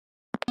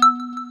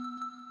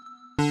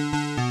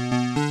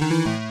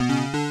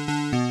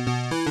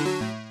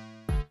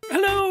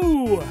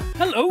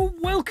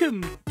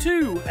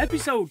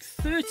episode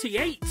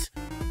 38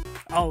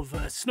 of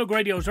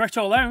Snugradio's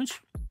Retro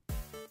Lounge.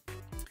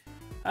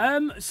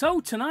 So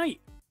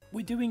tonight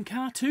we're doing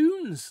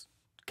cartoons.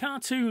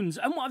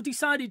 And what I've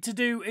decided to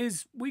do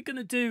is we're going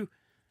to do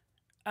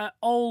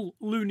all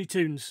Looney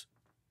Tunes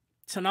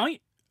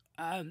tonight,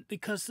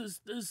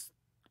 because there's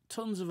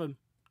tons of them.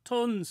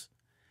 Tons.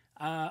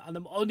 And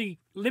I'm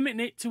only limiting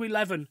it to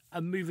 11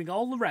 and moving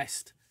all the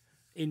rest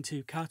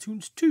into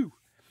Cartoons 2.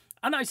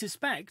 And I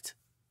suspect,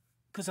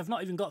 because I've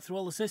not even got through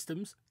all the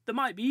systems, there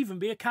might even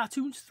be a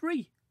Cartoons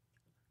 3.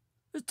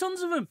 There's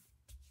tons of them.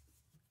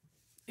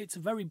 It's a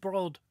very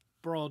broad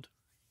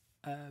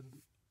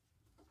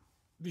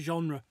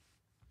genre.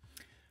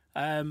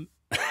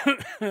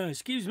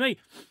 Excuse me.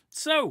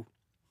 So,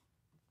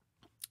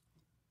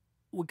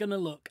 we're going to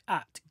look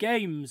at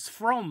games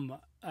from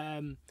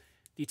the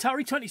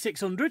Atari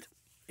 2600.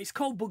 It's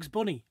called Bugs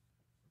Bunny.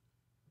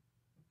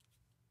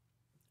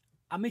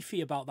 I'm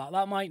iffy about that.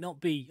 That might not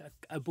be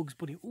a Bugs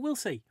Bunny. We'll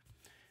see.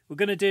 We're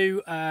going to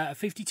do a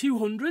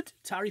 5200,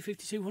 Atari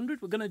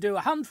 5200. We're going to do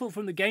a handful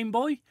from the Game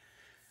Boy,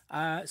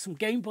 some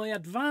Gameboy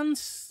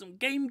Advance, some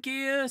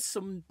Gamegear,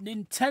 some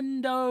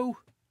Nintendo.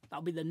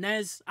 That'll be the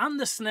NES and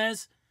the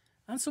SNES,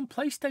 and some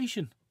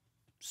PlayStation.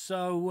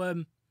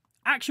 So,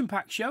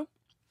 action-packed show.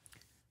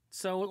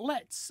 So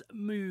let's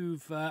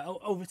move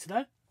over to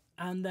there,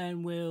 and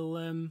then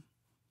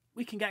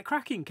we can get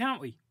cracking,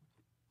 can't we?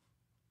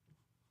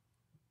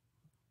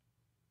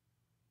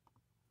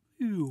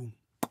 Ooh.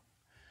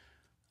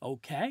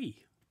 Okay.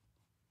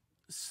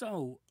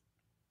 So,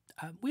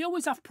 we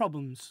always have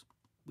problems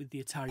with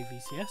the Atari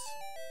VCS.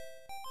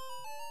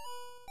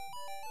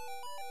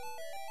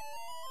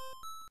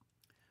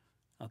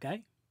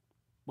 Okay.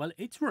 Well,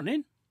 it's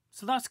running,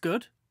 so that's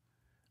good.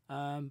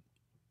 So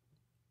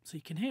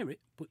you can hear it,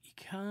 but you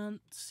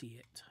can't see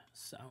it.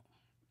 So,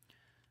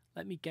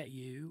 let me get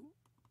you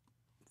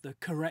the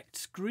correct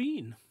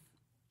screen.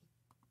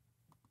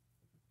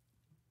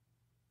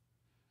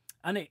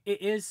 And it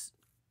is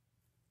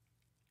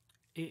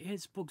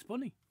Bugs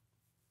Bunny.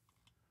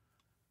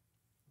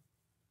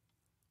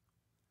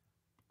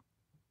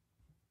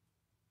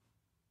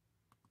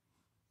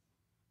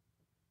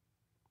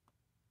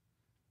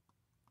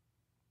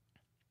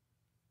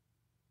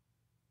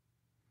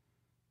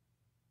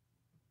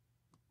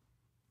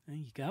 There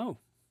you go.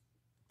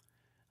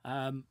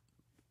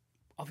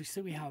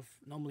 Obviously we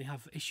normally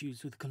have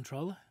issues with the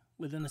controller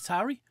with an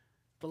Atari,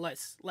 but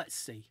let's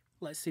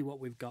see what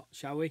we've got,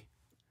 shall we?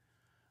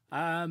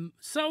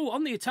 So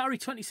on the Atari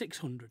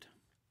 2600,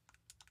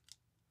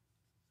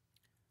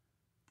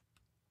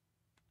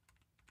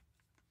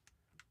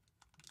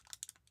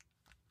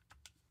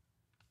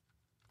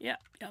 yeah,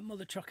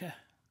 mother trucker.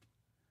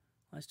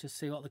 Let's just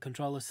see what the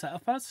controller's set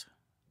up as.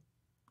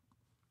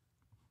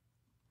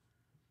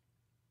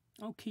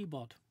 Oh,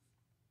 keyboard.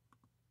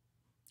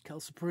 Quelle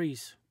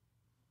surprise.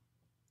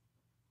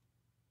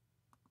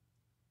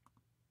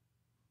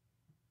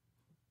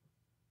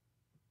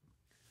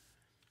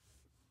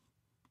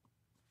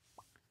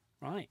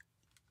 Right.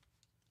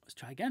 Let's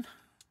try again.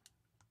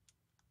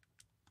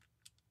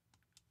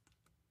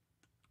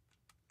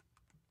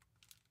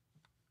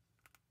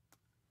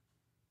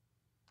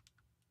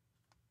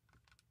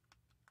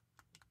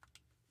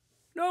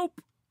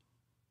 Nope.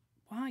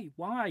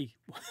 Why?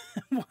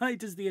 Why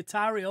does the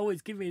Atari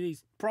always give me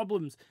these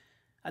problems?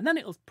 And then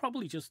it'll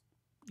probably just,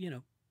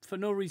 for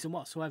no reason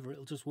whatsoever,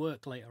 it'll just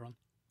work later on.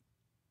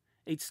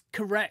 It's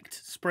correct,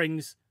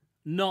 Springs.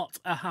 Not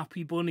a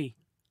happy bunny.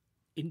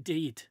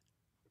 Indeed.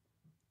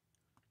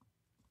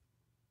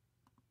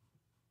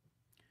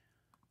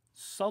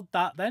 Sod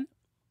that then.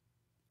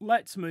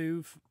 Let's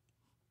move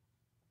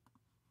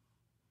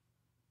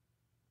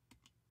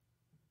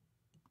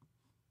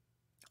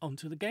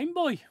onto the Game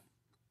Boy.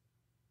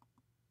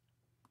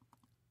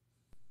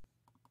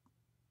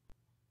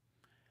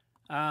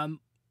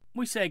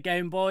 We say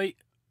Game Boy.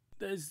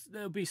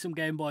 There'll be some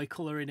Game Boy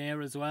Color in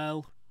here as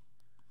well.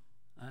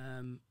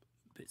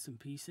 Bits and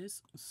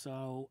pieces.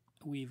 So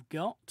we've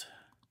got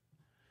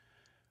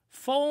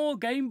 4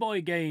 Game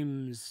Boy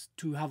games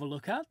to have a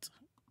look at,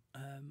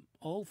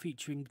 all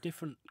featuring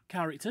different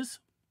characters.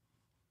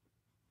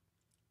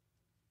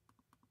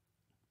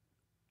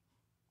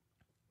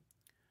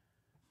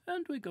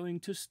 And we're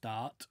going to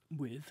start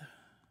with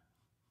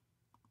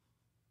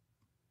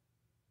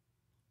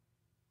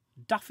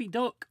Daffy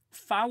Duck,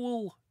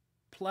 Fowl,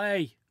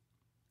 Play.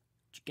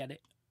 Did you get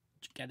it?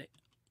 Did you get it?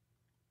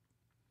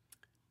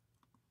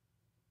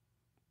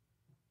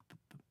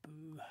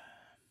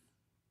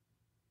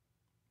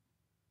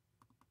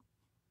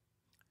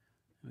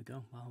 There we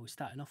go. Well, we're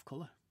starting off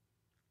colour.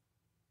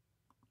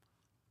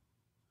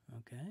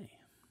 Okay.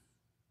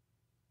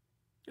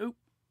 Oh.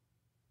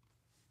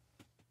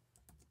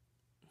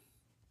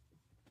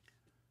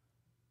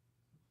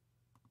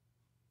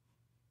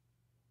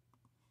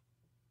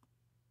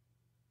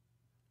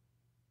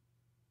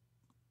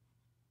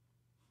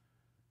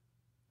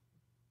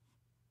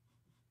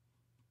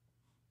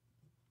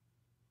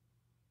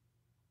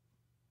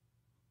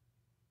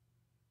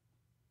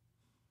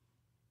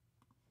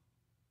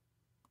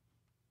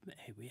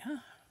 Here we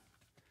are.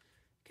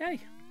 Okay.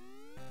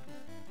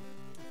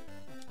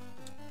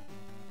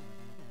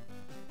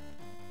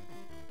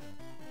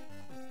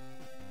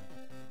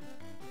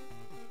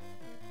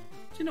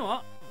 Do you know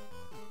what?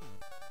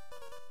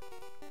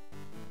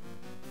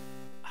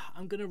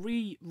 I'm gonna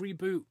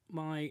reboot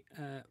my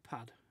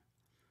pad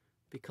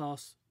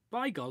because,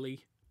 by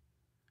golly,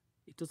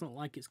 it doesn't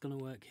like it's gonna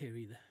work here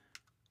either.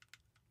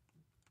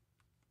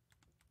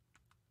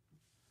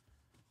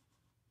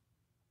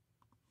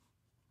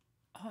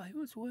 Oh, it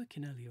was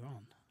working earlier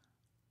on.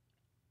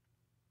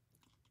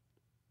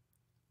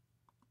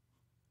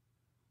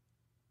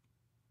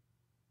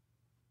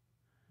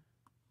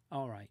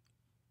 All right.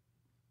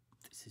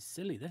 This is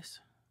silly, this.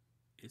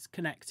 It's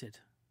connected.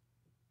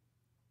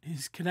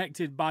 It's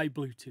connected by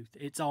Bluetooth.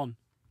 It's on.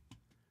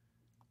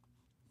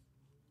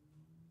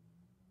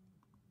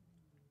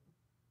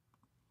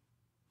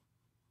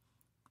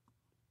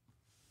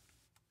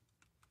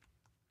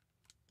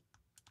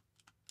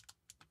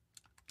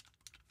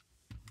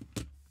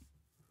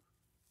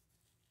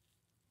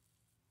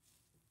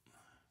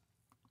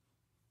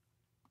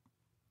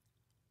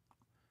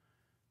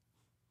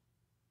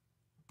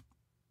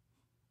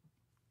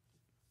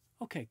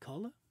 Okay,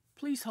 caller,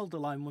 please hold the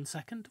line 1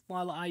 second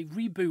while I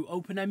reboot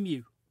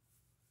OpenMU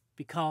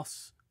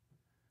because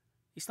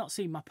it's not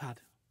seeing my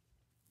pad.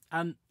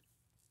 And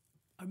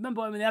I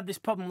remember when we had this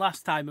problem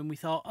last time and we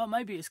thought, oh,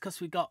 maybe it's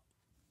because we got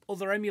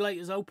other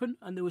emulators open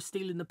and they were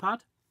stealing the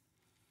pad.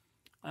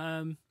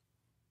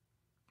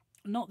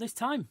 Not this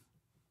time.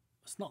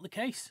 That's not the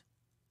case.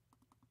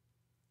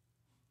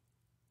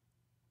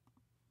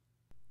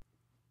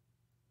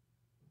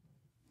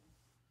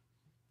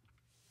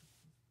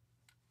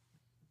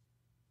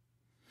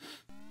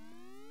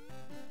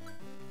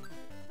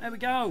 There we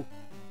go.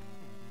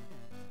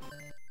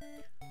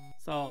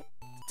 So,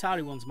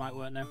 Atari ones might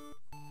work now.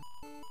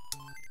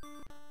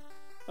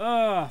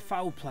 Oh,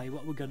 foul play.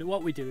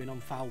 What we doing on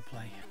foul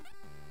play?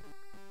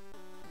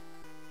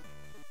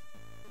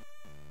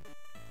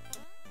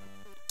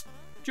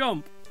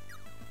 Jump.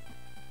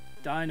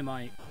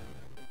 Dynamite.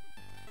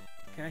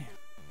 Okay.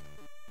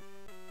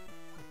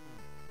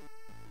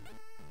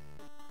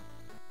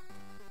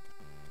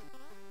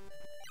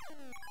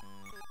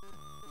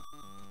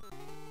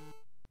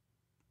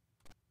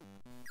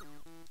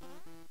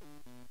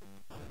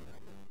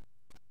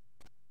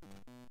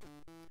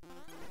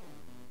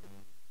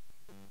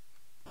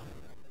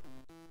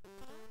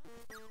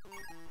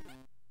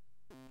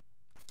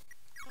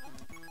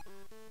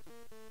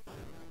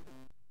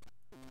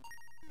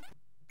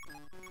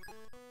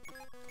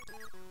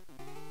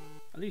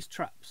 Are these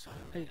traps?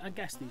 I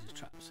guess these are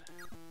traps.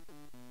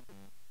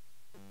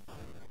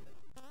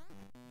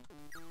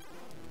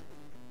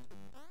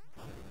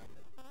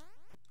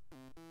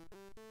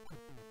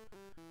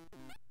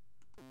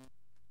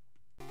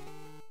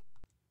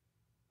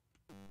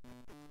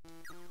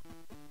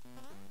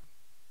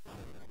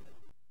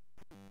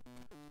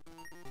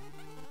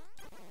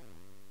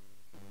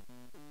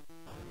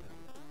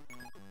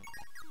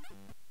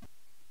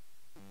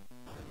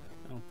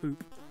 Oh,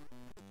 poop.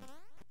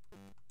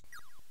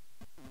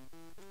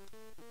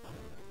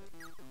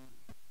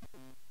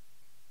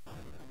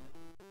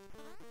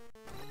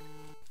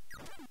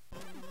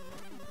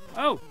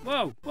 Oh,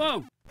 whoa,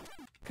 whoa!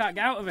 Can't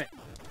get out of it.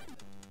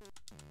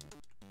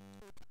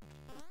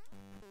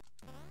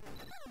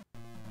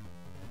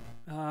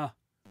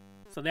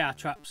 So they are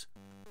traps.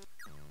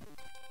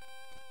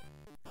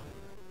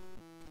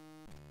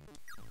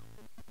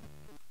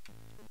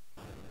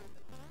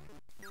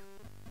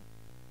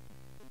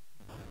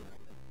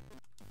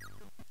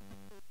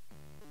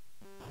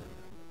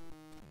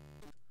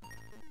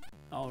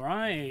 All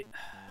right.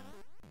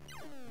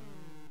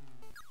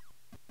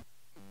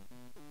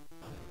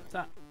 Is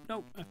that?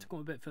 Nope. I have to go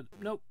a bit further.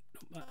 Nope.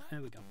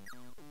 There we go.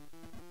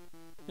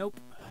 Nope.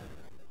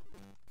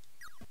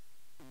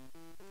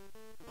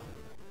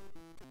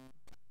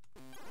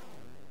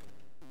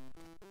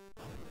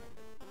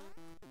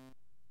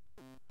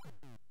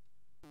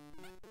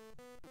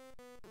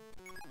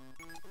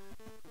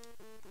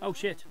 Oh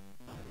shit.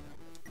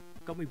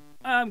 Got me.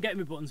 I'm getting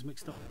my buttons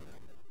mixed up.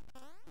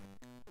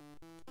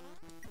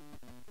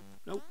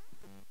 Nope.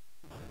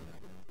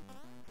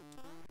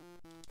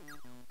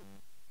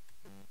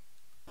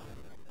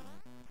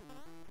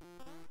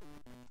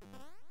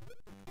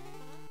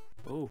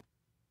 Oh.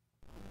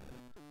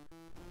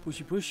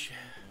 Pushy push.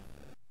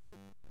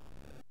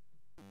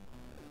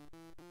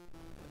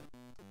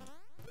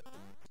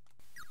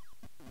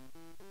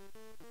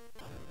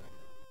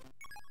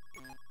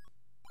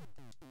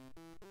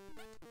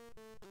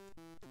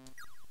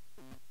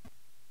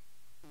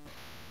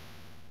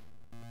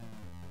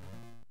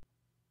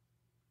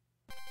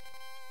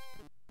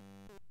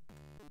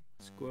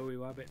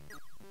 Squirrely rabbit.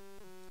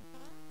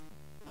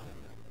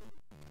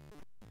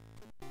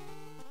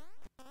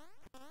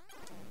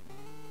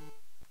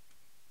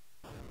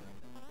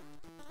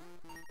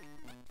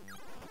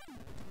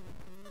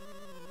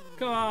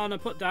 Come on, I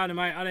put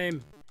dynamite on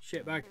him,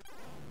 shitbag.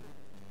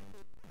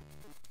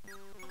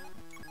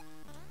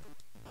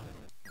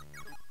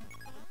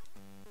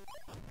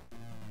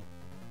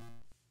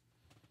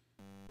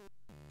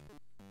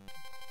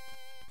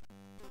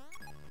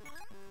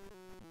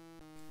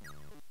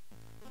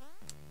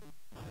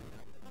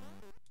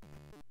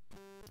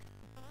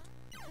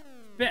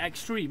 bit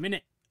extreme,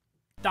 innit?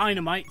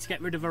 Dynamite to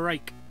get rid of a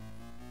rake.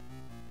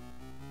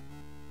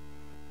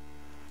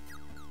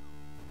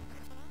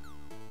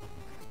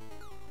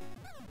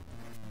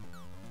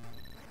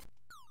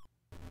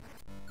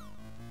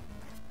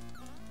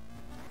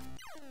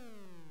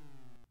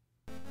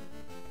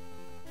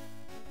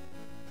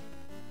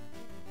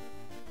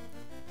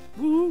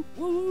 Woo,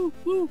 woo,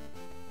 woo.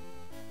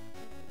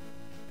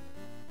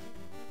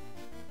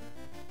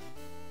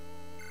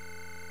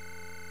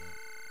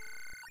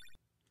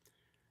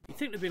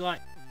 You think they'd be like,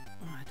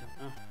 oh, I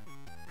don't know.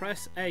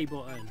 Press A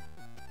button.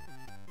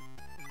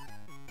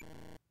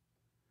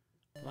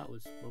 That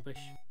was rubbish.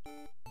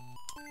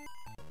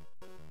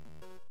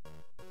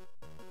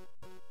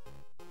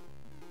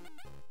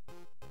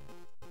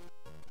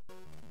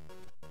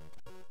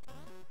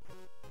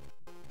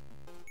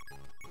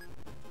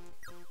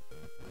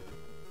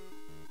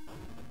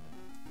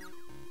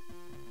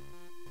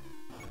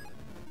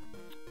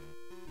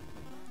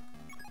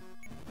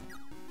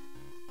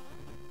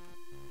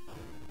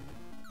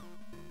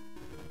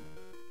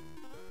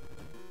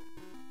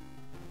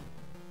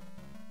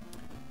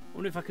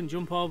 Wonder if I can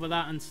jump over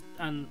that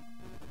and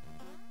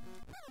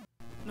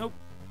nope.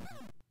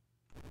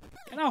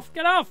 Get off!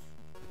 Get off!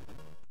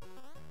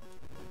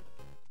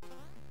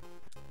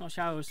 Not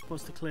sure how I was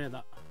supposed to clear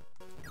that.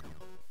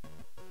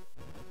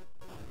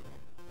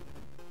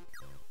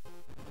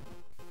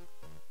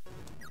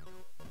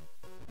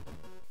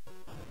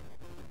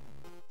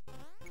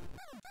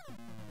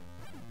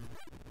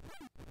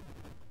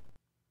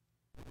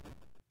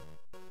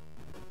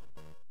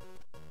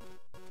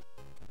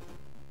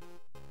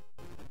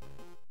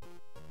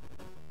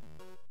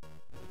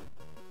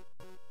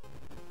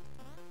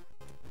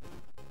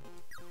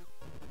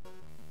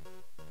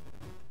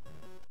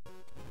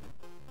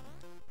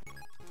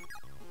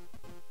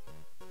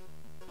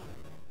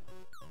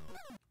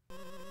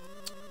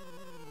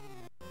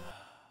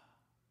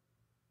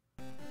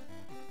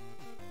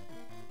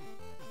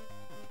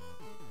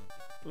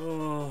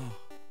 Oh,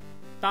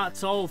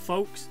 that's all,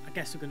 folks. I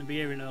guess we're going to be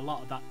hearing a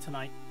lot of that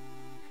tonight.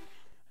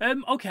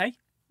 Okay,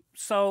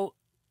 so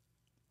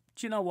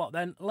do you know what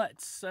then?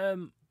 Let's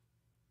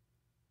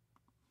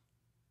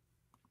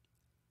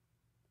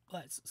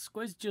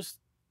squiz just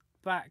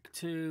back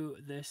to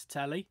this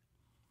telly,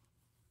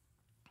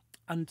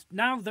 and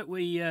now that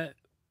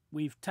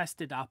we've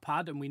tested our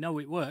pad and we know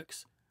it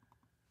works,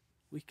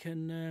 we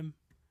can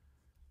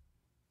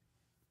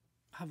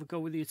have a go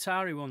with the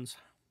Atari ones.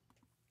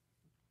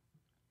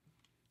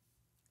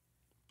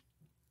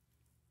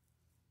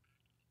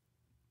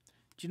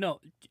 Do you know,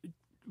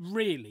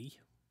 really,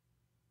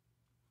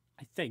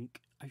 I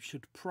think I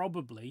should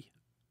probably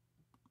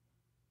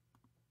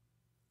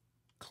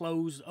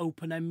close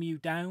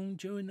OpenMU down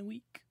during the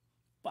week.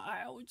 But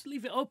I always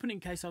leave it open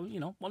in case I,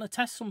 want to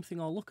test something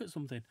or look at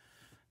something.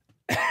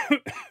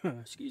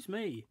 Excuse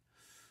me.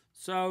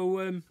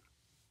 So,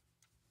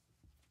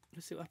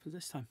 let's see what happens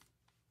this time.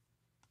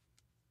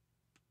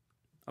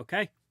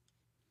 Okay.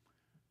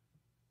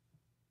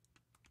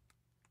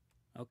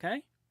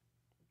 Okay.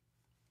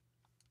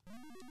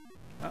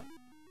 Oh.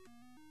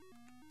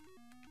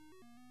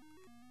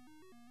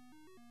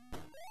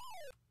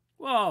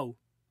 Whoa,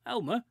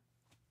 Elmer.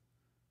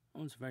 That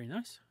one's very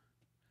nice.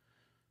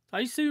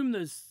 I assume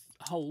there's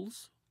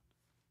holes.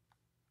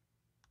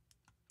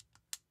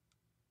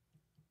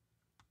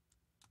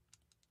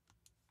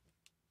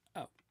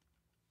 Oh,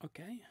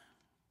 okay.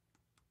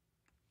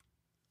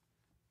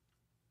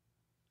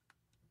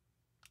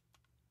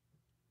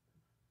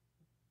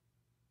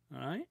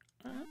 All right.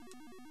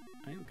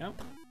 There we go.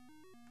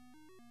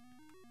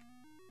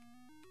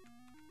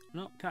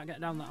 No, can't get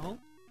down that hole.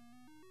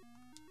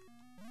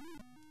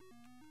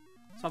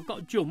 So I've got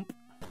to jump.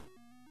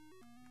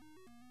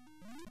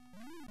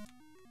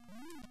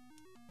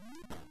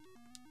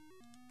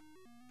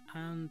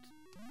 And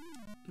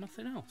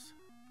nothing else.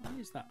 What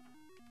is that?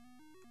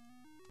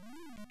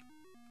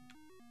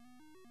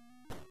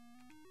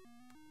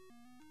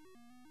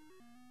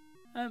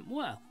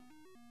 Well,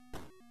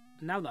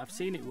 now that I've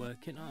seen it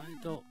working,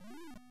 I don't...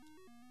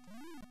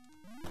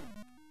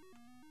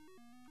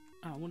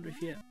 Oh, I wonder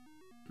if you...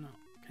 No,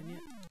 can you?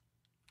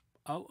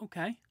 Oh,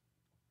 okay.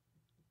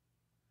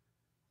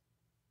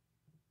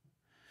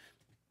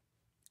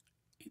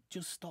 It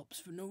just stops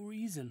for no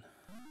reason.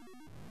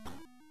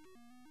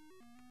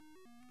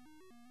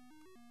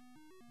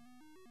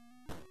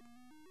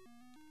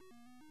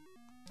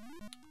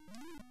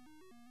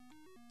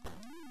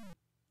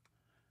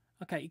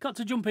 Okay, you got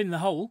to jump in the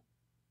hole,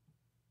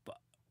 but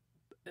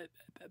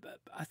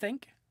I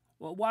think.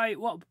 Well, why?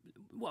 What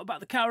about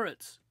the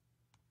carrots?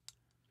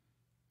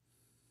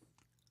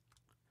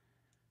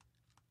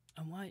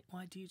 And why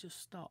do you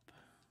just stop?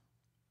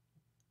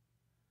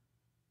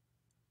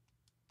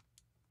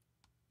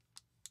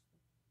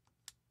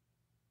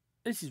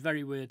 This is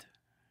very weird.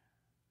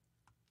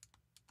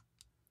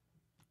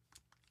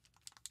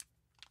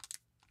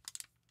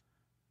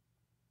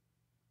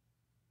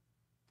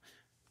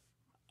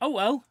 Oh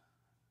well.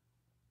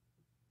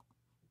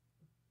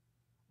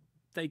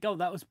 There you go,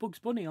 that was Bugs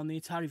Bunny on the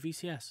Atari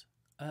VCS.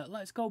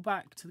 Let's go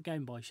back to the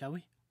Game Boy, shall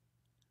we?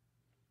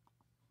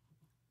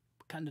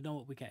 Kind of know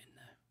what we're getting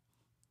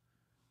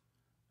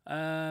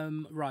there.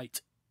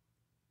 Right.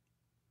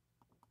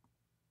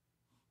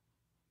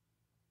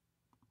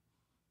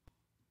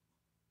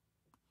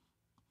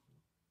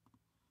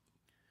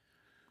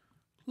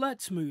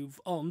 Let's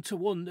move on to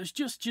one that's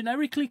just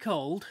generically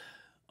called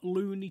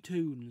Looney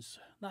Tunes.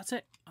 That's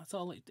it. That's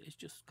all it is.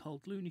 Just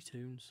called Looney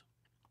Tunes.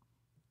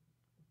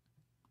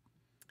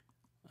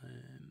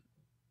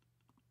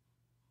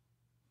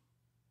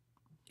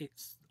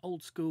 It's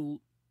old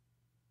school,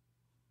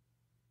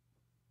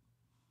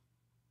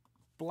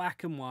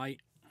 black and white.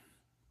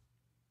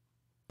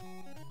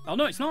 Oh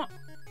no, it's not.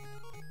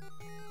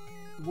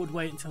 It would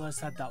wait until I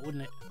said that,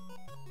 wouldn't it?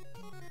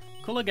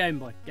 Colour Game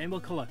Boy. Game Boy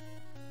Colour.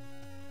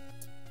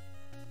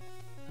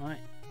 Right.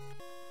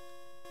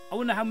 I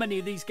wonder how many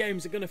of these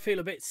games are going to feel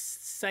a bit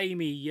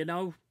samey, you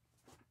know?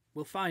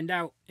 We'll find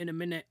out in a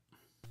minute.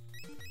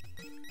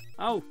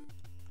 Oh.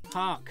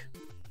 Hark.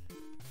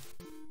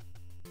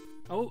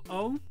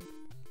 Oh.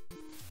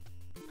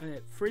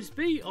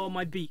 Frisbee or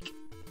my beak?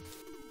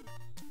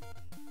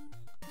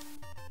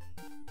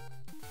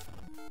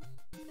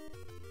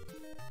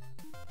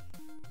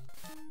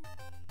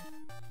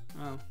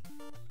 Oh.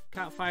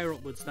 Can't fire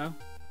upwards though.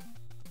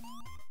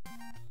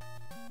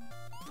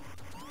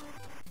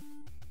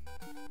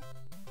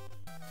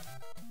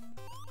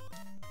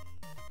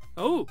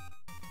 Oh!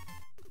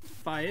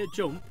 Fire,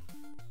 jump,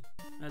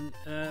 and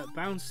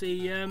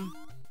bouncy.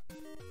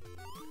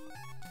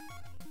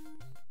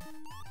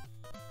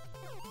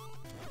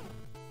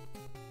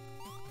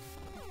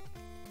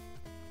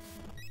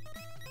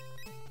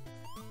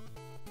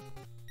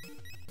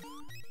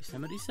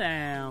 Yosemite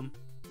Sam.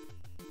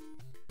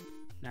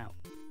 Now.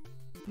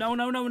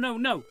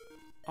 No.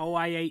 Oh,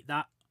 I ate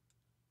that.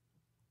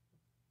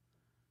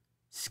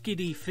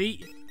 Skiddy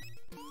feet.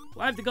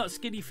 Why have they got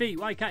skiddy feet?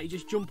 Why can't you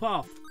just jump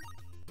off?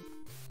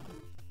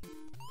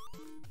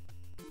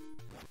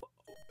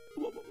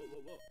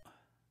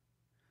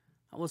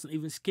 That wasn't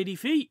even skiddy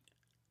feet.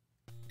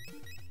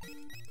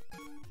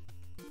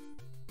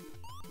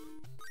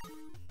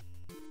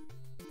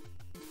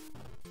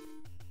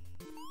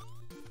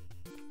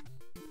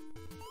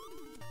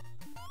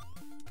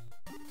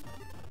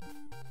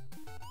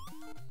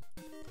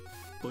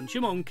 Punchy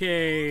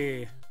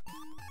monkey.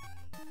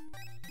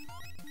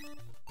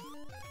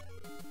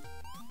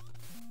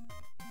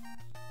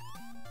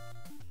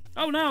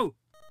 Oh no!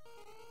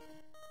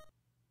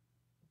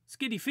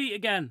 Skiddy feet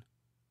again.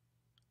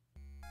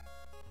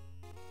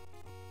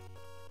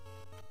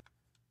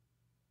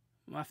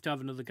 We'll have to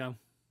have another go.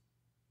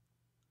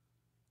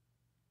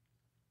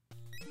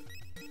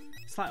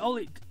 It's like, oh,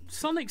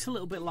 Sonic's a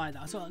little bit like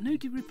that. So who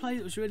did we play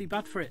that was really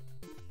bad for it?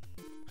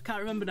 I can't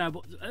remember now,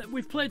 but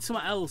we've played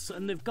something else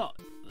and they've got,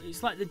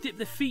 it's like they dip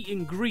their feet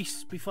in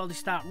grease before they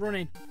start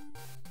running.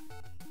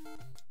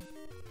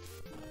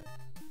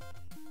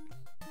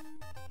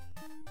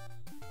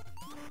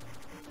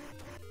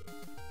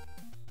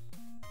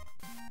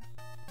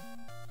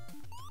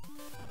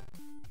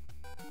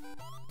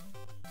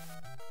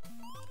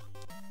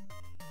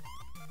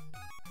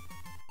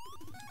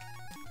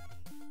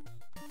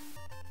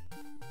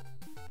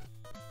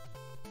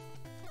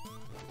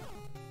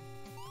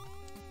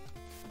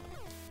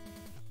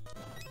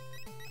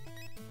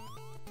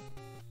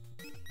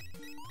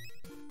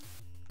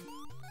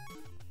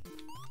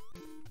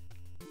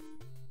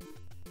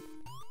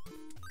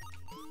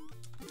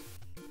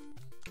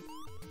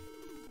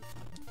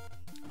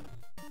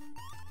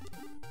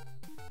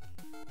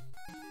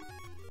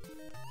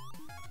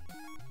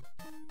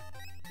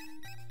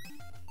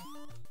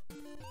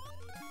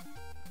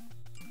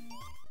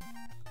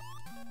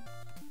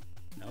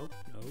 No.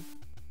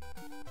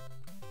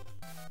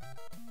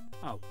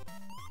 Oh.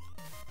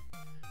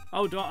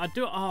 Oh, do I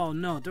do? Oh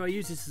no, do I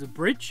use this as a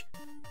bridge?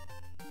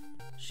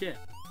 Shit.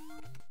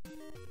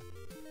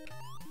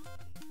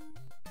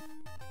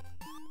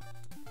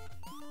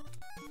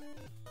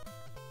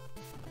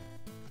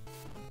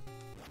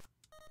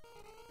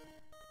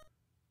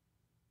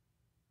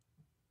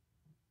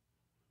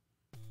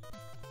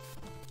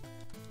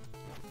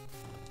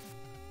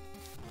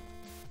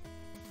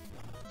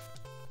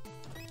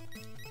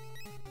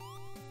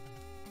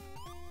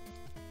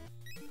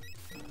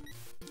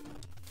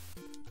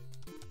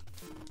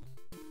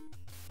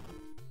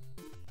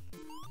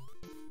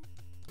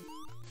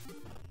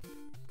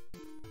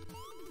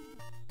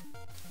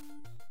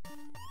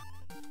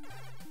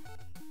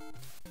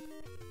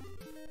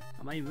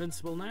 Am I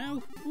invincible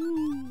now?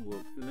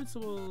 Ooh,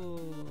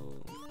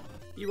 invincible.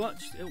 You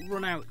watch, it'll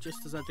run out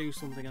just as I do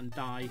something and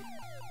die.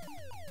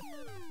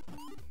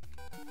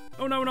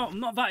 Oh no, I'm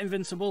not that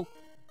invincible.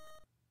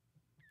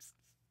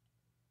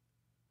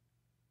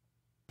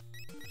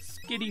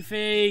 Skiddy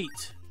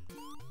feet.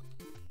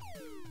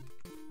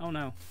 Oh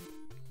no.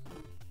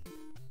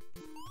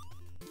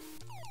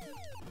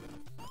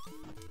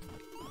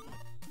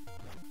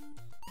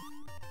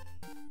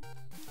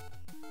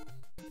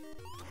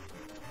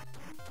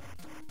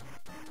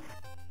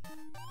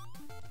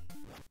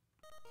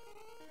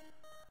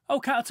 Oh,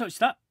 can't I touch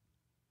that?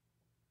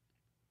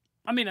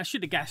 I mean, I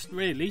should have guessed,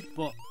 really,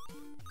 but...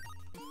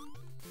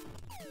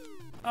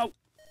 Oh,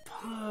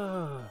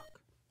 fuck.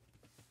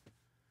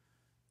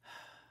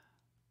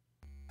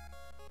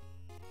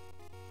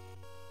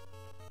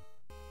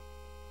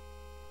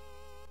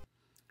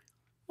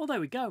 Well, there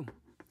we go.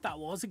 That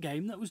was a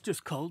game that was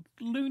just called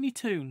Looney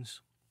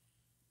Tunes.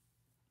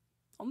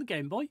 On the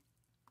Game Boy.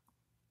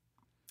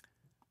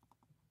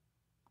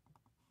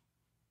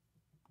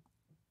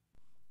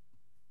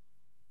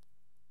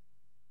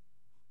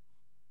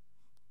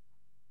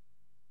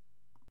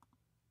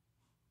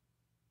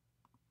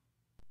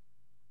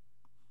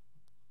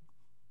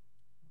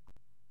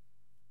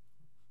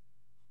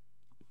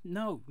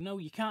 No, no,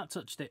 you can't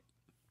touch it.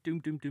 Doom,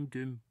 doom, doom,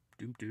 doom,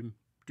 doom, doom,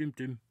 doom,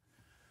 doom.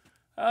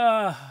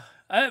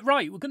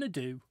 Right, we're going to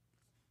do...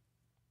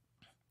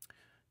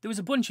 There was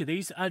a bunch of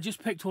these. I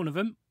just picked one of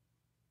them.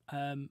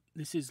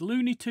 This is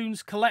Looney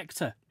Tunes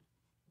Collector.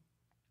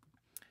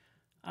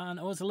 And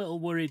I was a little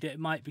worried it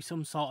might be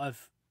some sort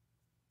of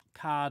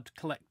card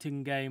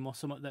collecting game or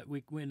something that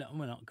we're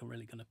not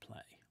really going to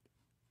play.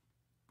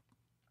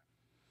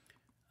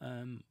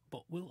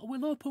 But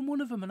we'll open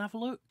one of them and have a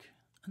look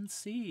and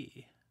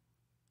see.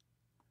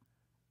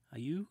 Are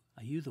you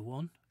the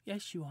one?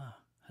 Yes, you are.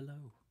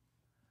 Hello.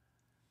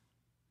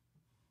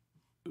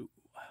 Ooh.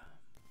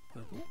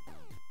 Purple.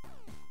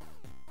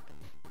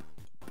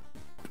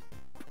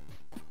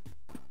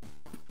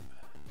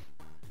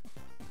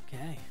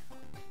 Okay.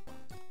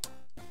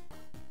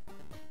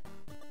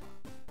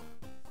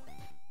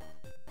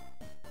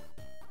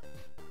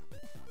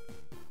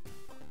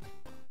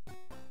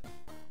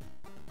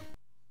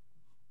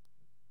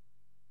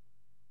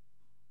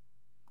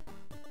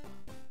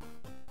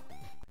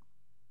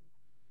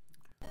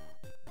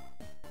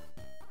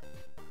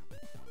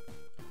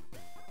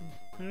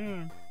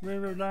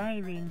 We're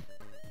arriving.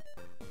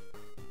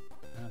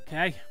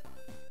 Okay.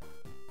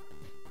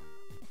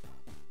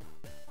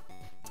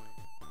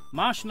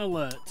 Martian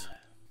alert.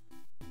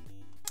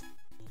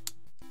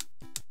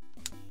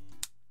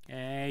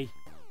 Hey.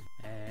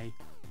 Hey.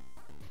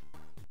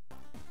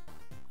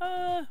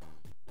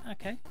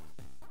 Okay.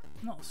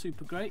 Not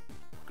super great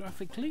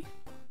graphically.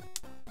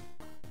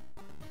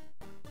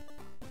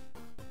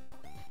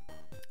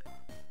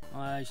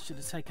 I should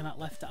have taken that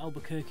left at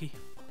Albuquerque.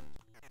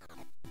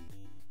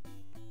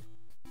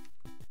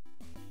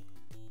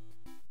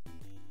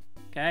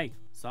 Okay,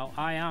 so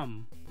I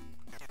am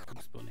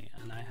Bugs Bunny,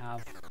 and I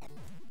have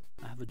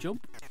a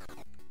jump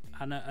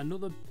and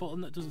another button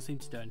that doesn't seem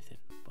to do anything.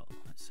 But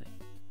let's see.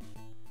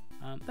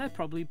 They're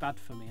probably bad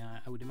for me,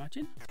 I would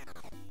imagine.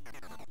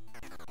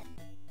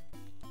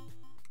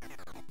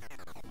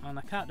 And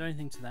I can't do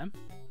anything to them.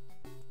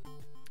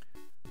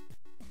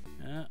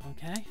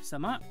 Okay, it's a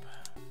map.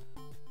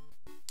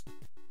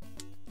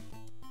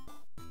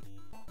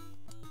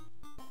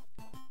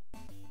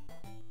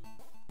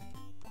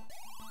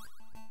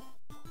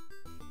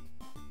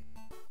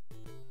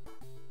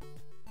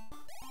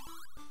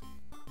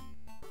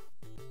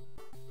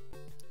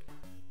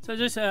 So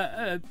this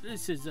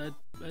is a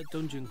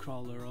dungeon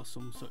crawler or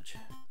some such.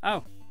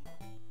 Oh,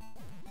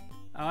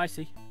 I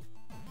see.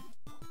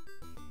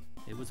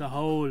 It was a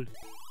hole.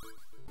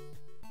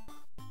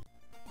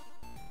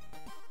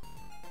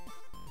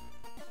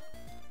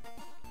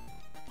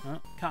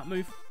 Oh, can't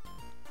move.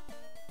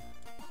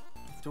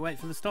 Have to wait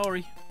for the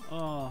story.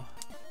 Oh.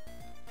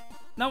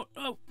 No,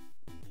 oh.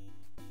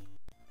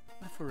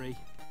 Referee.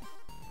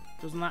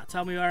 Doesn't that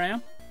tell me where I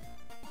am?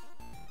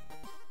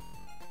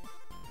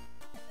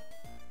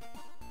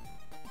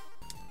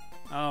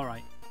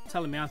 Alright,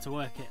 telling me how to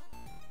work it.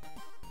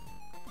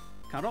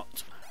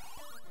 Carrot.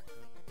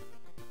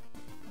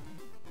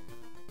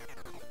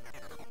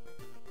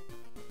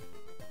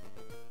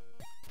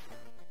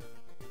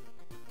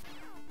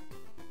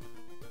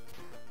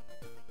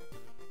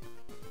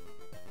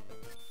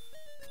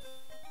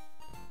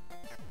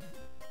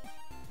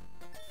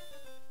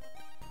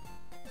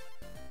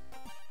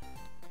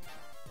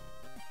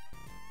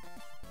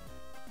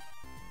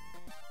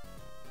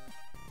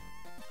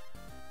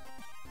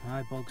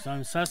 Hi, Bugs.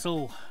 I'm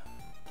Cecil.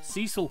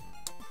 Cecil.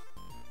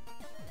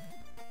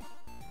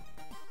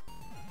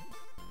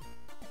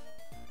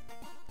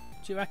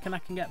 Do you reckon I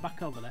can get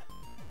back over there?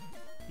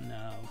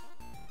 No.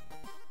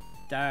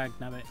 Dag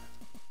nabbit.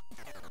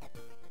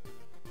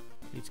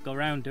 Need to go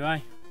round, do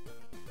I?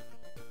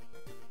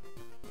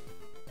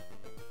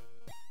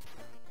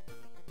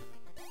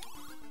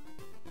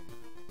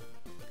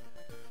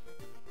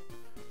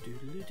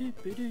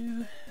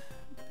 Doodle-doo-doo-doo.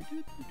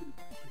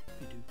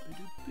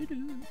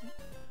 Doo-doo-doo-doo-doo-doo-doo-doo.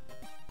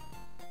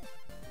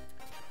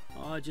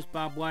 Oh, I just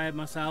barbed wired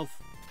myself.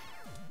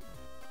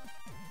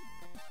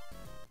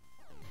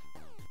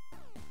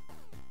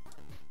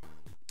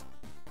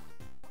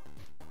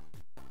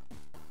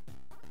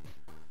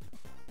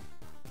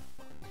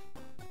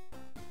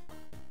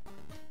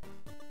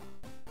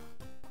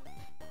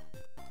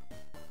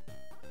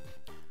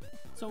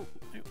 So,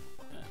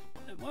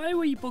 why are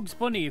we Bugs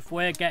Bunny if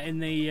we're getting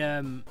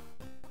the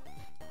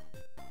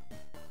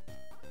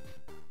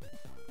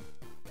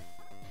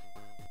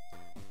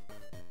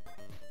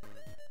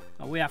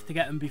we have to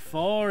get them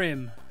before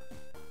him.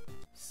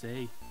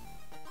 See.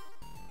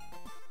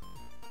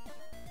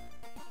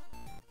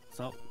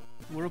 So,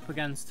 we're up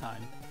against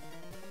time.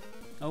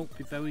 Oh,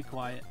 be very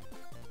quiet.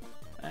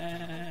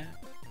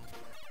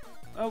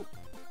 Oh.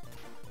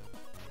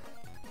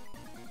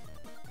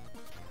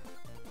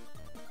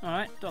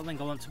 Alright, don't think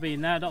I want to be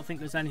in there. I don't think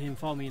there's anything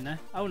for me in there.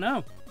 Oh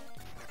no.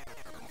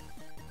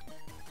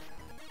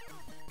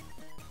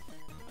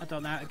 I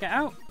don't know how to get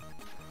out.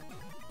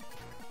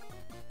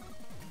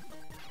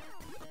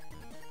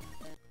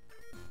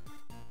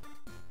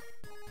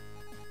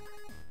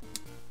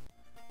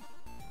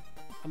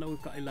 I know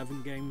we've got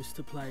 11 games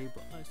to play,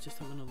 but let's just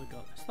have another go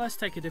at this. Let's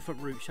take a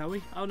different route, shall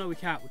we? Oh no, we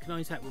can't. We can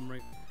only take one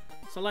route.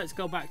 So let's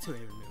go back to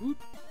here a minute.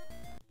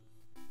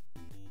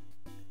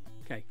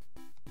 Okay.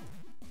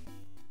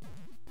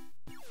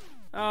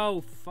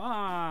 Oh,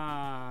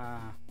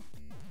 far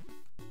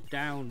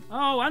down.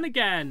 Oh, and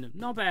again.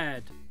 Not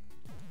bad.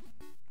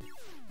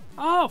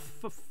 Oh,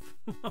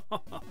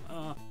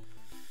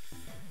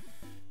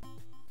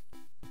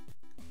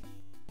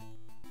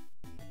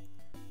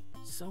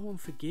 so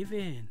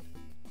unforgiving.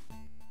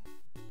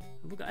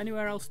 Have we got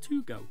anywhere else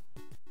to go?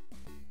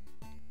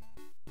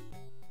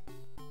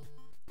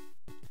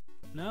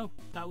 No,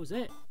 that was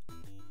it.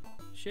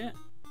 Shit.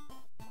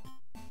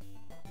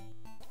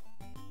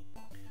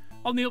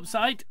 On the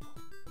upside,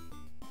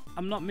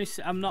 I'm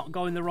not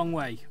going the wrong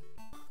way.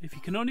 If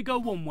you can only go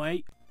one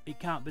way, it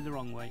can't be the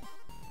wrong way.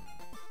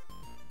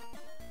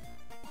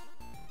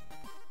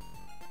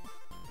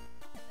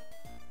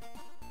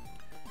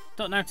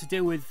 Don't know how to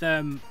deal with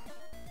Elmer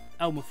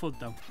Fudd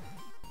though.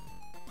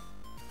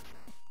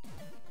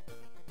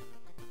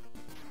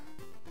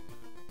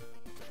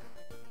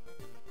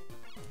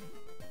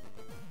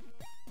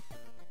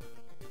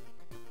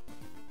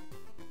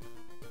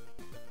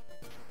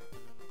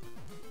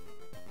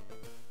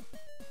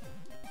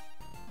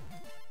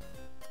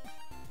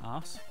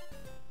 Arse.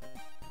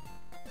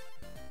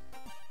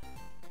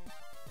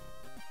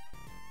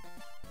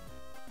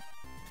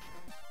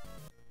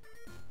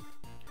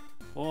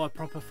 Oh, I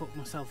proper fucked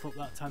myself up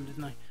that time,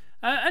 didn't I?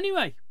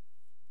 Anyway.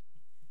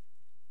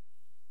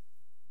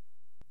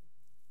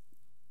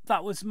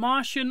 That was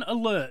Martian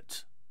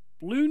Alert.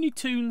 Looney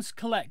Tunes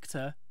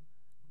Collector.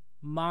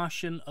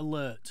 Martian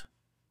Alert.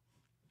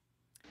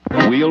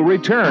 We'll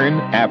return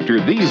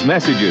after these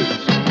messages.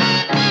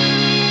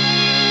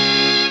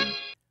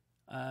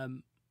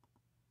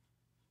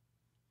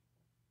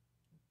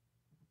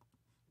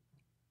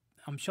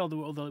 I'm sure there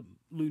were other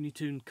Looney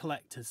Tune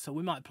collectors, so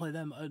we might play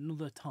them at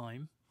another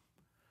time.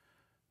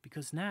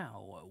 Because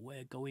now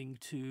we're going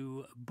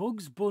to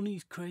Bugs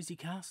Bunny's Crazy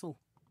Castle.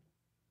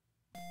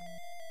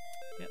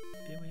 Yep,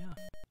 here we are.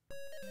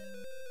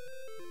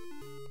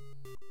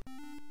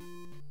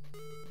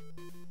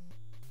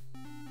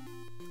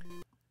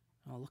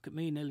 Oh, look at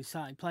me, nearly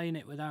started playing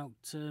it without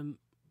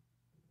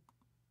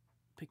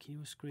picking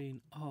you a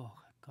screen. Oh,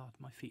 God,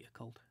 my feet are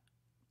cold.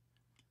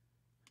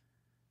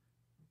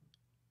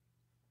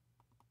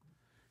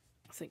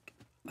 I think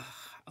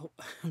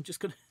I'm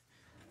just going to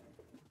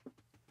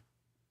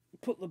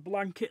put the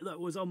blanket that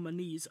was on my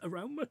knees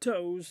around my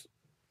toes.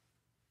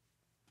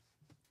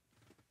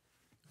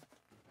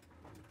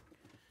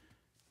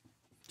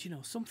 Do you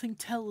know, something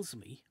tells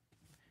me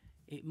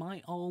it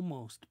might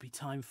almost be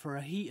time for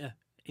a heater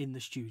in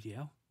the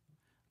studio.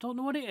 Don't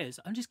know what it is.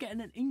 I'm just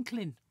getting an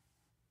inkling.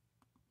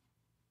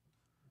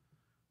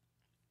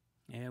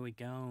 There we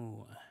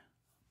go.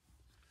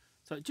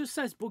 So it just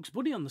says Bugs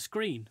Bunny on the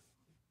screen,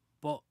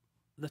 but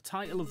the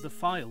title of the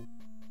file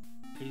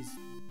is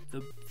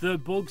the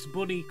Bugs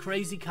Bunny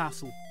Crazy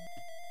Castle,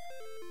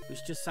 which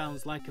just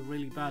sounds like a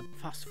really bad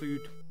fast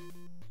food.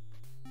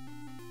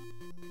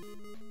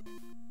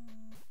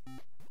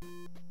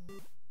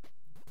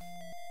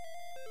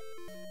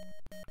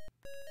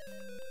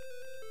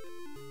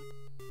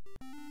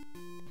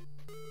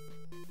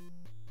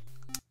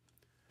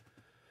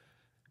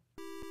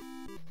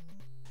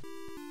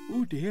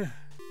 Oh dear.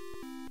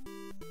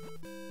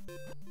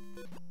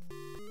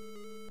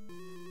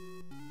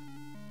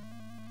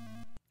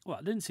 Well,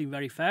 it didn't seem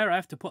very fair. I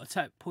have to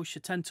push a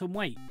 10-ton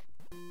weight.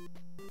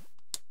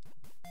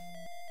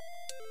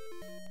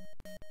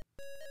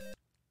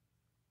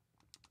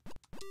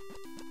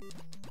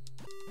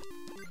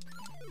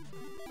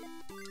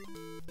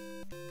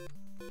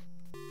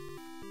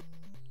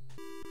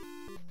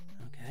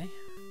 Okay.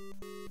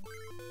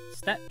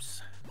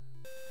 Steps.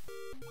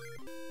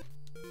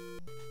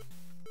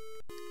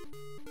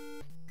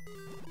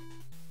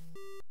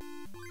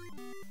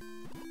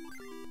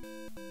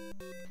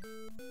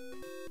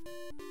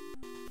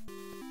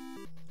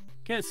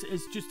 Guess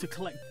it's just to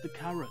collect the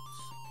carrots.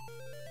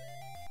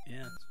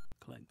 Yes,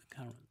 collect the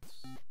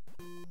carrots.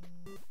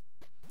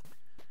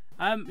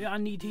 Yeah, I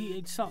need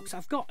heated socks.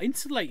 I've got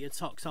insulated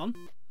socks on.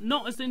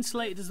 Not as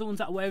insulated as the ones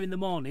that I wear in the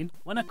morning.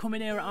 When I come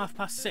in here at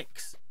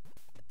 6:30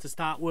 to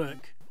start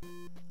work,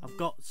 I've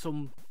got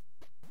some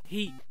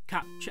heat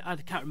capture. I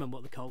can't remember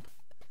what they're called,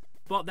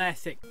 but they're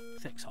thick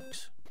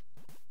socks.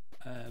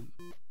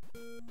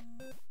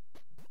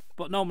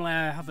 But normally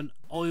I have an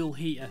oil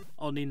heater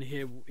on in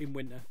here in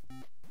winter.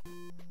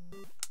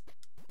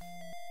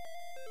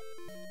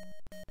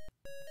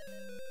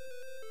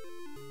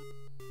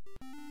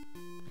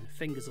 My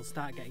fingers will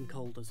start getting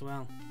cold as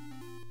well.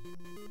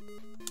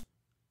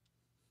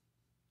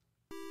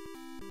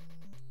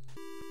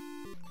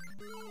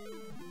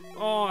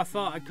 Oh, I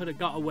thought I could have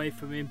got away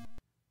from him.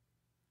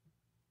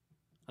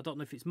 I don't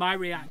know if it's my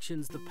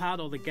reactions, the pad,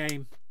 or the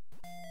game.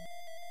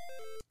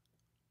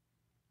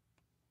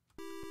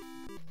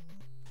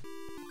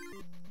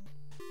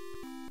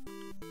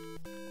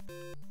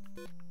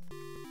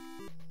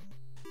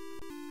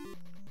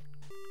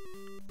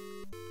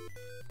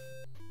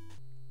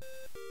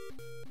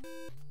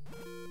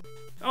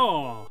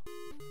 Oh.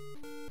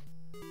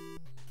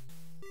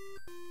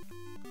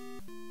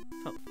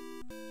 Oh.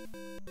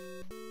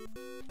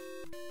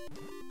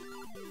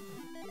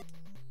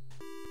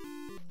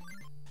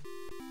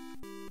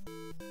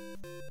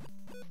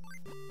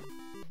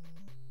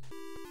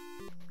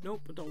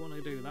 Nope, I don't want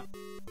to do that.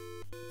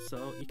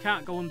 So you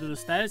can't go under the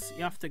stairs,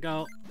 you have to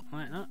go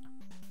like that.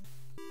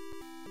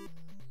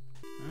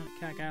 Right,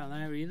 can't get out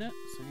there either,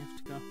 so you have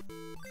to go.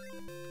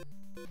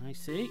 I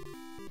see.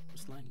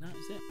 Just like that,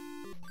 is it?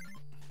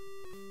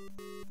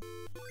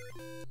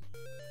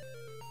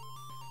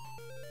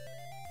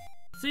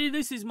 See,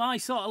 this is my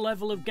sort of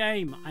level of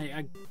game.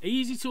 I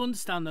easy to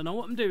understand, I know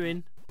what I'm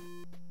doing.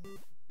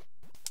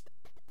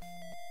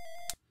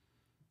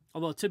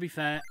 Although, to be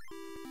fair,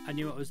 I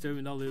knew what I was doing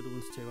with all the other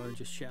ones too. I would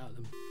just shit at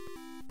them.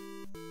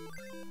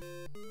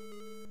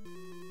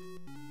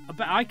 I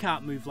bet I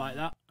can't move like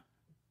that.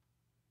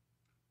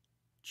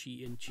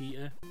 Cheating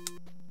cheater.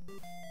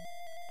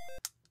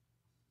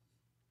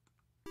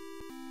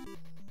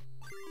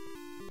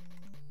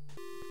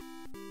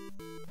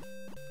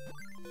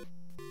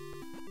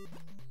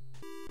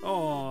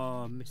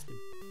 Oh, I missed him.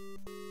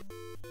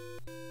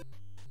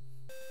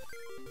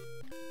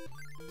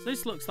 So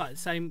this looks like the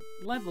same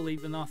level,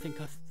 even though I think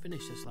I've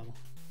finished this level.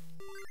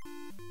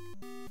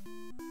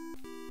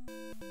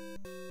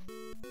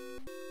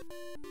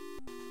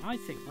 I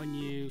think when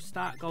you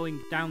start going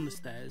down the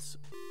stairs,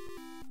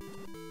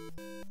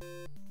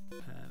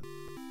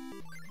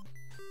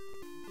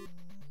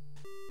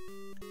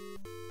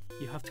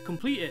 you have to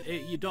complete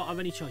it. You don't have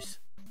any choice.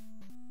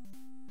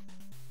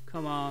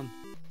 Come on,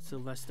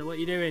 Sylvester, what are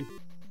you doing?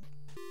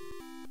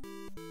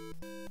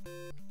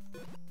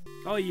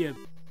 Oh, you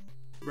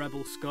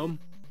rebel scum.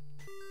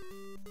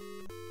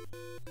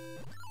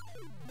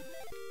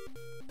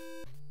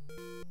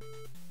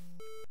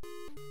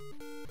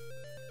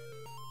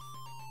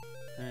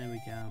 There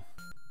we go.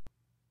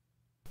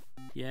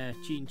 Yeah,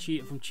 cheating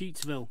cheater from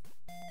Cheatsville.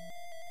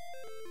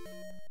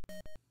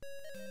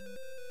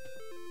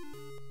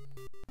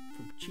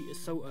 From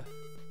Cheatasota.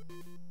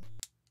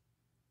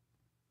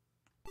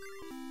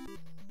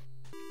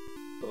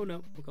 Oh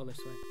no, we'll go this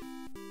way.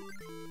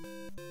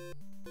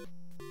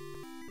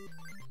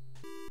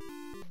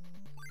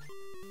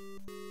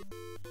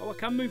 Oh, I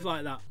can move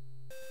like that.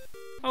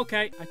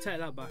 Okay, I take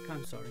that back,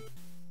 I'm sorry.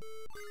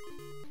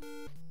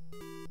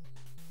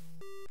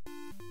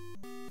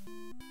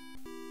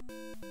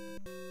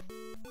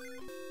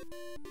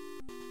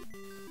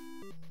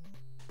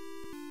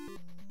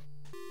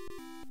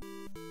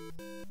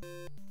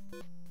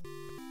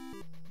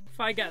 If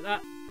I get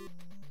that.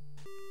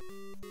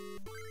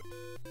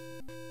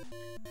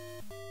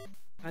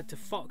 I had to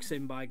fox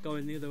him by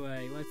going the other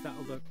way. Where's that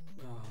other...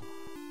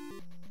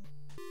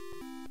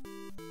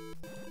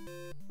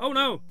 Oh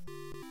no!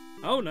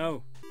 Oh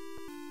no!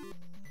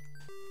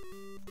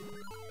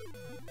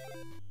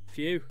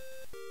 Phew.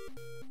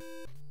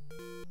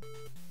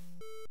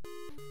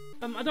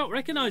 I don't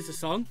recognise the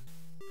song.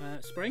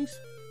 Springs.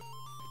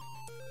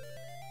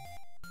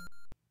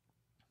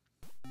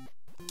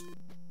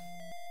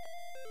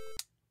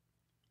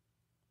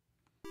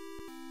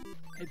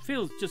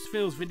 It just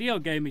feels video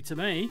gamey to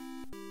me.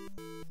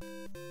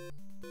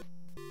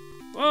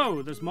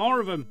 Whoa, there's more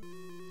of them.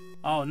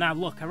 Oh, now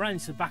look, I ran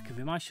into the back of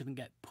him. I shouldn't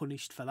get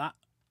punished for that.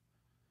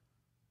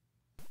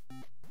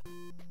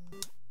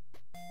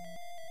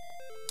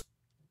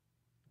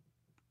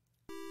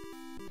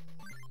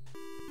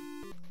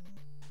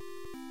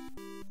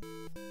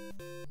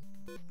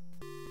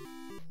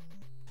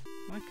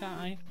 Why can't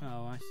I?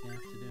 Oh, I see, I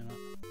have to do that.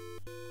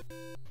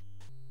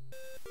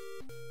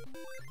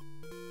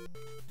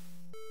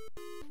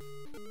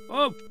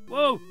 Whoa,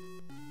 whoa!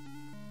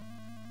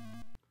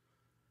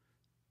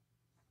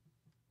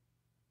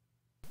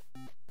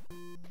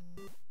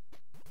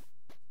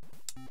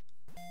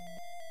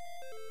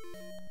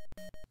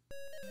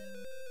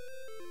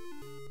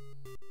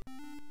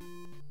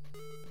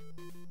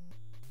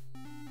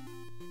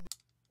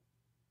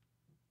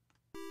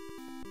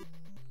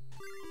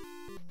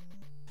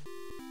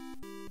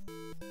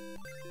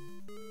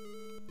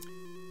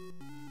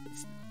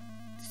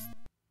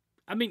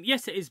 I mean,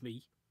 yes, it is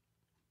me,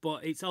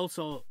 but it's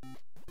also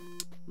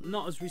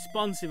not as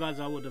responsive as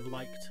I would have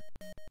liked.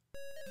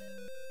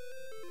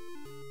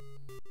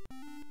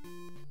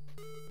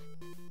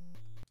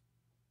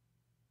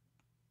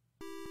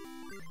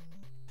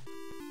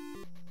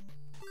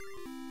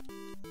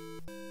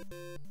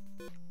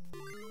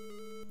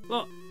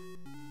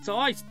 So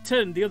I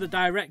turned the other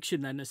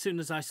direction then as soon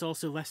as I saw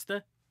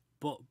Sylvester,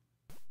 but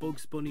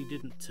Bugs Bunny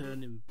didn't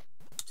turn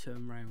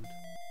round.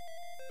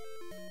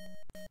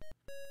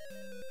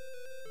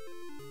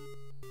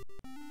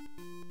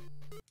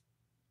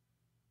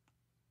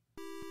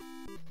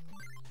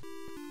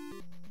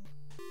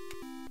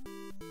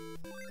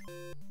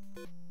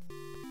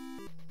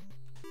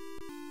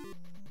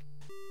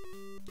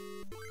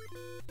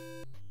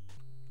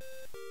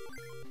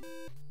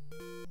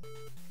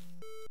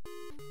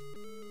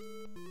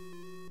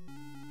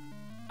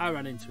 I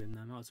ran into him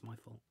then, that was my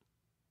fault.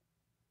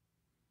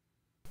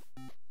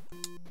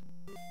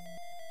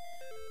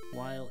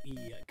 Wile E.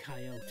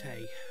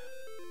 Coyote.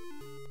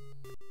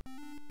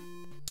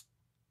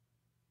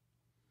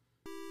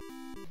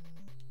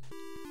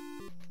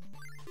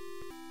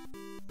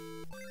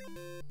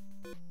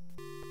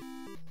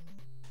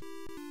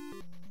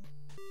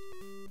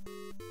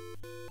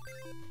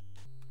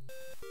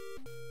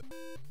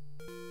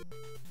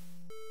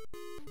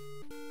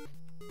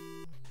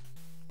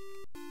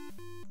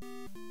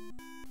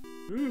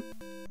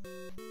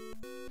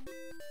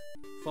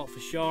 Thought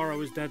for sure I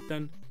was dead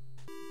then.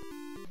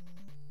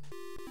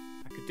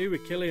 I could do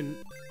with killing,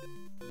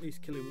 at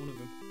least killing one of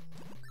them.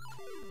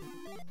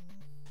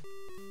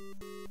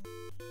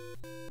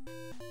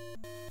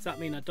 Does that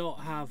mean I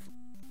don't have...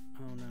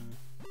 Oh no.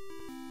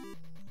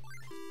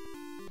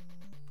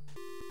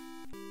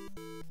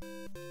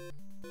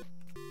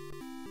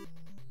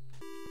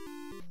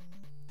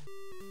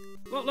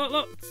 Look, look,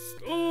 look!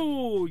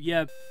 Oh,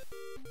 yeah,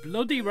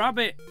 bloody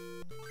rabbit!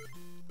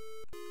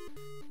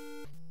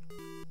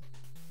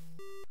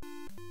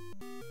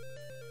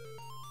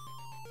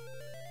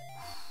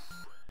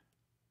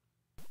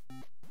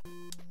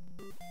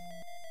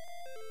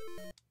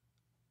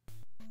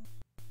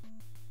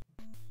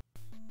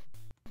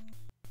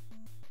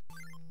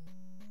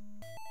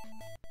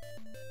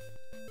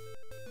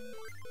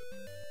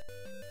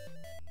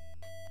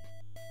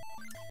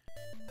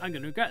 I'm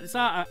gonna regret this,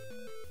 aren't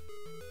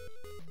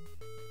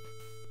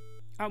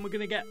I? And we're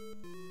gonna get...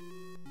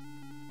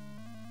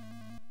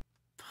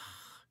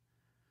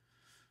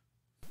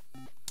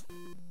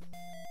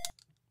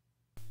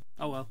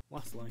 Oh well,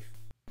 last life.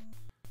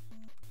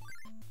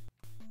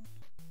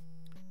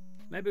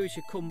 Maybe we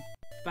should come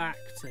back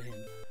to him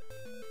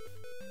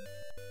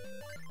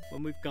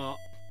when we've got...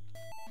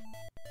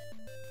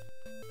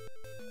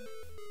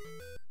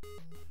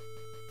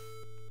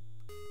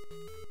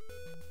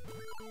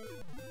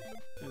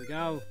 There we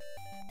go.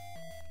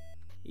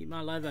 Eat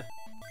my leather.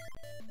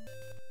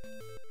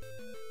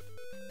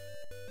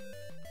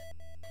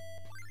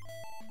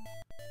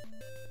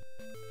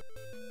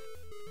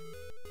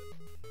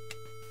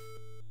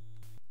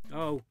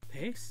 Oh,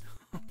 piss?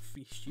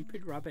 You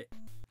stupid rabbit.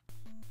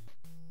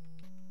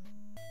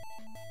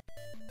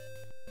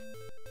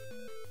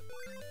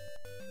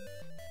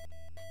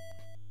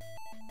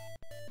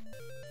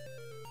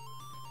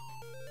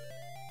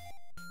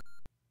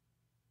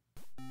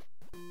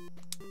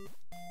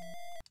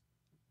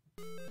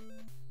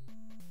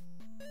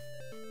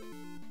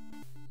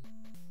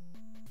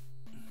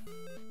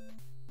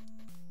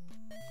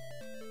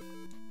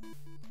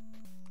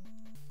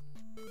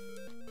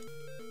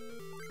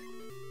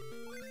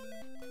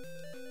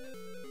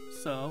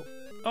 So,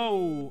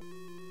 oh,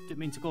 didn't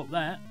mean to go up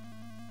there.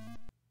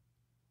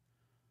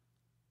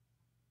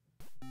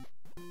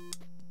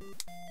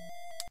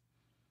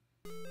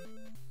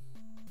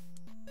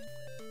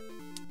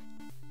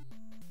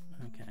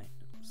 Okay,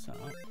 so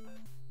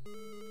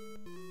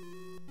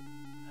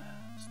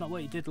it's not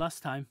what you did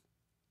last time.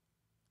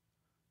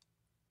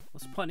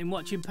 What's the point in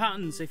watching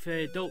patterns if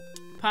you don't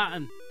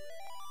pattern?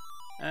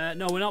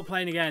 No, we're not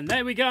playing again.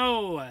 There we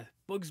go.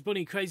 Bugs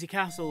Bunny Crazy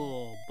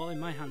Castle. Boy,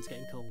 my hand's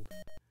getting cold.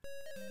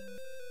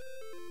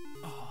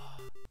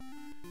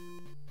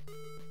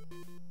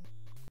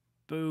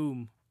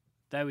 Boom.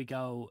 There we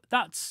go.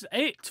 That's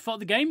it for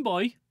the Game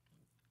Boy.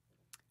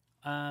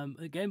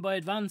 The Game Boy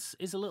Advance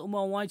is a little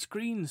more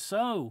widescreen,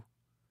 so...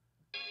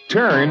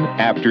 Turn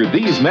after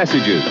these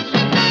messages.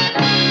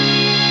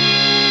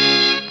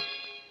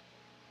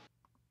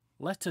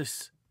 Let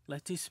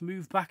us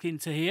move back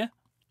into here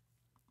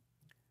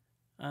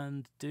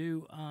and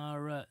do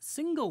our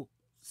single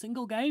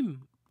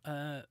game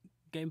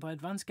Game Boy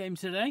Advance game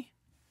today.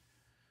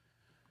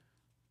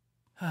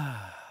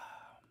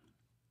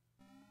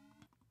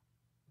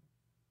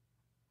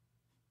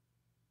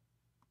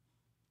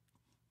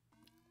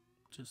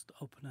 Just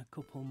open a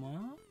couple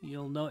more.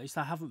 You'll notice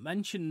I haven't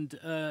mentioned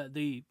I've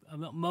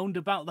not moaned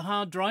about the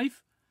hard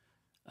drive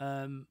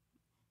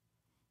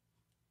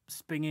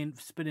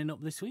spinning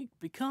up this week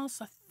because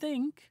I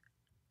think,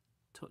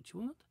 touch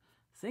wood,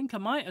 I think I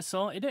might have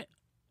sorted it.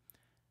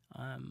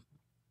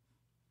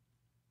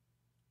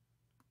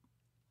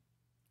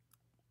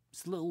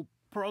 It's a little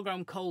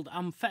program called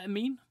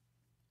Amphetamine.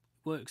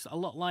 Works a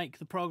lot like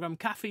the program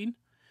Caffeine,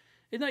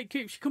 in that it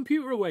keeps your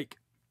computer awake.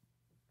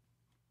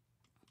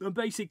 And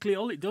basically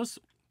all it does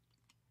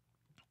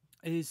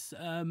is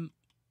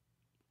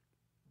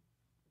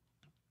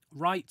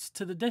write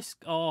to the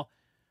disk or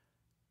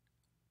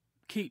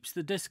keeps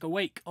the disc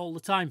awake all the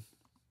time.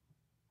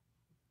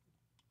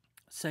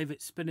 Save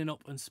it spinning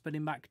up and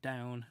spinning back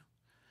down.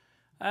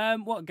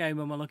 What game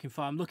am I looking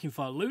for? I'm looking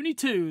for Looney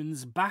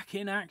Tunes Back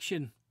in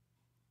Action.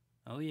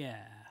 Oh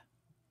yeah.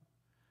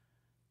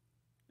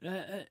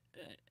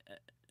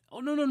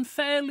 On an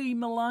unfairly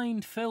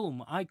maligned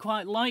film, I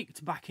quite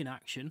liked Back in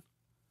Action.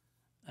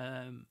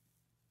 I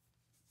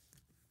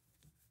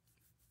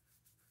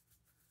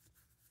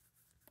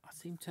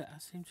seem to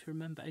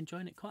remember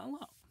enjoying it quite a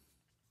lot.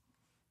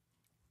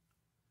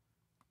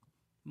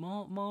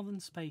 More than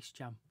Space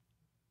Jam.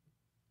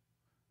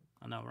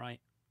 I know, right?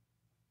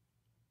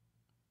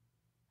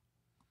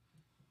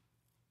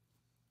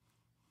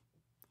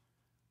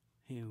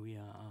 Here we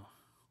are.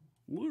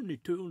 Looney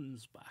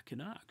Tunes Back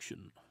in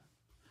Action.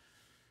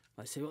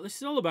 Let's see what this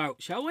is all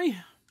about, shall we?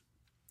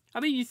 I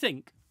mean, you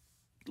think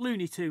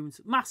Looney Tunes,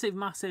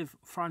 massive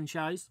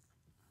franchise.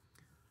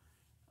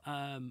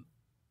 Lots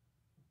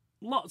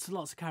and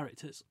lots of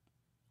characters.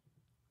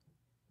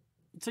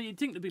 So you'd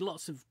think there'd be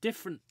lots of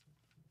different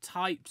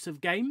types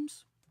of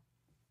games.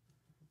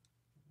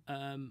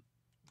 And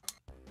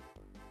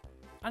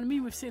I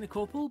mean, we've seen a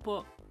couple,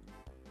 but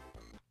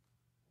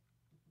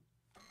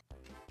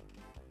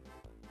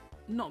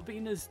not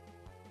being as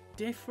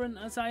different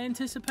as I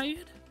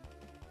anticipated.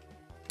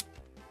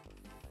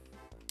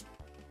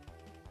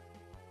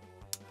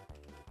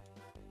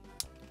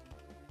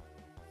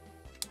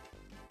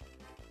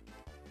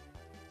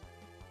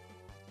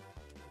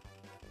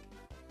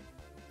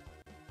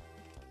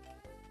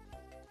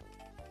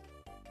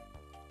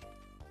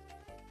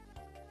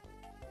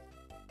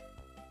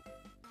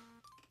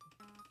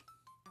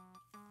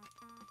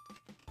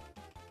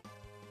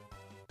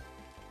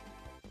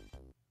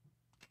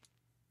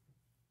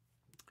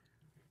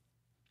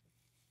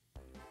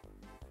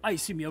 I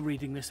assume you're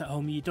reading this at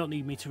home. You don't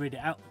need me to read it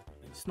out.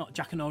 It's not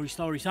Jack and Ori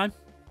story time.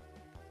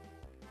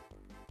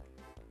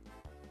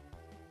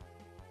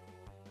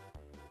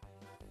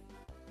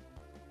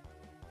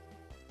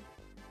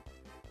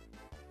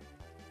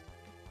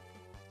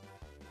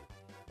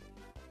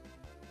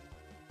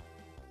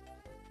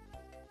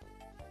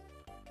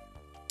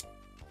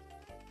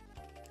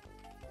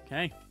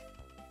 Okay.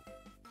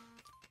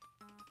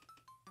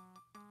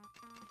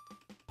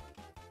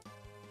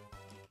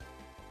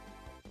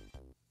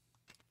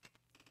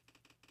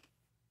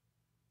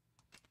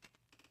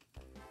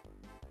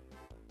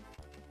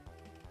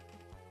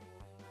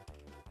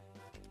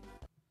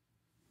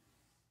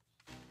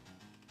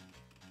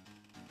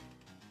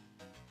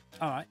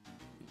 All right,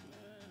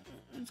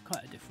 it's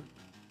quite a different.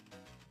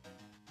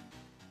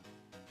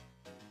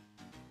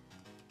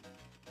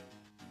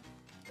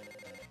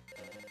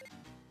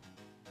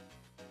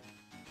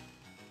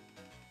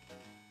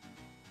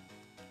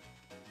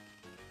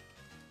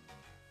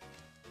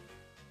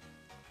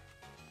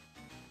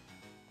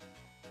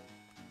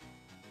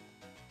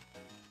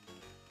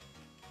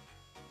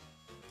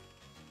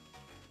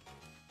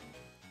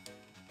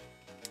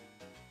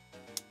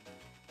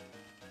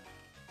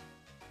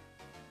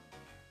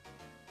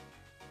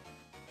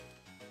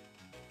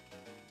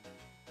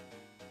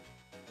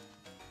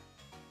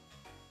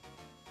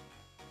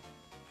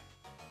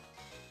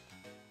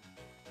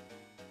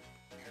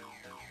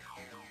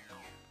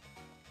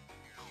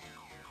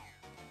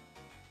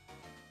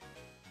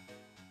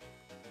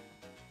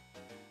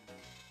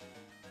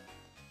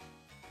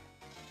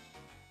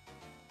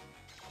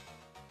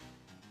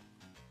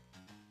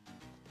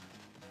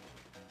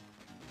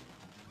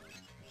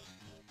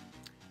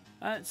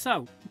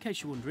 So, in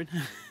case you're wondering,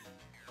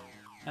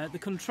 the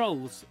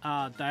controls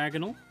are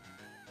diagonal,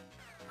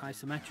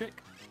 isometric,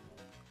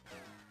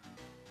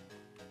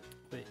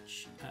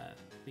 which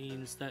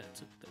means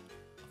that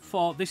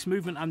for this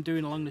movement I'm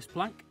doing along this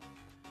plank,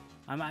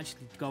 I'm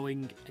actually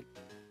going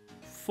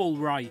full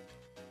right.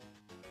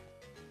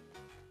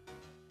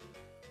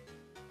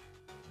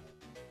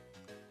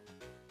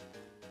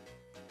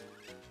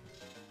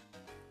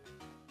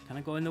 Can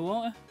I go in the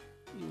water?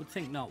 You would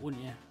think not,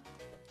 wouldn't you?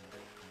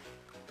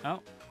 Oh.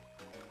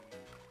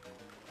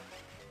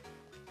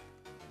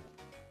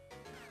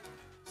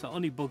 So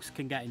only bugs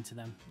can get into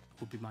them,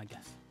 would be my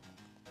guess.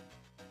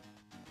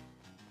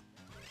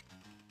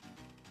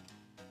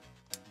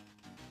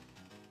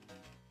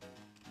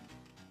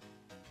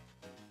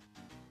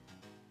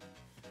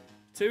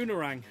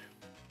 Toonerang.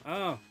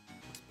 Oh,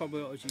 that's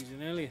probably what I was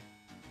using earlier.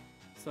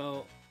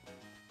 So,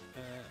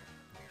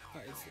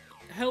 that is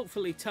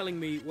helpfully telling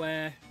me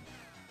where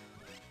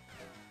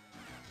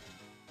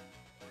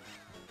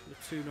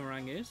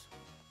Toonerang is.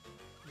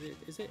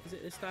 Is it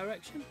this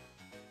direction?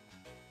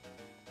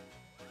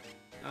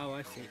 Oh,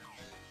 I see.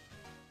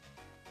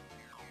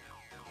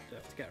 Do I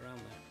have to get around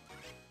there?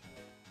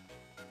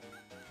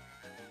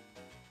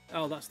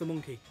 Oh, that's the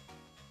monkey.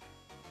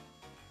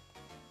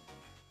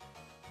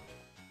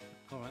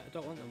 Alright, I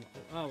don't want them.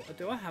 Oh,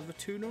 do I have a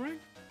Toonerang?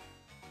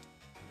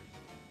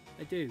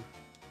 I do.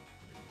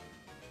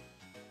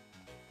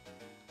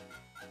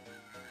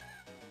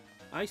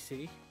 I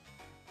see.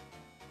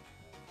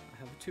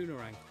 Have a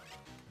Toonerang.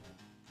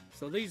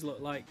 So these look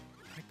like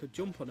I could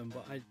jump on them,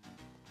 but I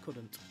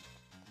couldn't.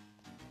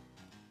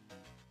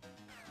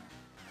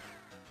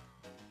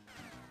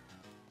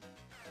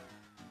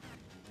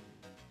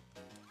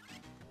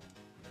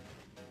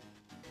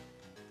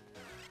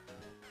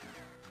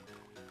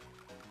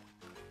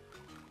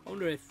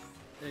 wonder if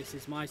this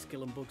is my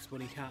skill and Bugs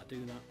Bunny can't do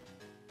that.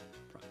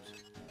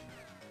 Perhaps.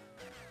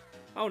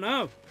 Oh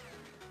no!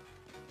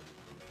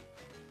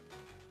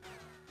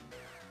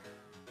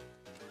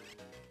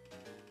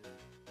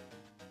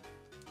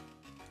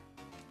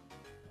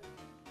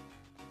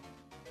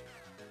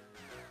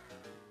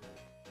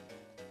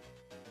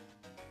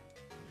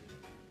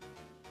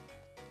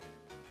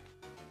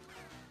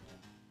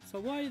 So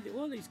what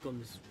are these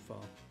guns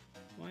for?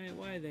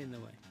 Why are they in the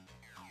way?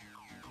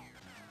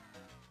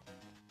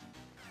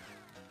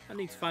 I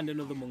need to find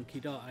another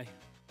monkey, don't I?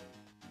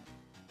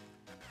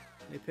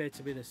 They appear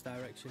to be this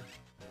direction.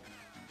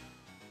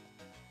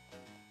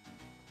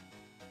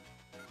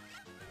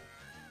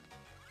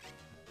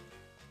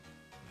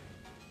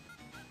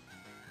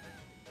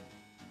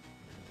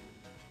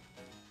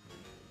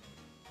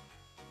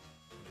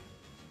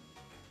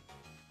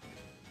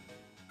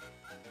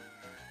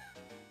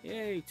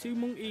 Yay, 2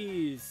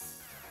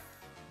 monkeys!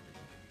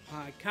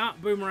 I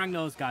can't boomerang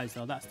those guys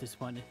though, that's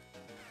disappointing.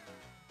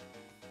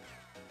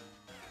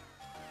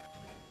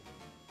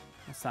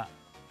 What's that?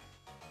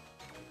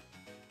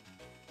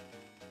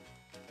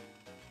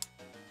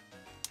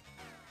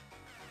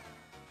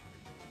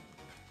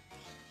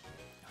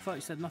 I thought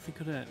you said nothing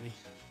could hurt me.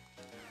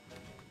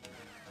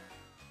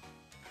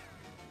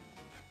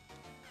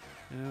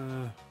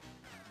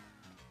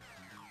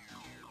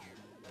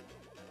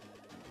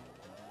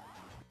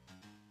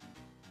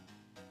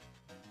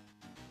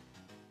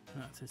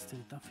 That says to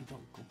Daffy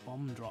don't go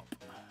bomb drop.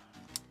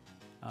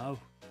 Oh.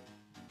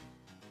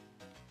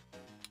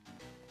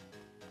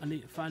 I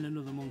need to find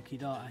another monkey,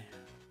 don't I?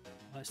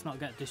 Let's not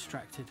get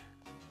distracted.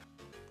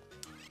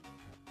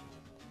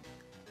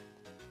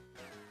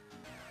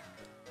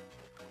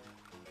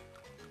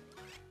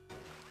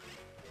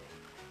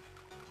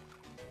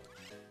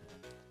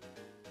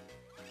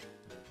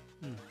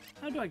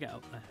 How do I get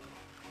up there?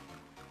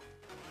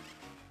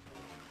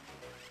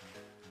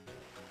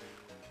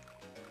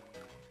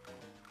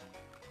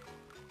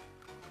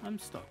 I'm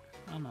stuck.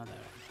 Oh no, there.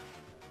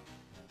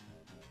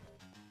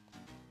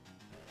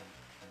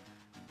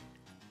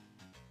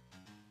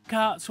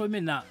 Can't swim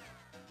in that.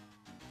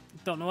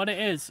 Don't know what it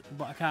is,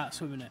 but I can't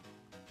swim in it.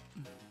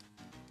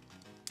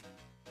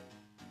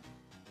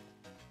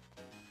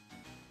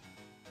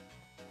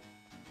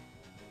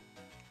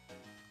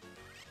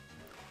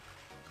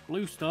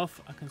 Blue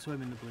stuff, I can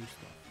swim in the blue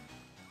stuff.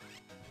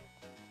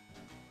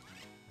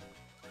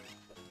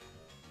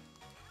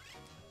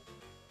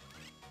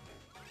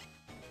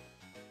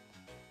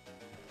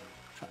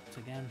 Trapped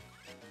again.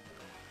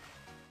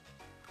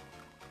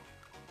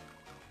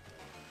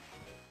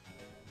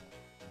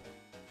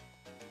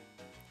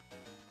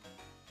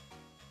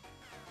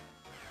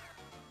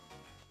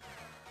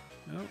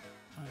 Oh,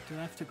 do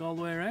I have to go all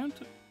the way around?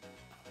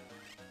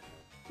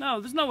 No,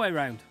 there's no way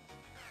around.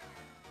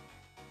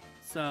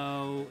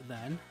 So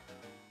then,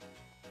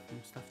 I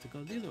must have to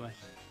go the other way.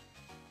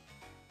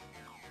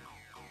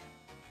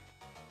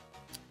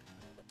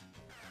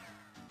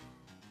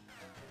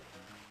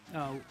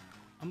 Oh,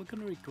 am I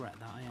going to regret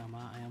that?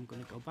 I am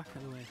going to go back the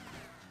other way.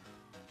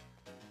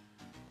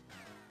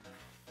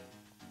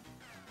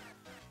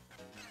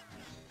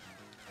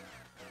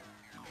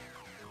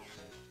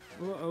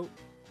 Uh-oh.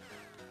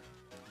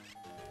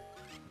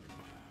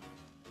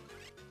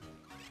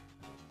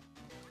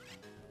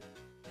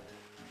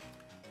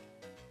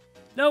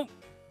 Nope,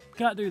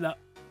 can't do that.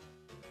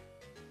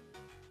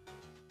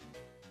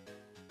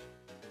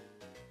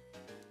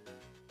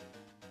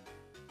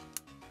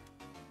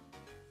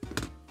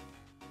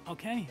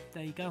 Okay,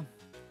 there you go.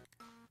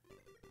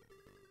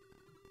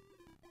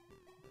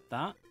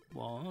 That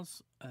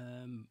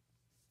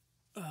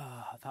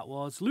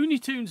was Looney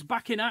Tunes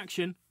back in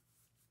action.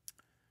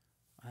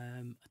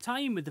 A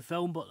tie-in with the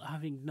film, but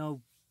having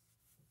no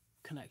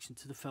connection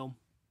to the film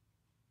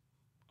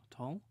at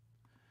all.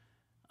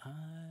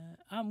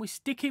 And we're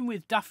sticking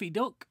with Daffy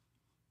Duck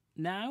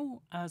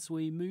now as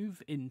we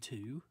move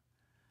into...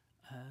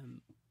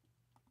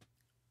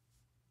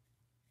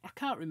 I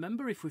can't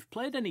remember if we've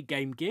played any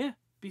Gamegear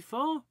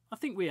before. I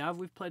think we have.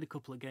 We've played a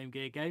couple of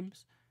Gamegear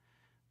games.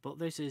 But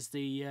this is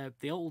the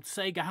old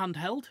Sega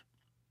handheld.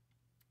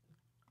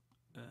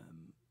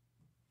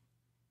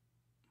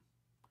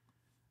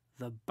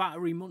 The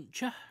Battery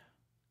Muncher.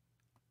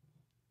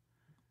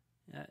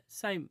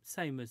 Same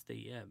as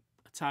the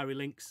Atari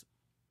Lynx.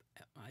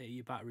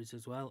 Your batteries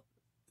as well.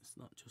 It's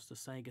not just a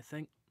Sega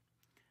thing.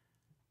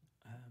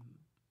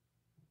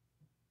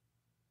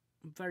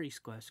 Very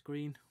square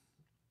screen.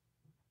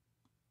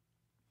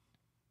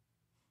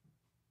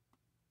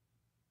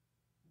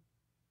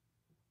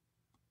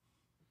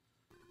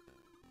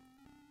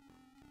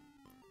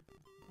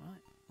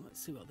 Right,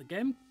 let's see what the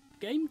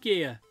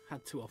Gamegear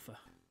had to offer.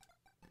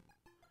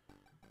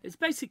 It's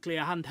basically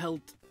a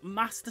handheld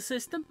Master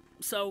System.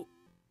 So,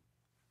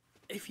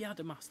 if you had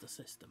a Master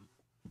System,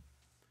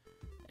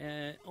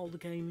 all the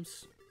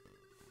games...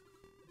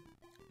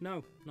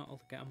 No, not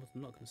all the games.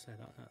 I'm not going to say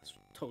that. That's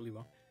totally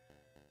wrong.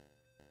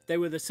 They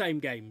were the same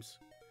games.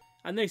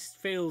 And this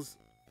feels,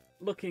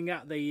 looking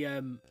at the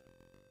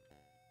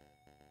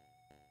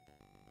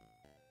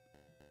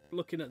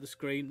looking at the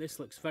screen, this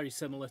looks very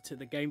similar to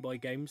the Game Boy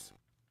games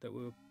that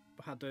we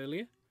had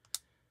earlier.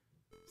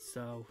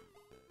 So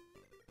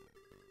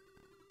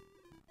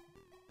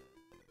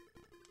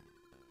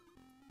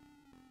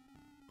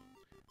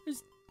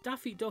is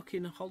Daffy Duck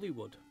in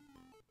Hollywood?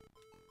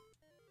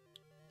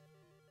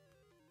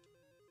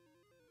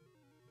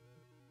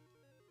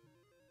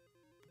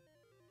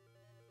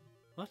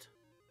 What?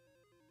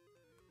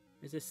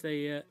 Is this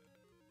the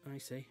I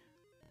see.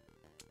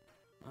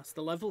 That's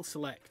the level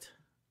select.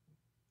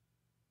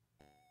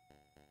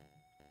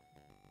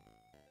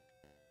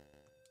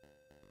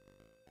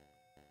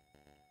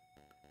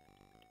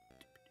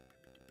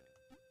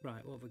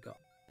 Right, what have we got?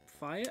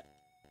 Fire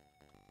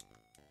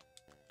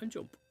and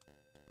jump.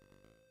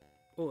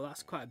 Oh,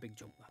 that's quite a big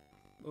jump, that.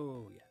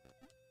 Oh, yeah.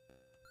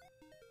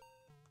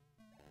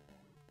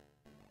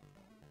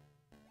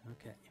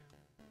 Okay.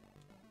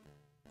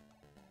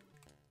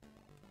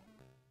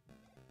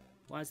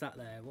 Why is that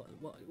there?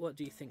 What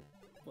do you think?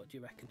 What do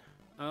you reckon?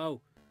 Oh,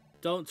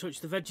 don't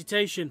touch the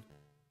vegetation.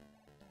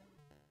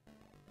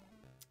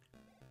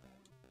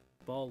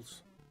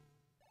 Balls.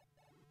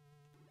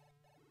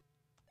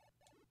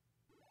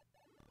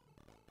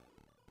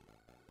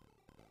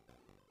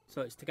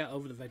 So it's to get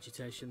over the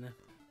vegetation then.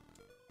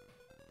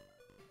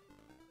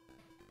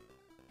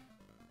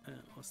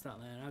 What's that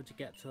there? How'd you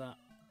get to that?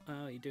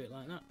 Oh, you do it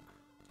like that.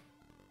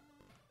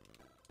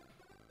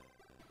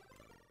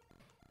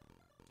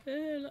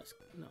 Let's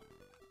no.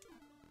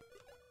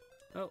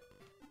 Oh.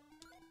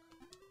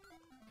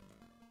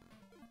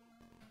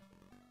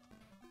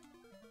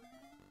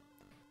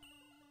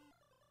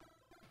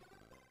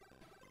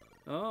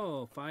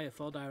 Oh, fire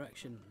 4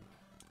 direction.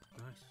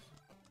 Nice.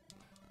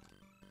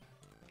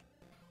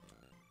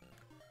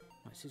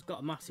 Right, so he's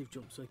got a massive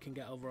jump so he can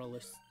get over all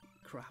this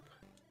crap.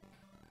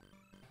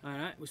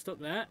 Alright, we're stuck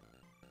there.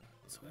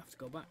 So we have to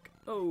go back.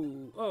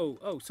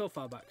 Oh, so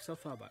far back, so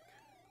far back.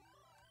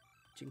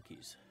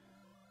 Jinkies.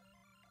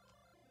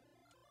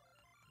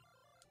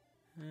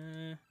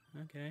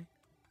 Okay.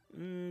 I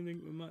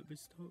think we might be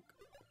stuck.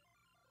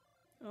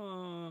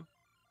 Oh,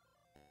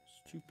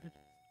 stupid.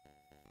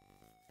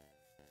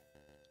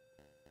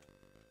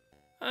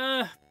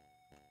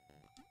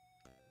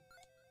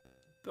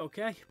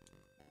 Okay.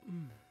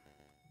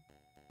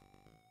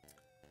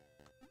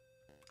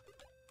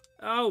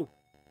 Oh,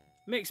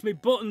 mix me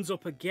buttons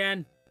up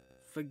again.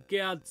 For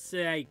God's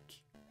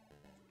sake.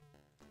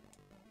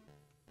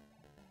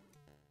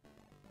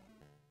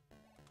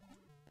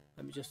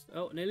 Let me just...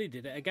 Oh, nearly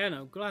did it again.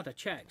 I'm glad I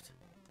checked.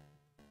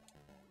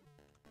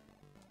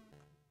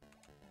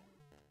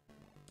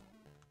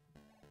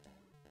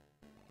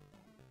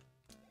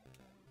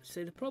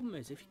 See, the problem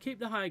is, if you keep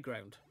the high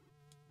ground,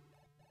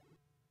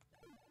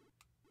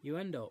 you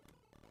end up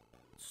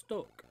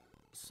stuck.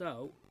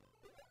 So,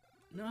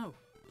 no,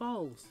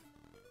 balls.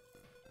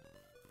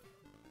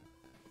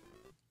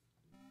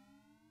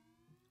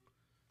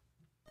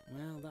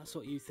 Well, that's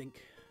what you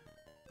think.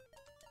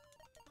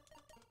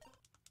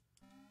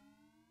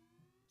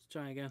 Let's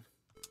try again.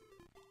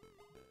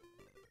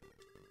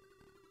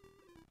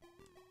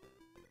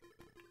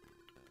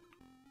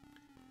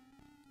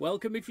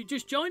 Welcome if you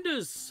just joined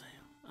us.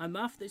 I'm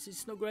Math, this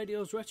is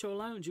Snugradio's Retro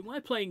Lounge, and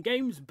we're playing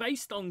games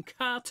based on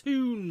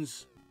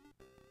cartoons.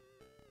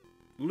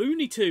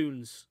 Looney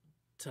Tunes.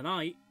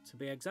 Tonight, to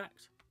be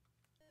exact.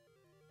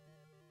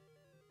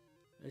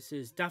 This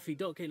is Daffy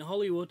Duck in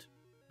Hollywood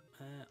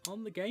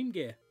on the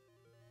Gamegear.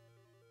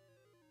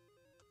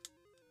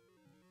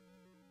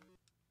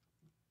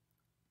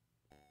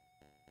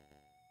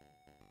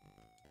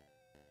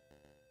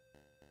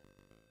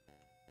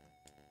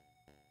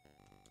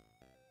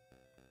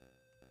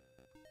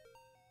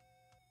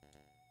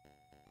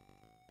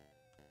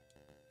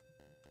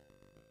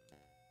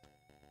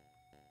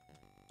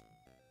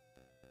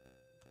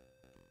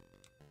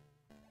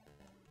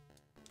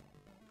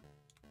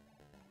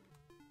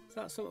 Is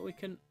that something we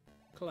can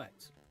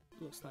collect?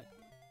 Looks like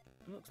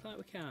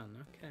we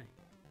can. Okay.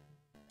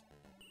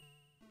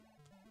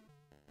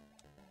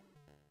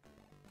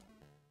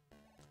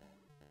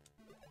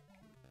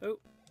 Oh.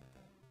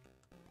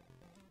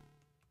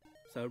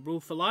 So rule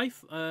for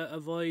life: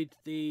 avoid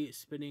the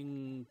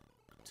spinning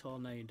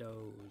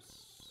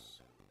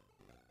tornadoes.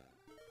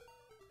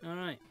 All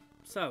right.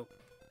 So,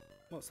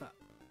 what's that?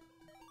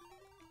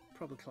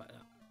 Probably collect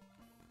that.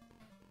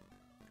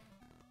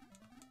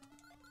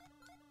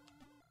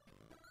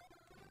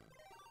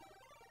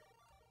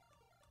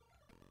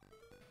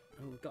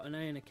 Oh, we've got an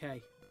A and a K.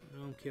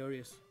 Oh, I'm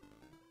curious.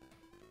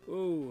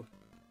 Ooh.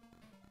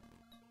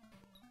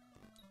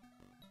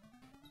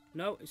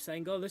 No, it's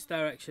saying go this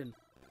direction.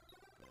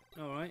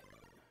 Alright.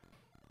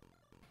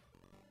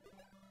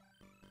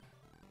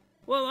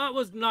 Well, that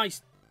was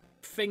nice,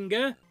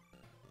 finger.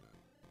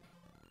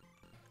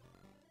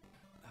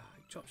 Oh,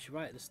 it drops you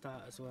right at the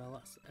start as well.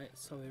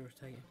 It's so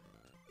irritating.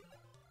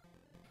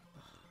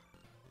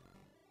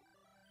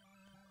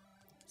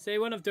 See,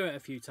 when I've done it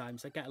a few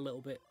times, I get a little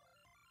bit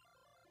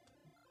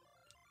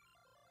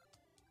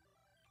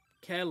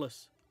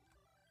careless,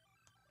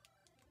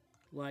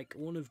 like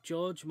one of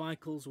George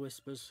Michael's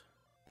whispers.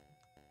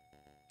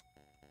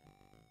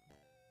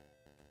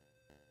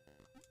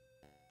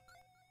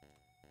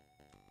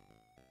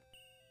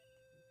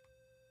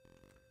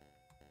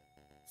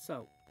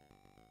 So,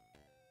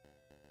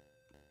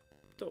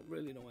 don't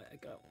really know where to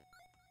go.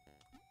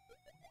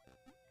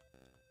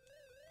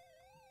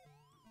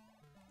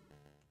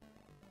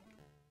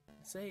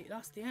 See,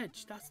 that's the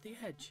edge, that's the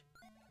edge.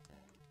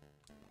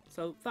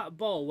 So that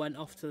ball went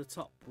off to the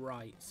top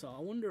right, so I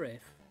wonder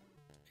if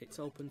it's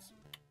open.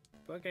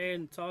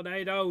 Fucking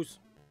tornadoes!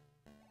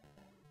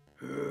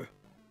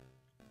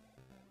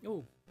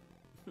 Oh,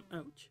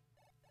 ouch.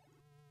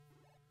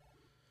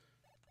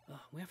 Oh,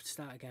 we have to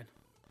start again.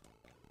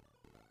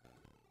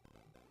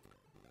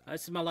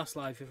 This is my last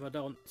life if I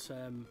don't...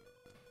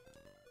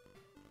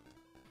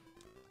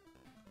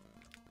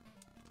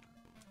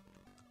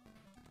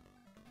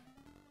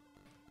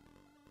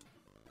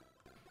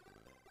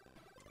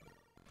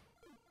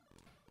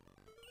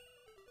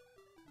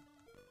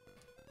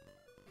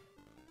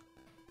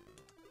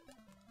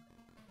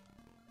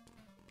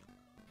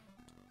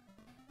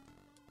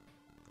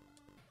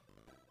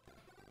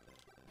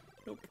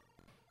 Nope.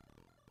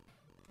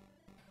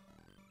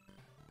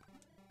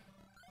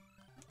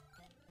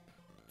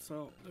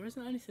 So, there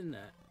isn't anything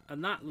there.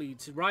 And that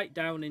leads right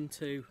down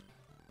into...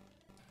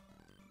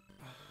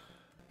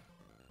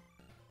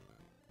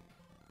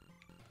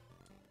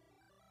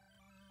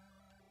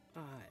 I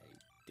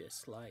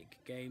dislike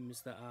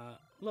games that are...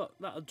 Look,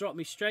 that'll drop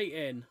me straight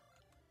in.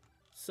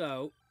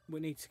 So, we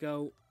need to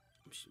go...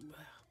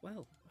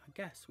 Well, I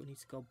guess we need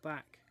to go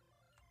back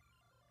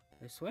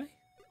this way.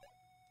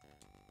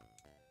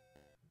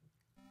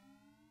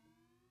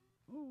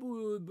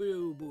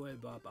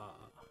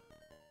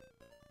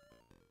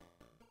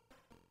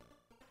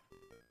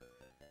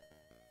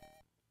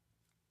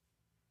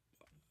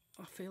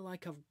 I feel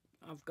like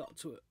I've got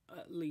to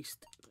at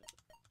least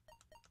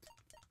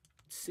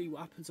see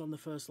what happens on the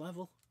first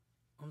level.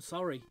 I'm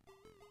sorry.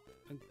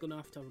 I'm gonna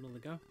have to have another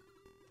go.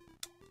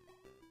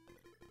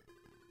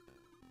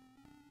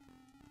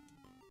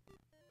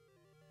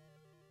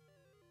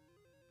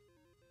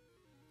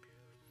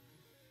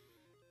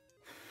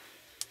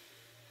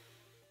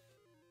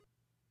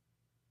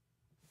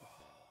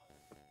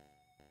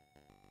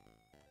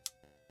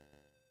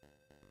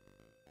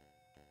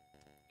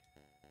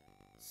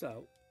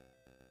 So,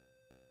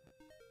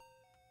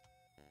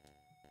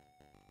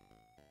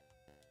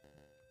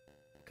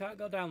 can't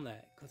go down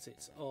there because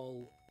it's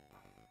all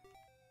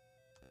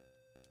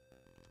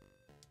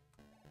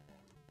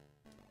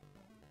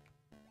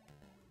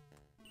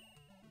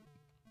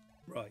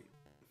right.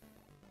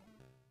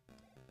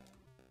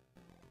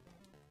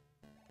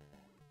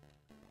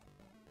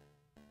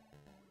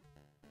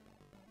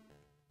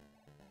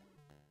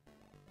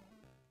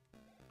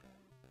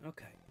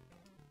 Okay.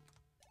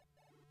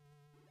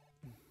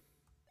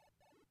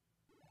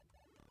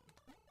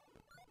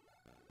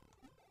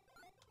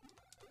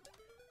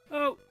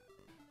 Oh!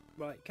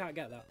 Right, can't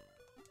get that.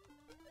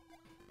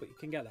 But you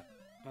can get that.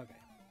 Okay.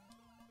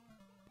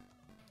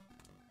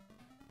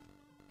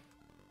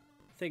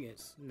 Thing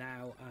is,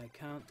 now I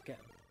can't get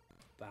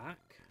back.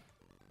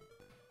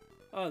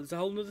 Oh, there's a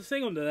whole other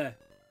thing under there.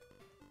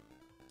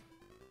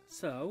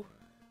 So...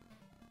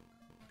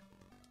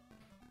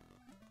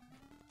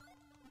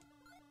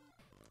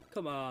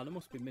 Come on, I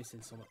must be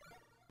missing something.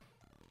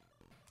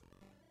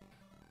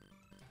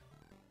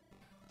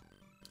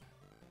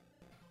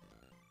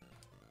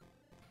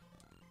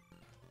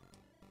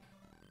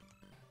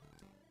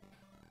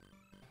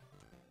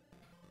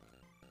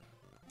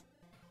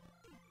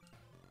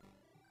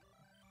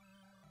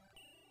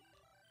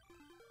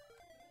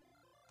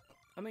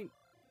 I mean,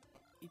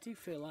 you do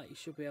feel like you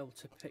should be able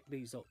to pick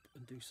these up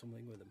and do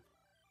something with them.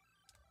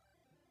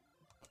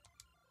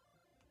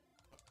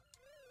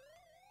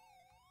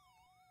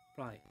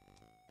 Right.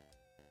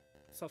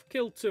 So I've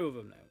killed 2 of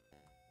them now.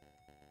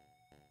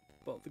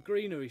 But the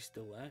greenery's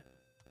still there.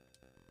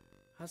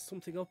 Has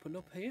something opened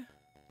up here?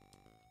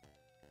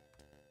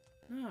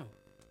 No.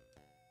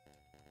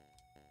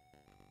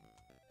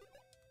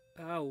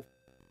 Oh,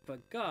 for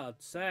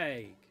God's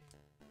sake.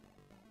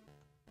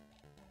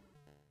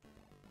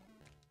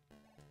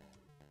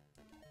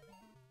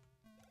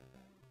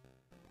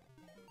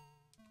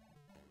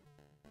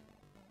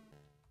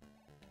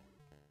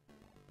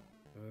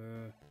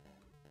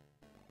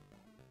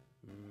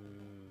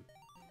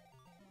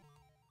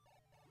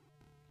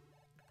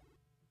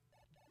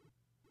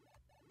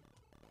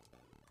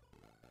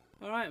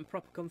 Alright, I'm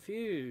proper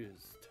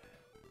confused.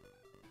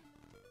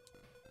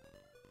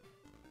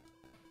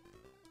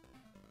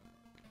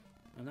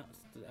 And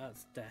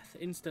that's death.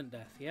 Instant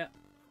death, yeah.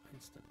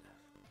 Instant death.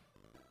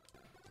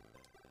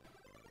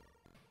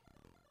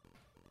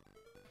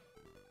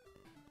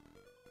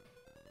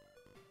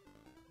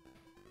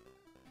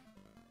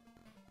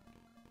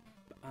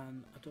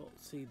 And I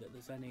don't see that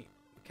there's any...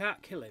 We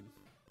can't kill him.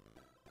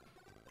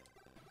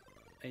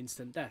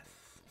 Instant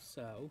death,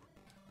 so...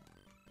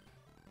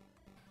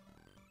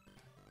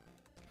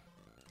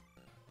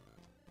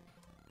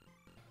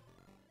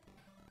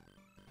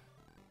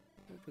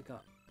 What have we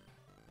got?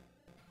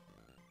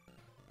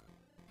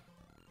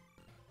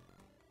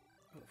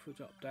 What if we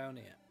drop down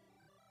here?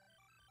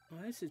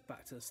 Well, this is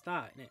back to the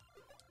start, isn't it?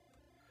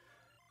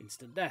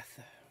 Instant death.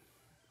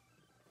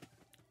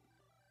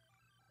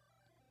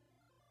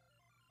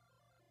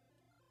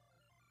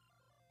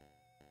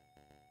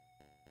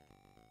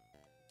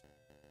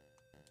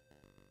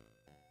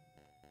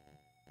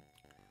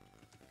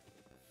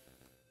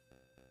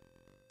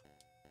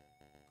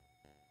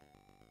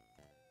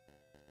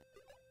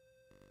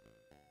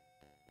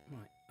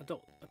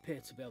 appear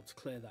to be able to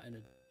clear that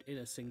in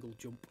a single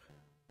jump.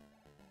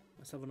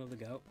 Let's have another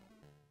go.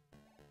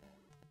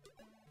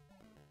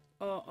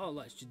 Oh,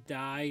 let's just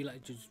die.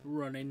 Let's just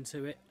run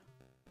into it.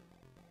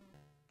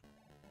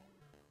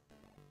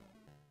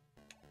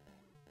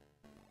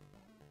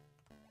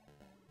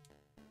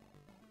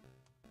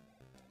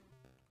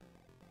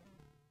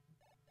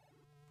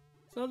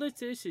 So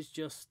this is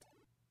just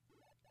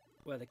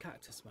where the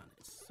cactus man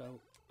is. So,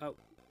 oh.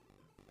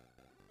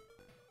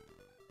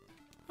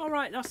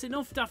 Alright, that's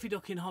enough Daffy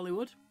Duck in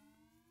Hollywood.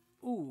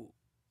 Ooh.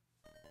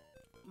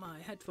 My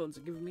headphones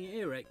are giving me an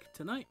earache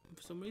tonight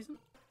for some reason.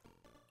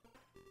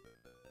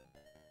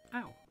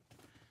 Ow.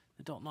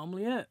 They don't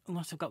normally hurt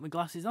unless I've got my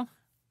glasses on.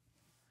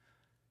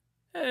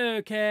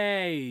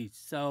 Okay,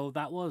 so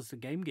that was the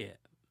Gamegear.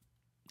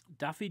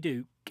 Daffy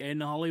Duke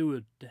in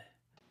Hollywood.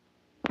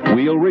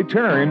 We'll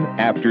return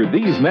after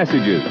these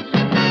messages.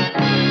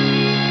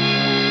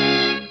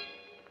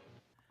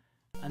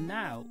 And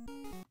now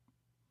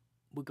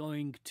we're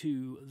going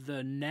to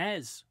the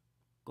NES.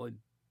 Going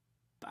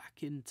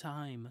back in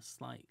time a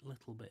slight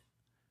little bit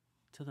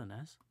to the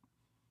NES.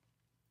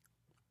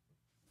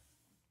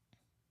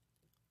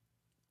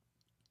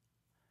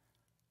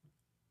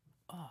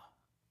 Oh,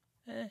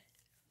 eh.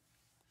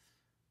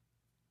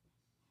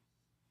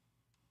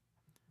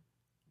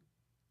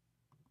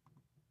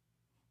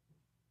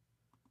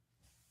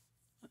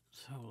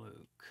 Let's have a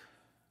look.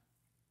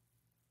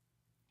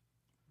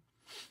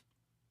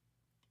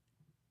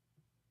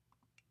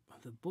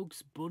 The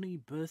Bugs Bunny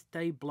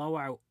birthday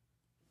blowout.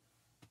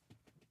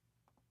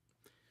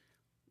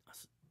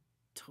 That's a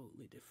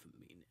totally different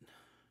meaning.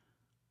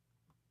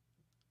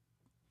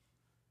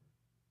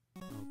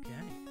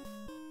 Okay.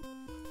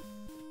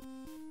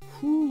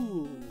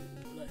 Whew.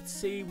 Let's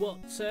see what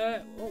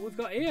we've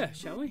got here,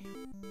 shall we?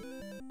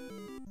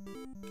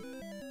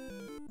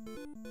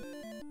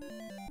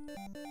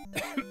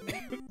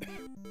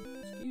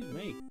 Excuse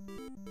me.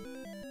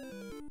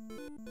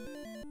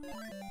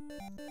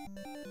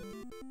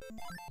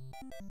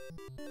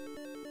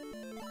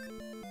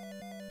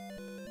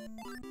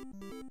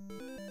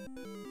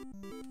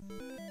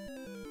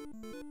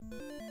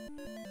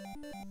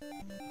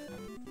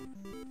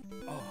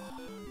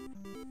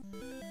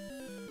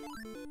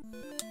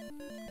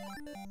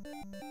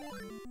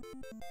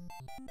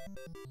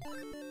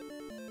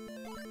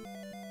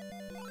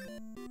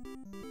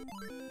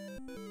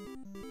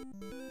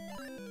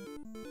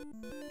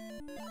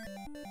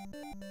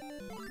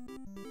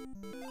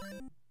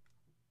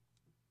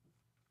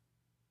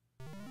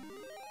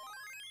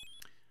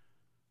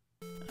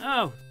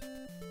 Oh,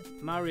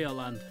 Mario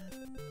Land.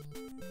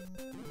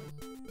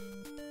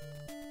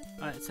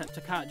 Right, except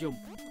I can't jump.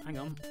 Hang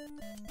on.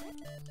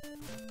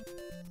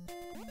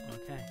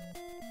 Okay.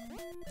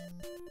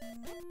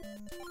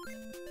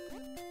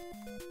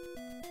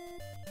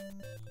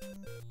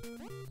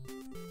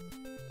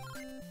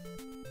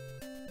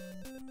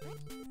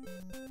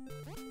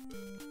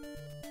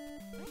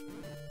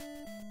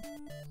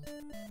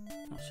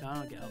 Not sure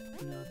I'll get up.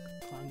 No,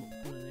 climb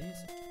up one of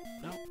these.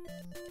 No.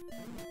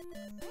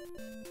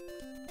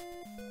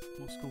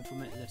 Must come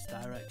from it this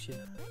direction.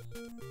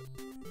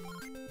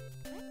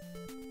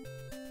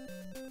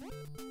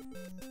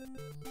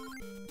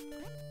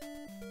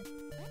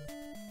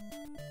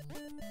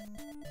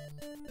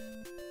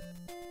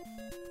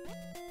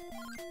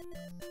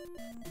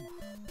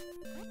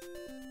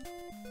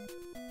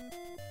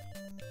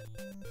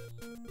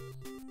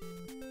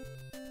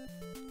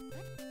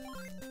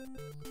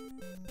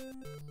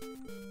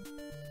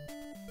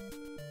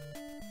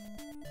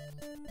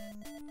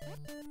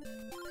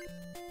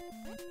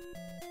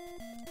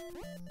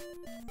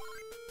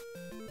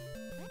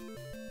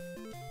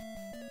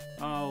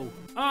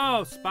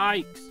 Oh,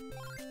 spikes.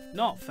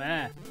 Not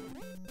fair.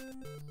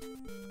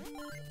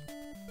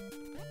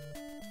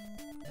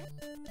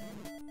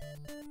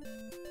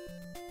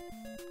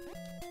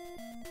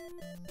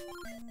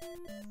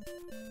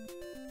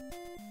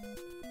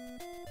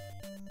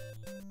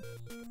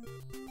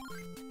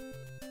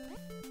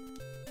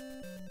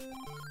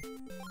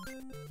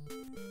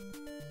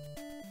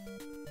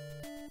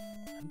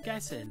 I'm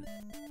guessing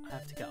I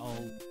have to get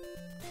all...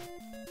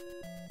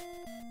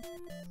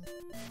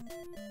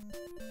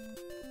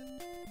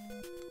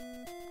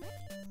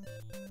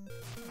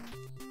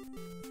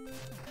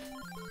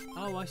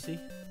 Oh, I see.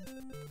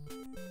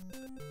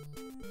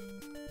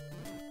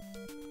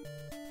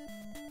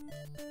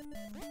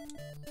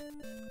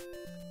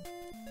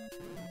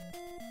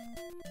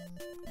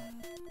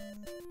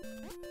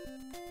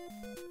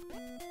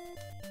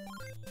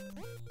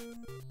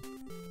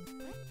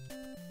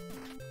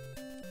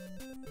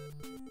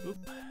 Oop.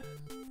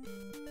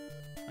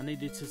 I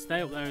needed to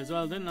stay up there as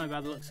well, didn't I, by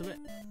the looks of it?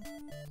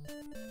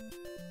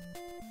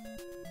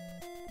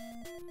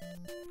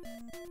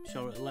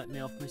 Sure it'll let me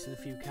off missing a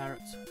few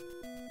carrots.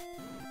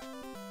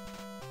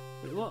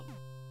 Wait, what?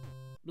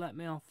 Let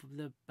me off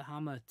the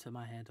hammer to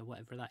my head or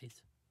whatever that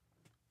is.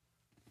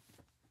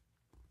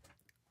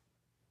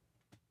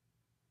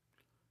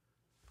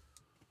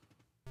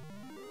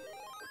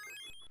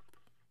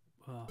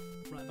 Oh,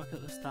 right back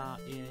at the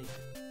start, yay.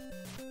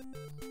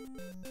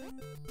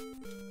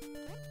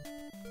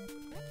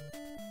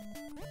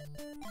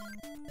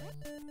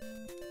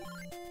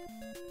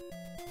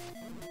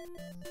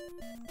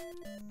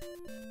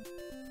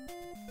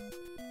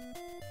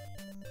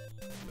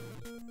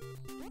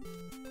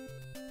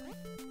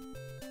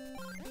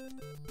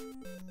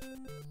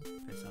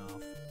 Piss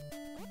off.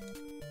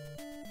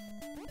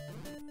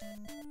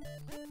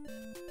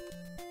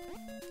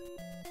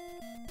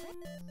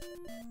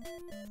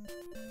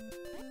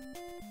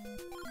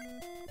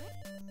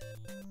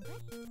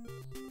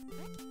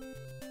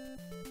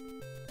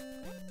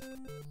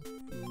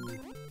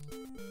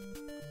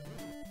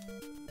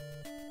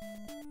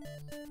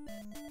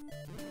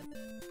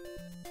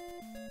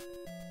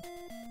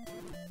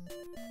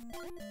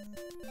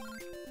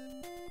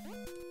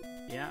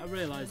 Yeah, I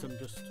realise I'm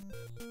just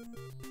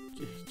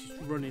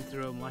running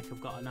through them like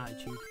I've got an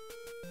attitude.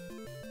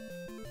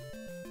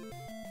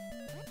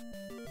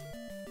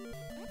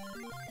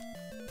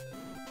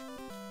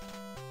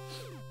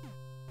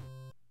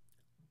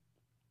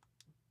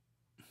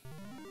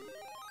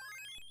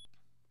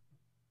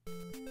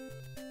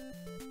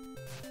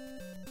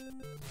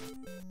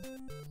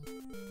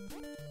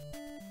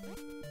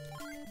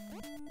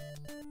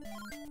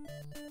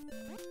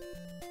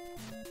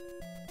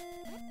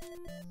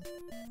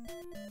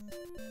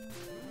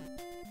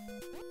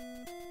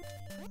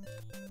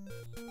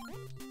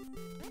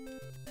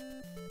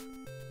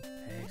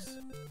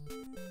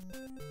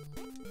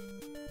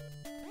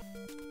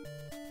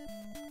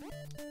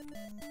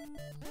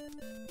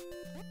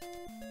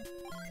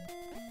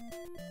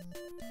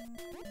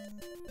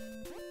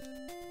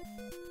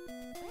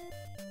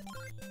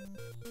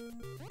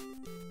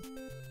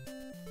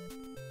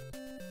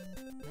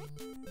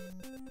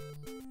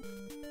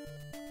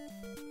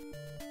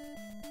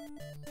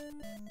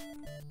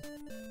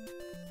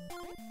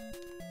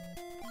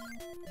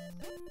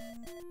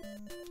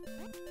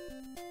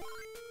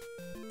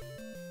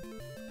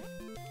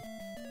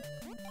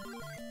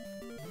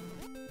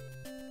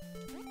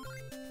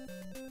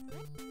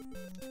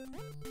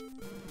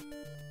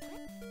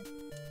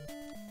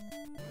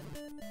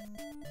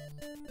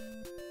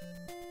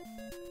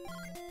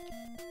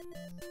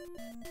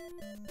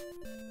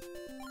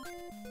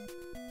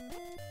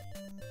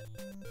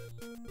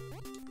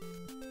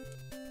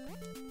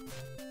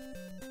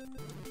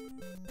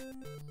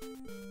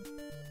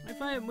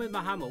 If I hit him with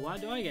my hammer, why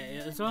do I get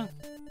it as well?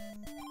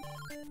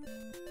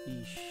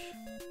 Yeesh.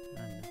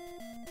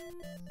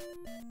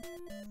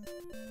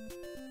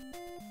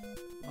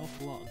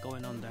 Awful lot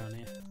going on down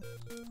here.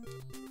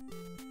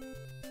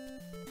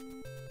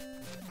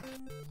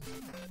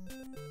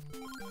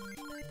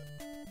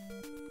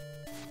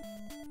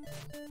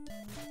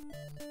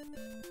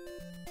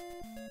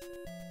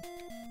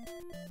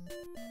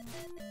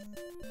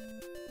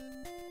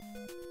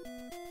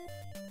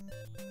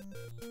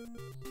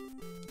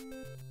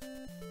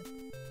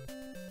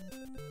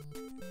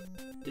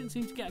 Didn't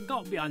seem to get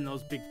got behind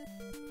those big.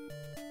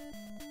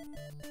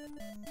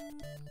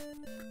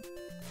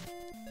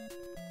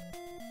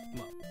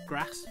 What?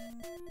 Grass?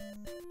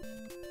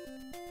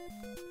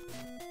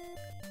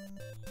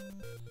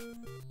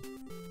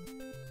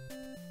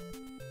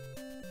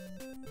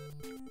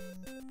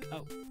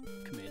 Oh,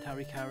 come here,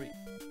 Harry Carry.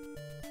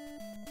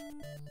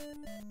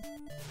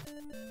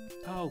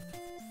 Oh,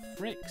 for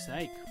frick's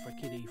sake,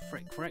 frickity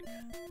frick.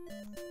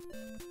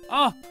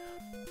 Oh!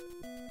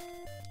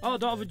 Oh,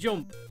 don't have a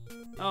jump.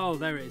 Oh,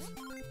 there it is.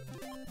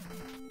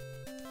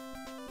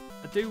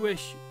 I do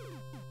wish...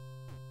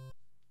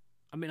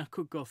 I mean, I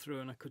could go through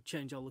and I could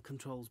change all the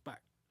controls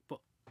back, but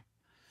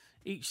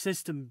each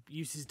system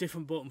uses a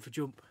different button for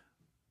jump.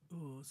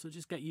 Oh, so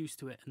just get used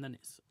to it, and then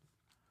it's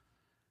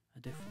a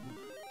different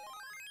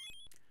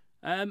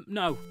one.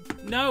 No.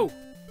 No!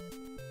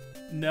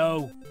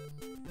 No!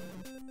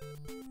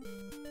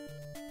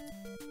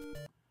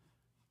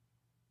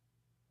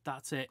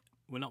 That's it.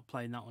 We're not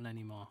playing that one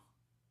anymore.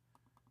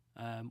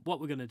 What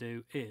we're going to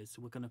do is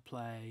we're going to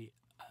play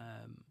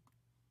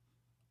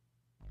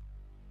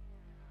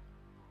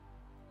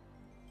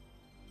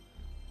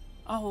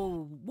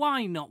oh,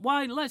 why not?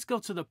 Why? Let's go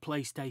to the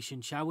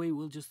PlayStation, shall we?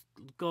 We'll just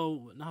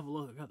go and have a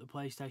look at the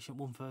PlayStation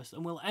one first,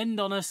 and we'll end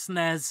on a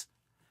SNES.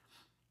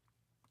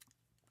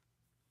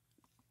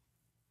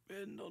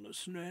 End on a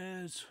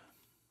SNES.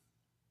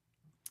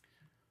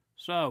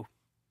 So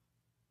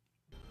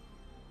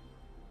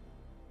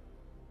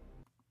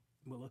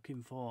we're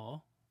looking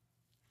for,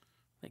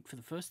 I think for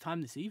the first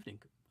time this evening,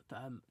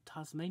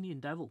 Tasmanian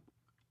Devil.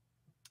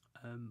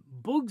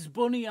 Bugs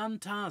Bunny and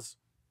Taz.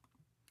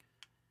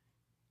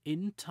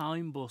 In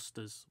Time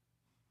Busters.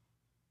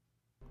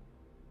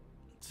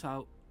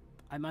 So,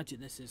 I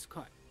imagine this is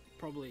quite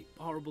probably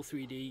horrible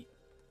 3D,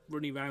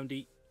 runny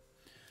roundy.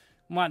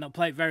 Might not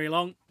play it very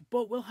long,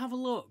 but we'll have a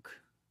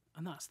look.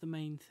 And that's the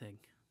main thing.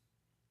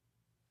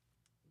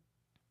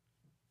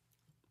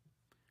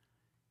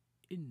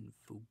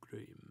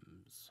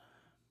 Infogrames.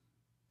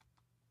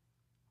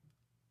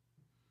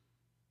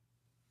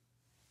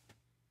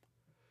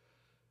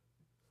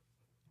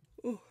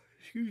 Oh,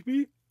 Excuse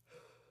me.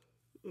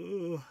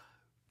 Ugh.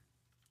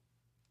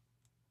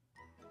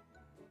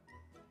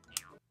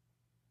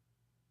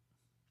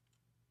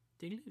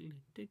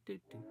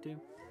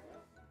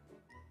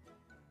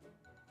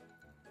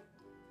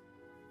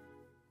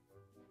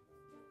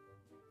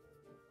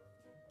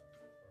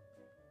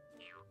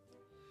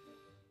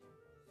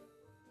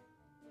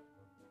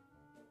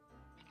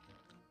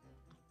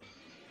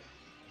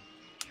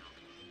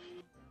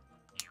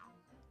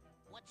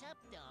 What's up,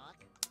 Doc?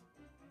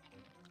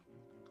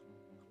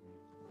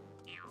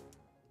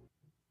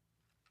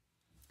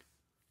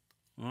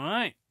 All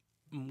right.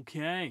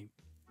 Okay.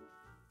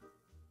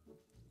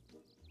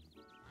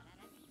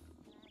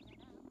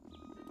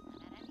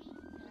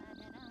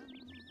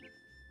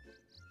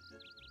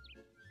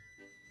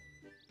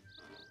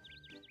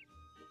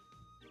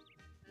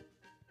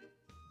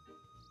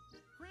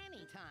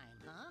 Granny time,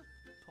 huh?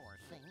 Poor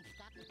thing's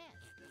got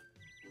pests.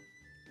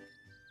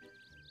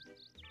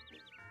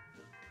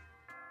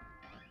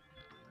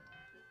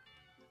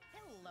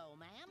 Hello,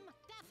 ma'am.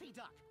 Daffy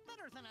Duck,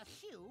 better than a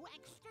shoe,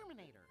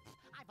 exterminators.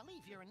 I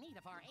believe you're in need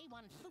of our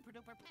A1 super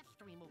duper pest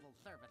removal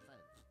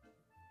services.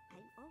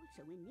 I'm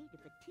also in need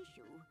of a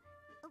tissue.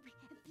 Oh,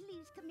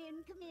 please come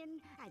in, come in.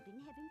 I've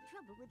been having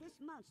trouble with this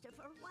monster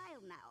for a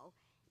while now.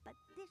 But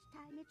this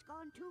time it's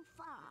gone too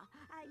far.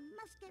 I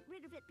must get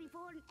rid of it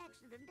before an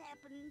accident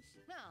happens.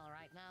 All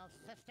right now,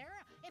 sister.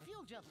 If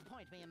you'll just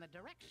point me in the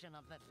direction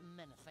of this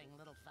menacing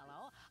little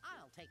fellow,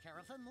 I'll take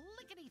care of him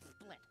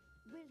lickety-split.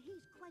 Well,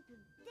 he's quite a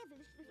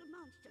devilish little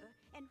monster.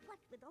 And what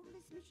with all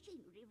this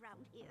machinery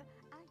around here,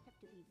 I have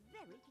to be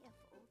very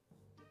careful.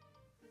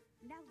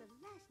 Now, the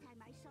last time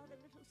I saw the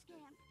little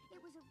scamp,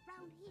 it was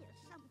around here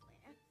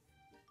somewhere.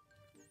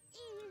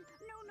 Ew,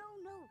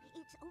 no.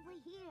 It's over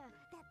here.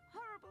 That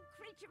horrible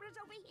creature is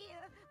over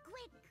here.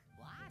 Quick!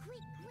 What?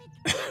 Quick!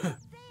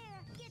 There!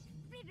 Get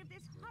rid of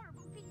this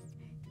horrible beast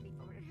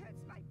before it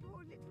hurts my poor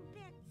little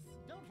pets.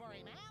 Don't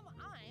worry, ma'am.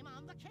 I'm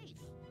on the case.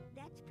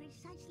 That's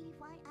precisely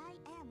why I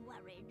am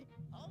worried.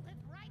 Hold it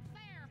right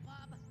there,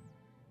 bub.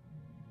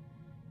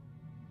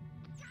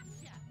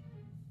 Gotcha!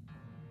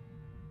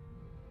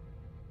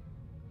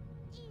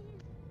 Ew.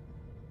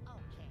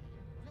 Okay,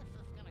 this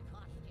is gonna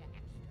cost you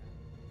extra.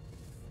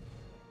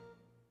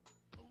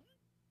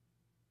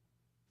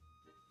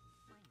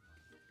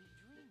 I must be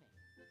dreaming.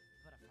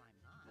 But if I'm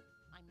not,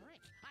 I'm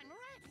rich. I'm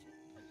rich!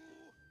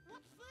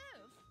 What's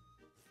this?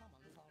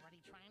 Someone's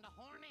already trying to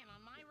horn in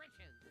on my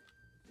riches.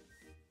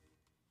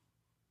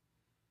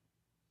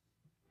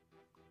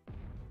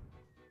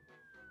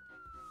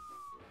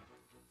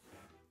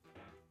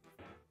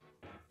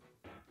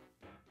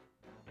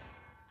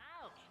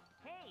 Ouch!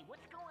 Hey,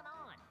 what's going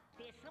on?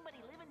 There's somebody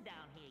living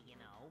down here, you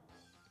know.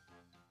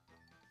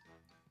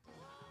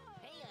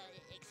 Hey,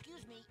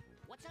 excuse me.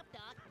 What's up,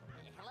 Doc?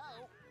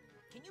 Hello?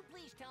 Can you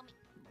please tell me...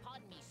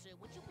 Pardon me, sir.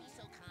 Would you be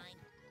so kind?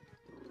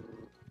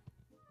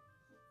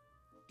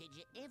 Did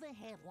you ever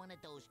have one of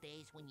those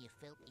days when you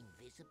felt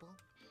invisible?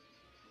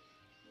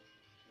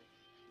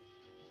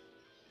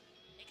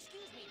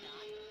 Excuse me,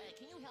 Doc.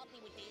 Can you help me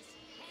with this?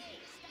 Hey,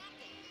 stop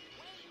it!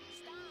 Wait,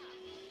 stop!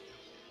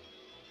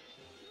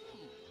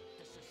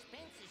 The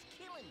suspense is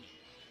killing me.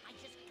 I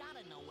just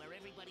gotta know where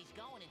everybody's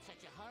going in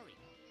such a hurry.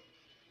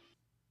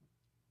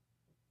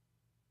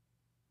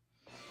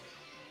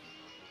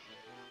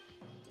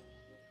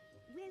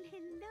 Well,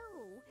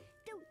 hello.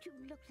 Don't you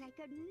look like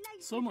a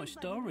nice So much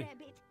little bunny story.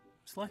 rabbit?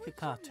 It's like a Would you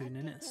cartoon like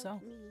in to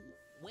itself. help me?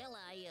 Well,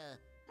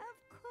 Of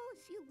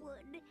course you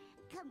would.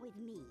 Come with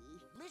me.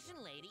 Listen,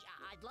 lady,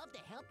 I'd love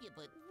to help you,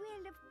 but...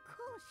 Well, of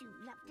course you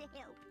love to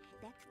help.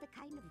 That's the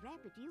kind of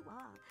rabbit you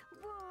are.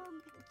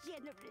 Warm,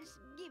 generous,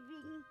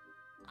 giving.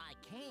 I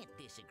can't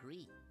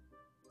disagree.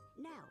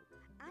 Now,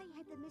 I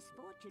had the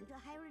misfortune to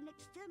hire an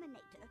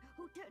exterminator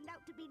who turned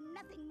out to be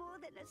nothing more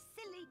than a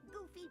silly,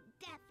 goofy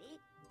Daffy.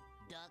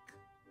 Duck.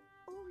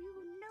 Oh, you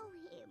know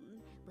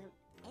him. Well,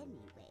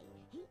 anyway,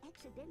 he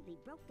accidentally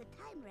broke the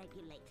time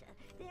regulator,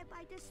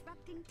 thereby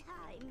disrupting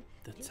time.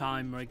 The To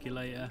time his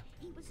regulator.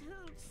 He was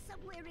hurled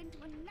somewhere into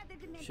another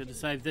dimension. Should have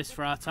saved this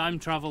for our time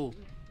travel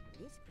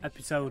This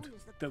episode precious stone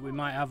is the that we core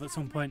might of have the at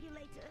some time point.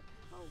 regulator.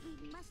 Oh,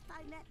 we must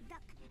find that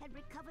duck and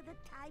recover the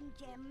time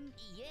gem.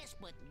 Yes,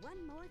 but...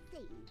 One more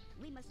thing.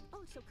 We must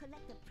also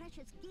collect the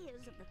precious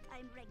gears of the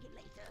time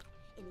regulator.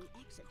 In the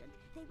accident,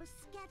 they were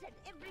scattered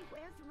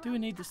everywhere throughout Do we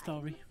need the time.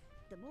 story?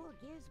 The more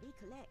gears we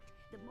collect,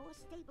 the more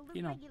stable the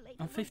You know, regulator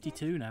I'm will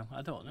 52 get. now.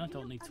 I don't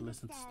need to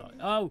listen to the story.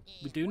 understand? Oh,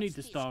 we do need what's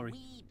the this story.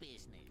 wee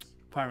business?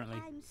 Apparently.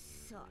 I'm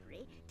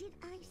sorry. Did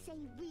I say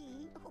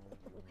we? Oh,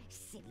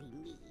 silly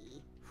me.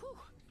 Whew,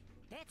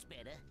 that's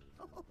better.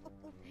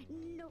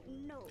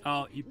 No.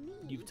 Oh, you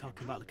were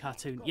talking about the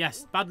cartoon.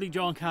 Yes, badly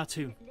drawn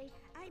cartoon.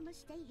 I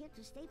must stay here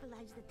to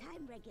stabilize the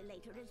time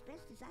regulator as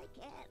best as I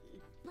can.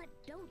 But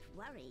don't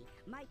worry,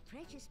 my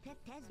precious pet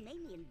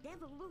Tasmanian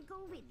devil will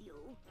go with you.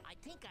 I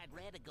think I'd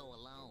rather go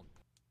alone.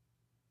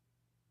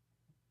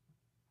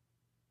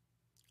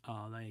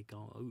 Oh, there you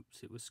go.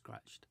 Oops, it was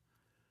scratched.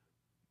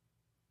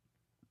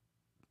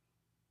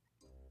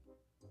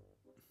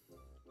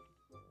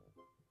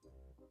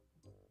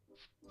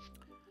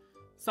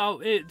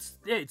 So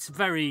it's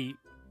very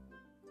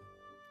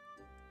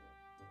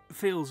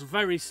feels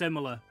very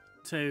similar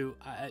to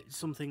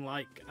something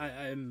like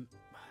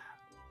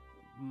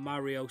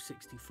Mario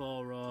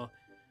 64 or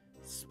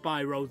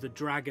Spyro the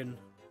Dragon,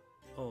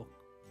 or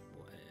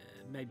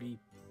maybe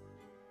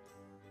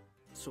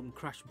some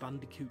Crash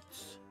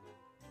Bandicoots.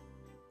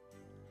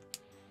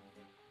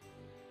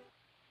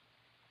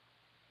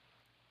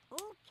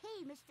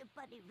 Okay, Mr.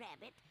 Bunny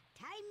Rabbit,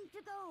 time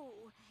to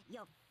go.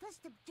 Your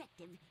first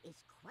objective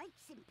is quite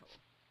simple.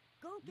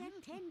 Go get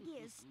 10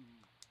 gears.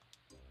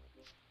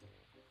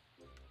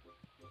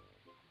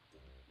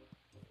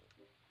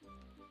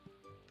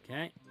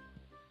 Okay.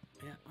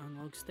 Yeah,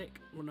 analog stick.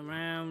 Run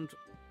around.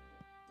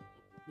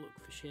 Look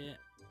for shit.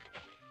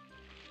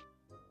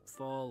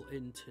 Fall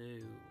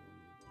into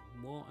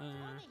water.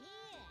 Over here!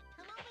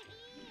 Come over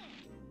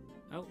here!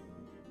 Oh.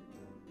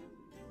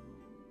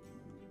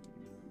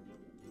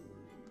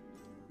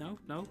 No,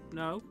 no,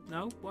 no,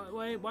 no.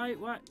 Wait.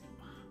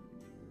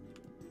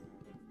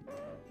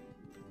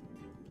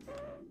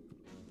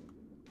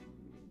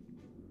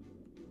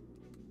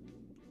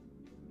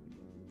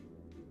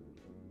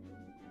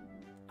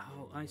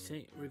 Oh, I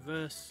see.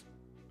 Reverse.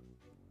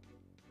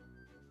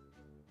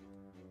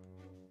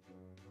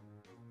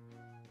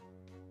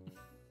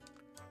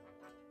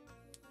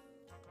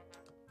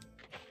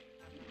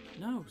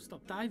 No,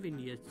 stop diving,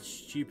 you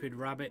stupid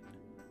rabbit.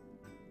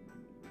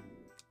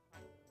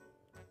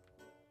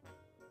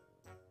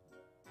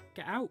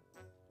 Get out.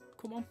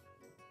 Come on.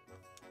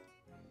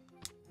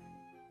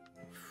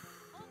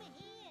 Over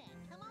here!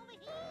 Come over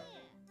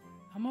here!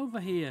 I'm over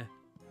here.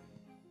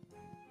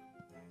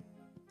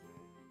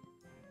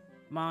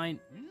 Mine.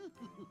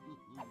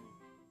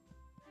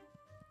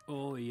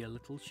 Oh, you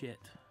little shit.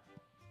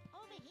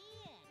 Over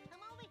here!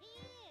 Come over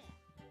here!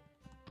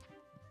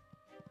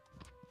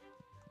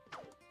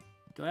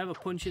 Do I have a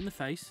punch in the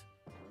face?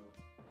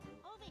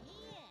 Over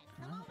here!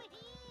 Come over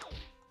here!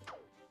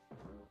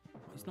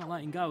 He's not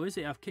letting go, is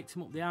he? I've kicked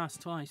him up the arse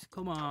twice.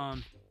 Come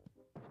on.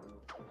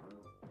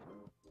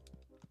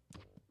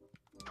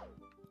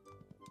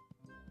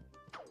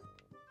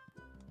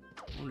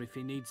 I wonder if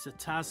he needs a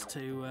Taz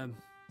to...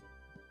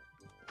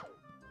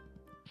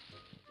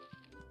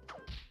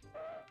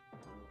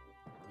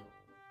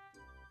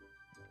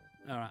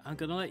 Alright, I'm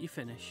gonna let you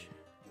finish.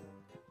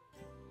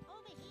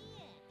 Over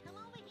here! Come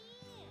over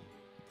here!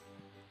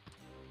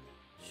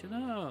 Shut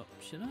up,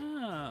 shut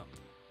up.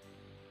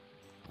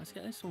 Let's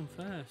get this one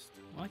first.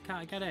 Why can't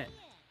I get it?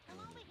 Come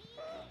over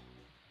here!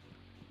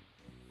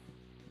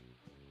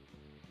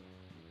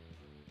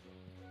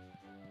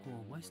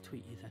 Oh, where's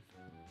Tweety then?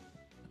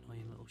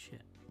 Annoying little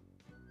shit.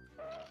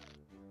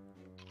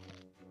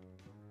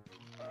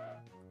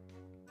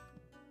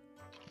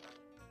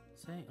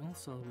 See,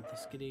 also with the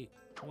skiddy.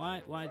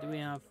 Why do we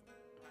have...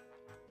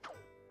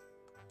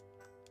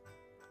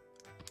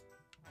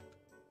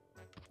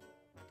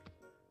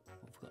 What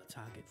have we got a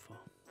target for?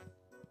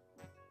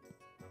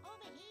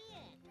 Over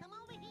here! Come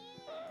over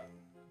here!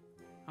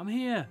 I'm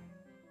here!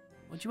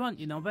 What do you want,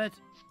 you knobhead?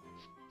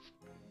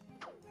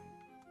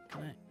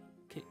 Can I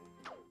kick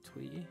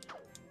Tweety?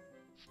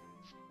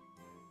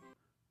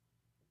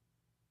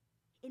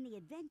 In the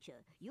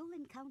adventure, you'll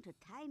encounter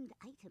timed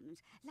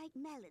items like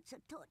mallets or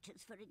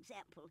torches, for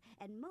example,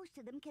 and most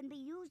of them can be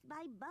used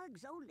by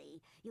bugs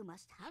only. You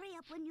must hurry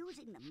up when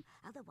using them,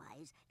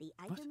 otherwise the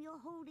item you're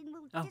holding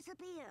will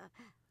disappear.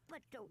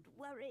 But don't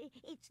worry,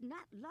 it's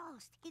not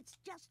lost, it's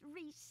just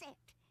reset.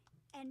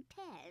 And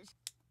Taz...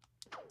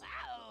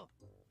 Ow!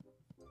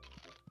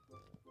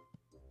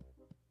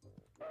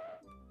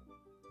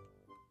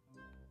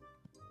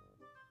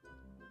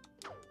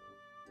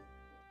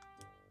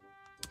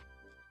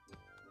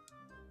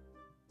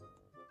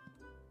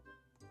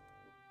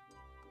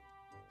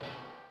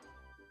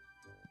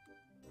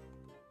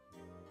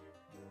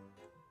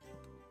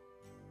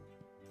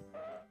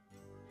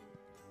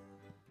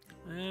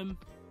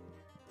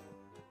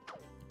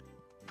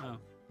 Oh.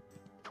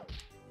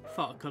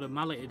 Thought I could have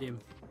malleted him.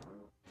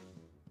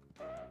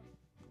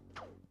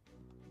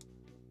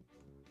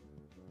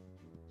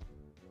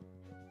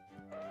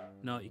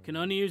 No, you can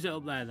only use it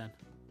up there then.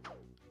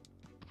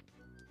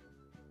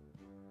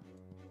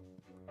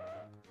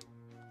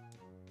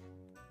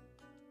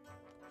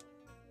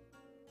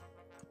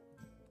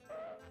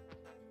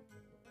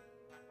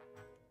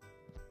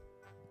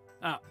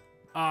 Oh,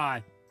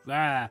 aye,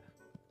 there.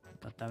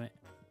 God damn it.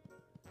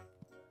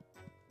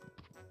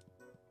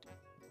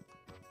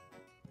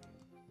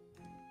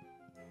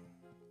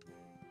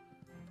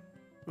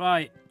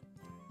 Right.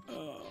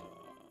 Oh.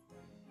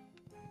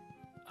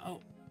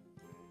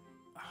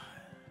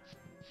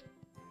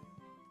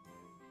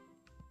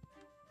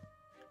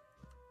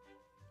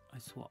 I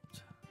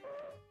swapped.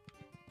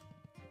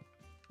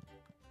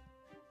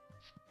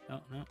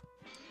 Oh, no.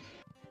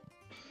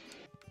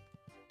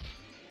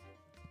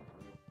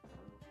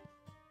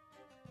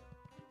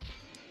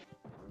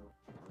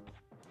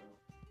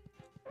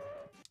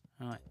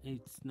 Alright,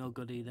 it's no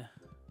good either.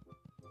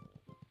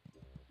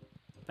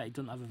 Bet he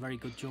doesn't have a very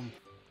good jump,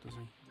 does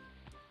he?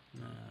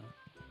 No.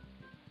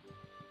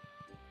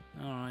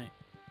 Alright.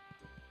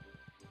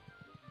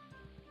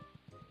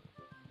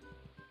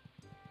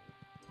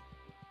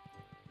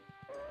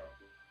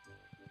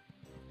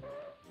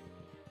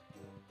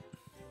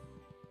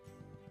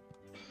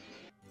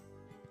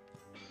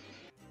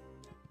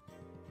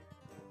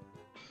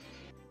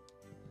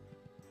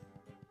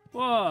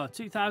 Whoa,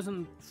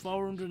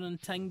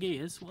 2,410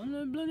 gears. What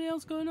the bloody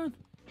hell's going on?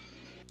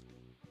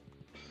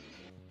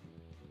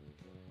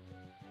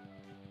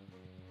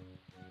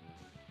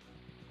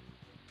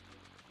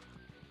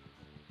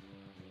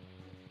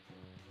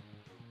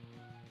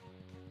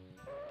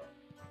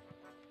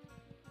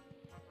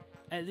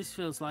 This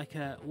feels like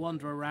a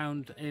wander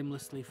around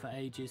aimlessly for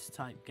ages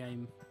type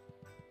game.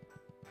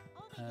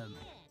 Over here.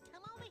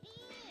 Come over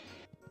here.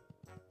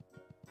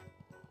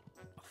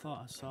 I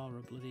thought I saw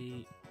a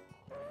bloody...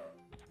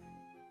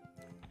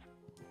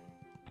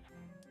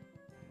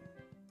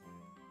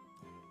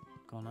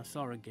 Go on, I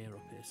saw a gear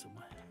up here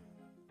somewhere.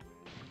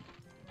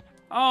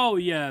 Oh,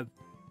 yeah.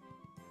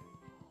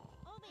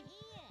 Over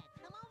here.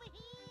 Come over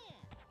here.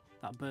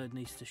 That bird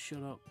needs to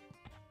shut up.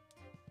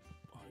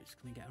 Oh, it's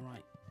going to get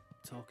right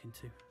talking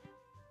to.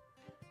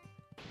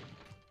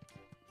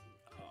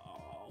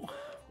 Oh,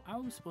 how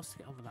am I supposed to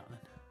get over that then?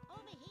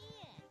 Over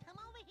here. Come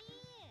over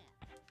here.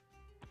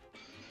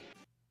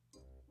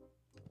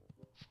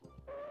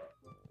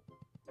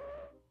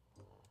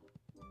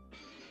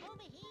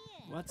 Over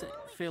here. Why does it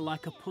feel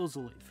like a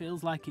puzzle? It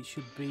feels like it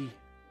should be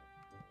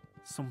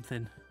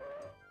something.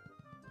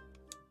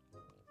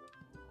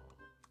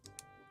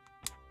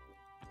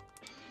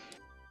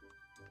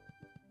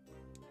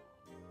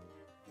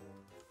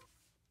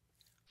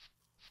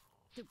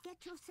 To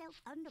get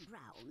yourself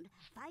underground,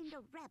 find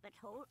a rabbit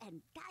hole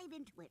and dive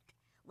into it.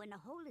 When a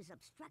hole is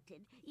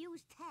obstructed,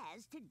 use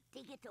Taz to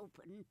dig it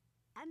open.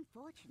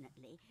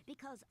 Unfortunately,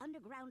 because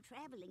underground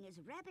traveling is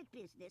rabbit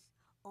business,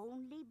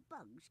 only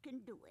bugs can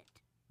do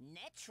it.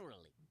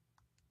 Naturally.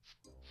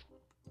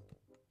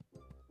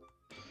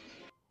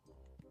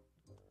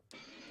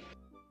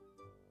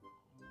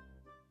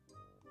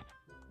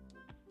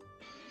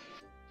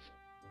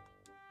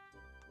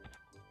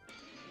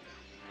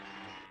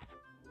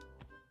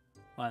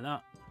 Like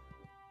that.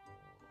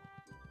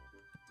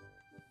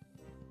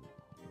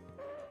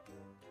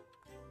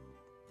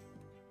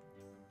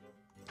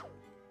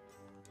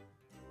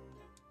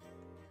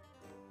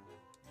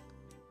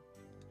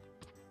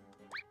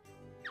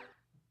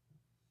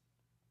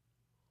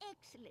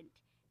 Excellent.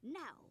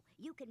 Now,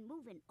 you can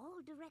move in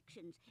all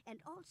directions and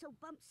also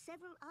bump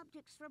several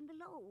objects from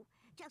below.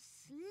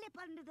 Just slip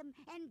under them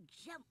and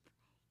jump.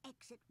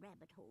 Exit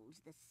rabbit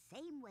holes the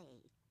same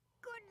way.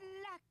 Good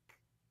luck!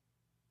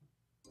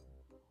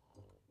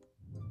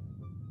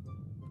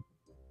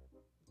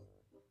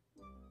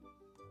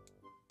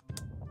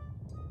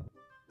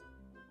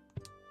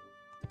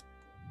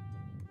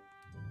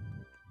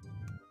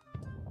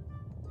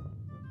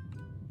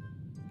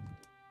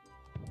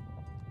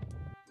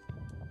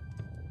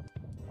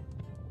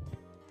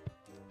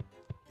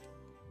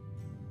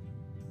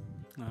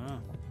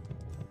 Ah.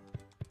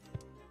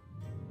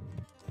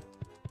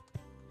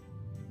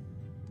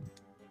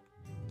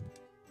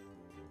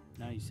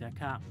 Now you see I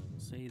can't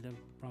see the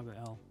rabbit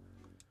hole.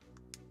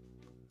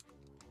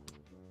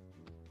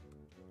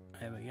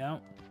 There we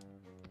go.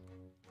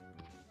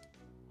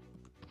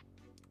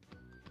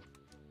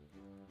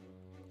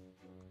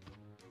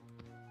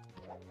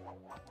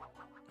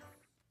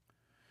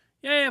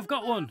 Yay, I've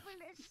got one.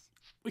 Marvelous.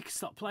 We can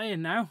stop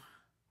playing now.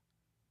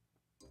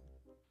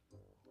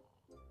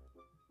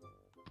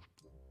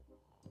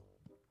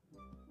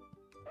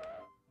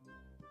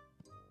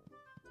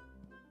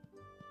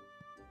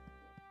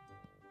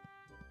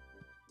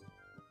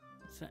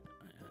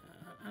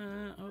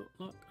 Oh,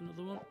 look,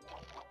 another one.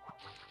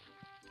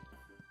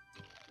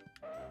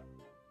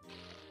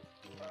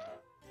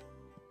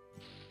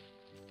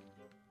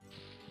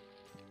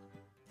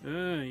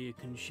 Oh, you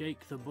can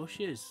shake the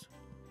bushes.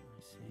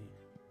 I see.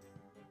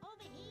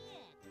 Over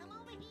here. Come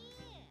over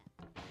here.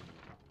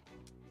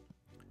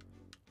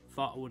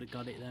 Thought I would have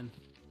got it then.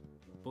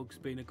 Bug's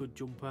been a good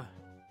jumper.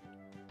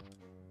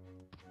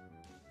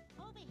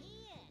 Over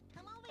here.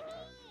 Come over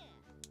here.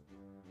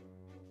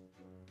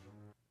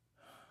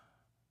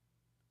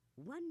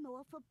 One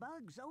more for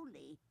bugs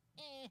only.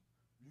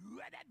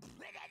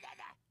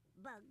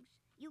 Bugs,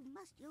 you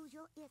must use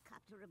your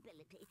earcopter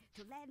ability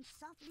to land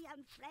softly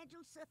on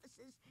fragile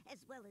surfaces,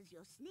 as well as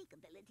your sneak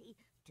ability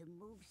to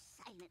move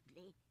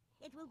silently.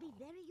 It will be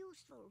very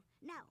useful.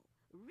 Now,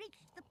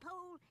 reach the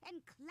pole and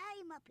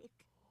climb up it.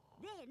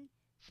 Then,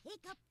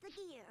 pick up the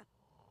gear.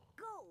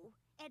 Go,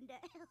 and,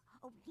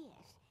 oh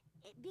yes,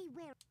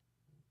 beware.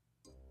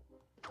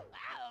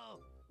 Ow!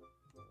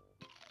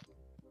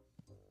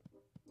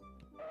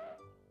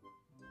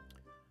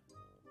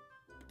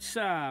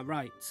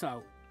 Right,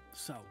 so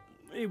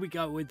here we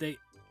go with the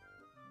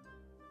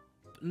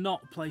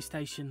not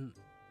PlayStation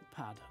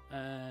pad.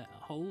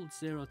 Hold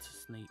 0 to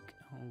sneak,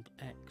 hold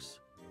X.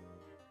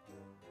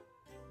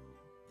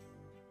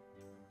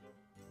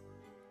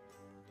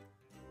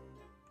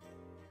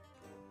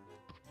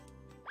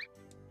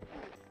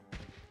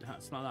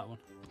 it's not that one.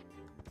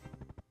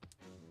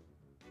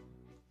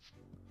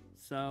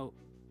 So,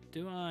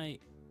 do I...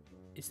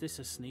 Is this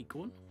a sneak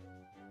one?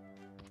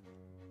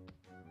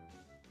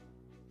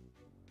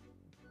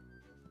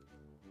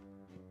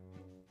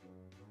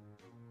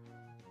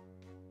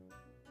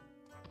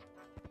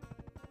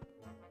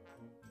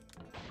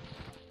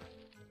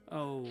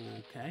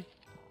 Okay.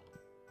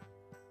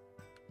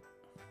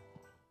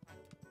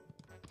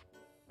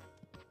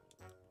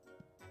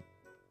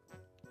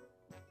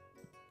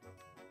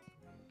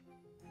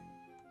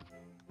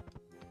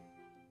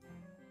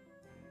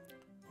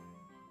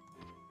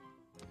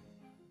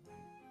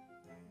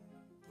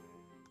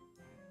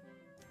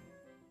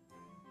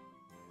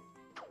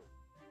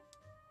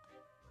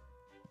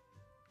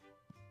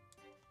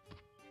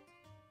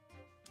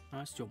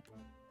 Nice jump.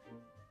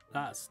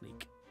 That's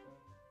sneak.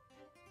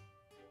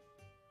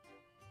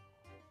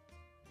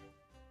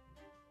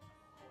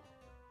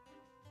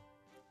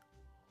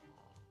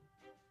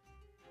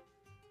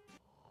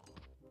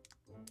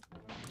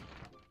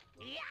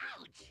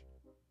 Ouch!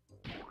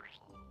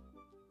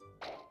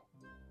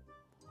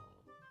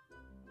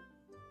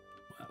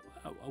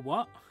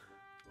 What?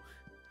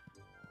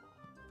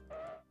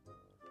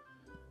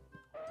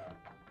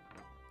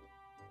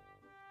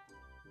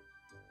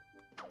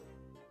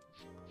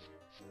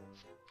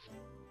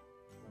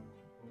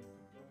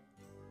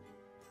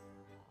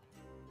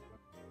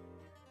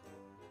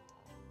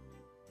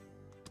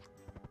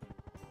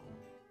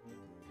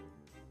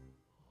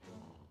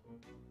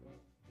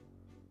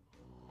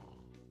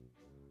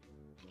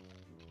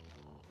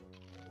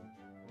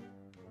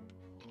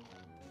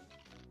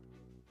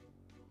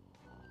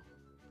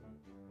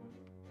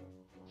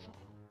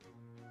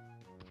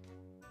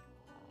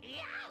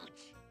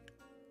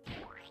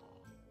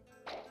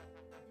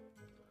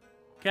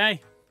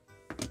 Okay.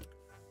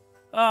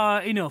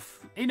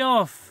 Enough.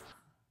 Enough.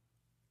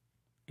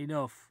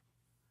 Enough.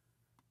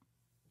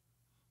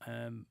 Oh,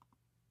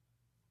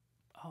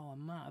 I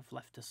might have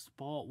left a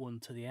sport one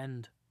to the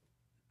end.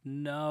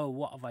 No,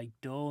 what have I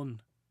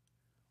done?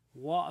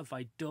 What have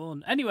I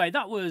done? Anyway,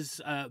 that was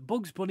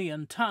Bugs Bunny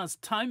and Taz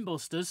Time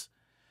Busters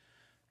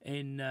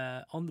in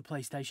on the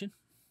PlayStation.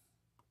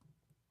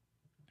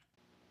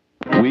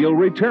 We'll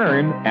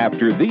return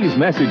after these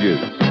messages.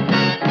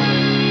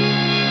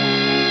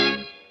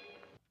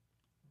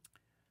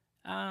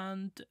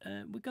 And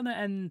we're going to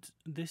end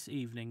this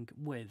evening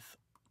with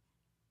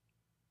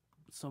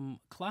some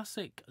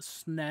classic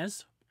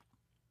SNES.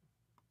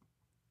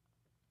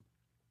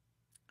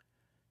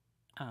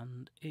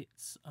 And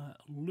it's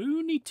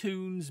Looney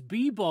Tunes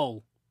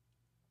B-Ball.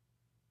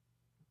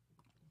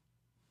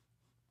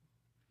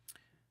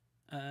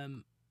 I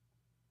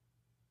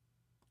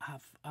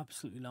have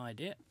absolutely no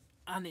idea.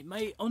 And it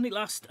may only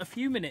last a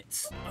few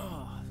minutes.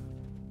 Oh.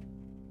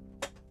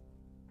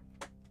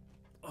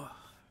 Oh.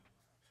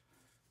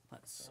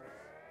 Let's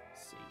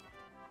see.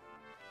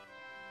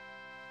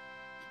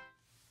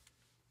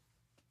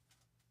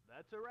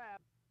 That's a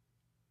wrap.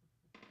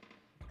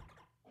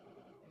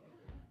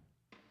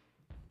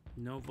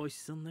 No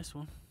voices on this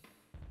one.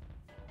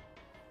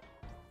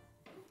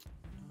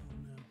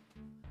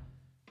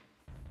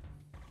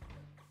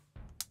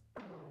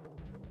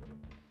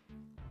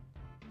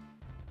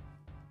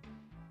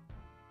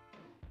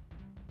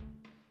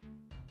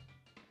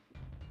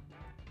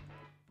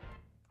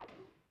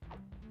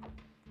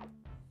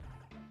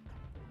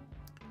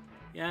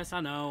 Yes,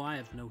 I know, I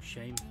have no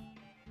shame.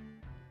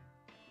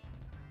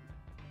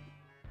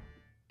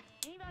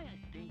 Ain't I a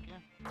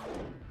stinker?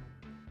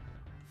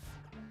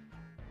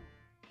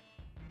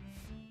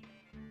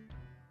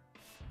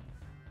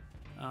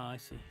 Oh, I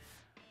see.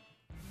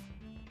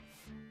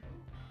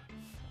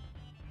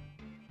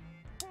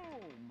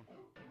 Boom.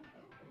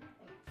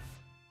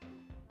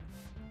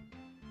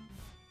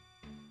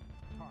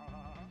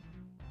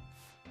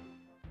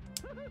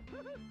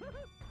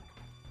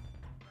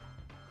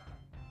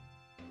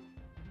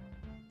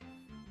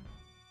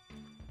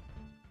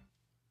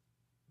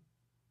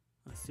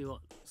 Let's see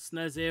what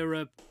SNES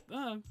era.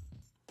 Oh.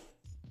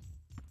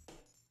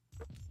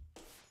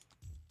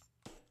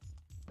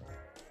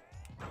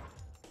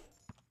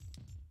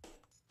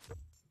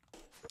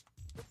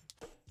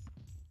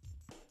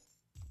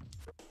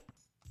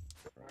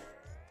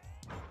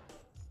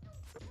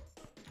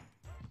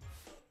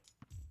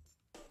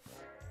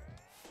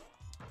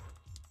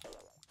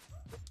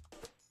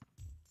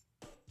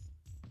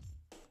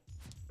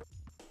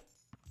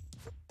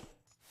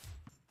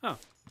 Oh.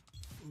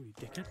 Ooh, you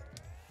dickhead.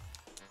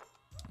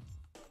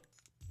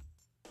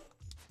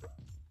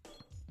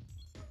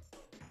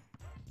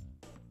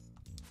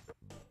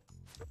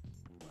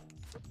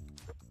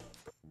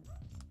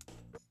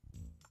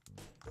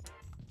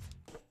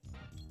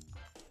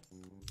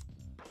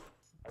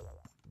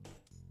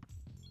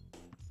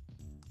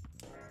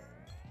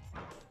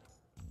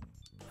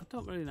 I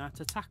don't really know how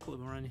to tackle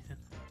them or anything.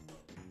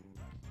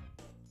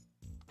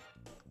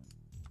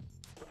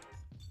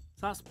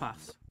 So that's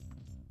pass.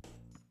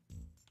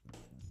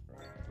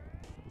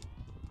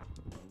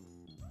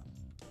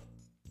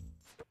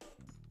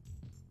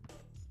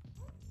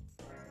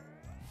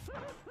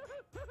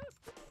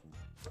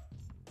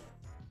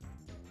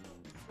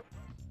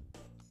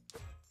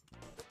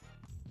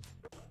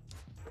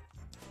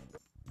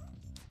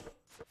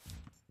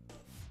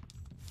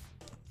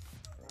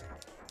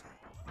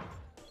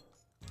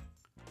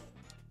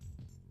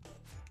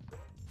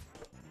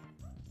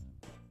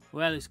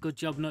 Well, it's a good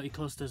job Nutty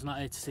Cluster's not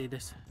here to see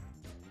this.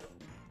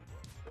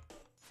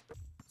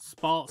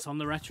 Sports on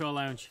the Retro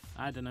Lounge.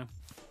 I don't know.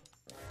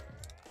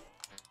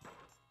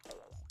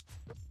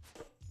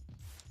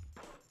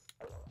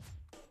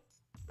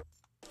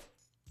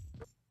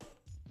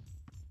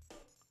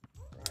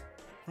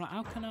 Right,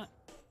 how can I...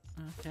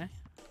 Okay.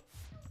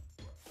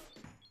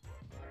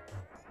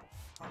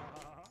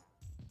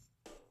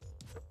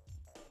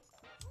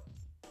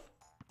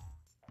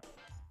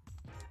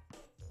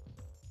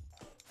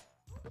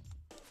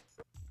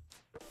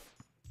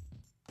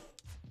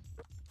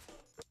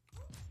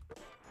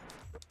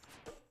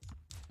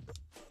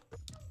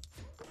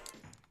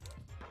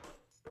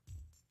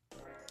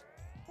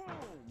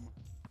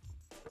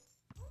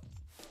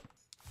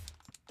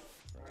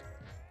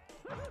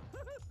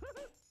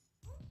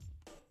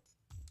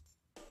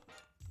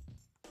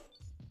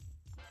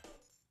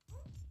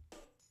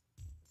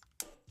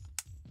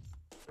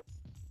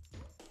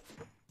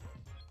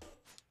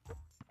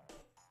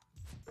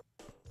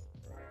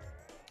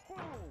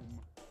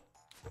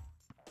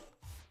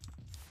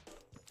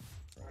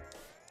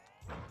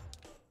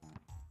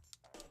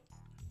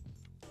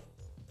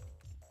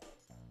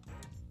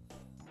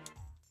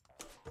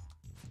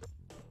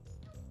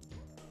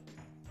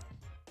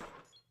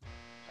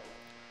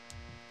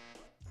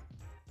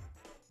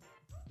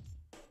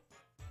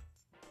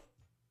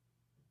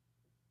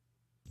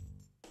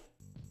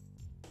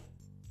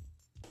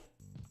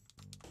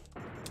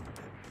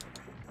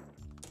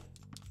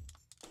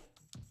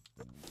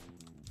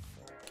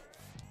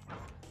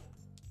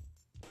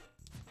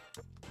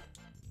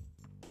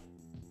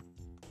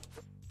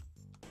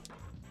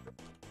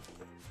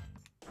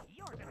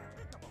 You're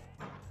despicable.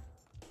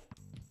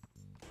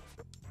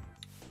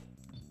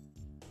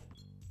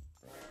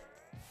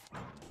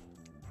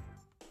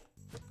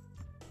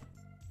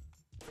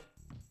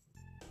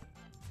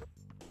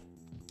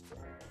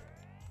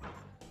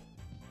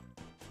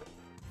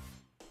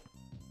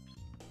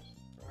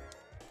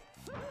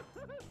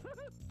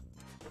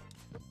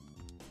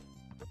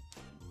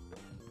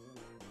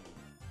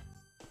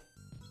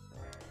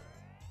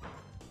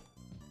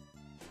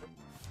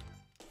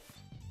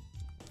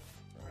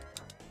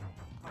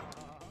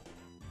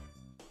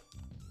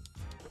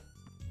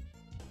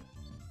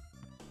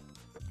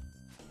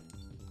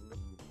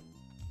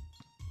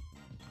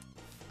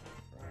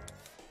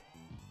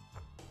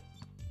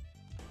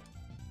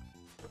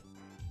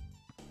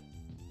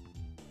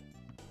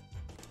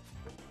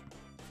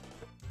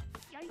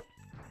 Yikes.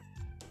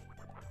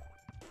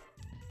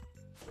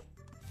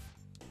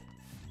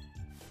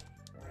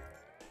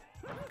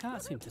 I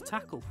can't seem to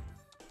tackle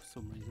for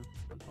some reason.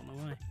 I don't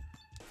know why.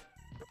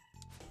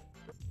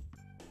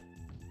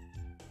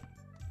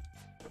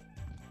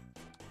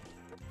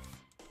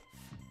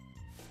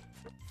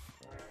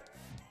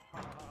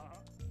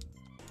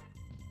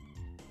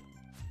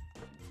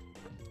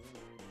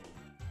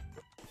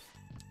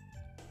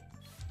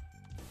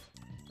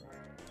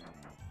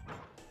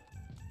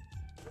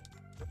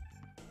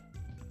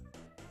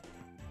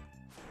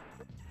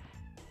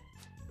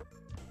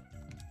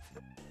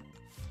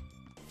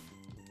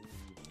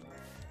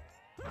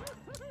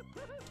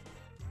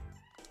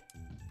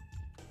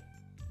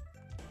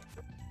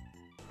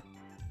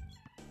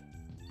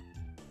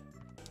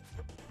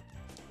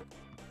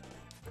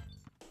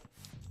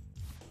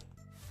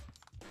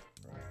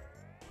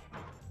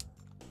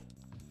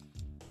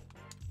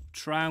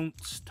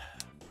 Trounced.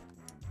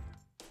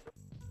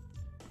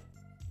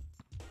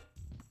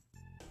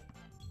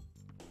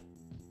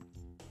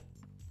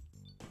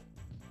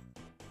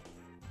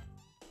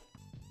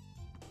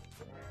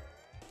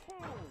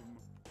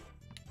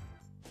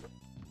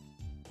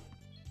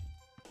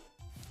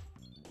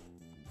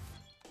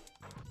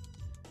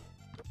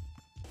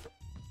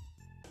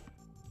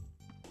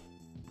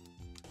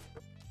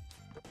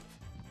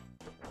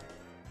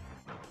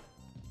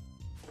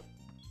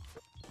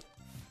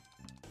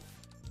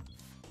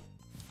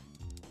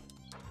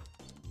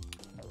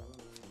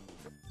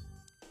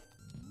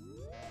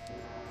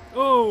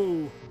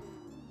 Oh!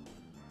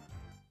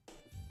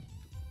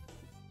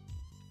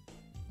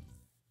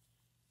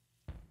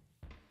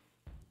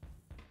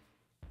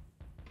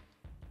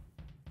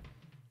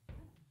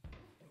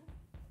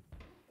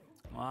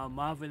 Well,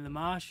 Marvin the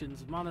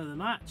Martian's man of the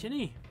match, isn't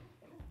he?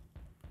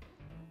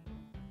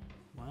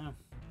 Wow.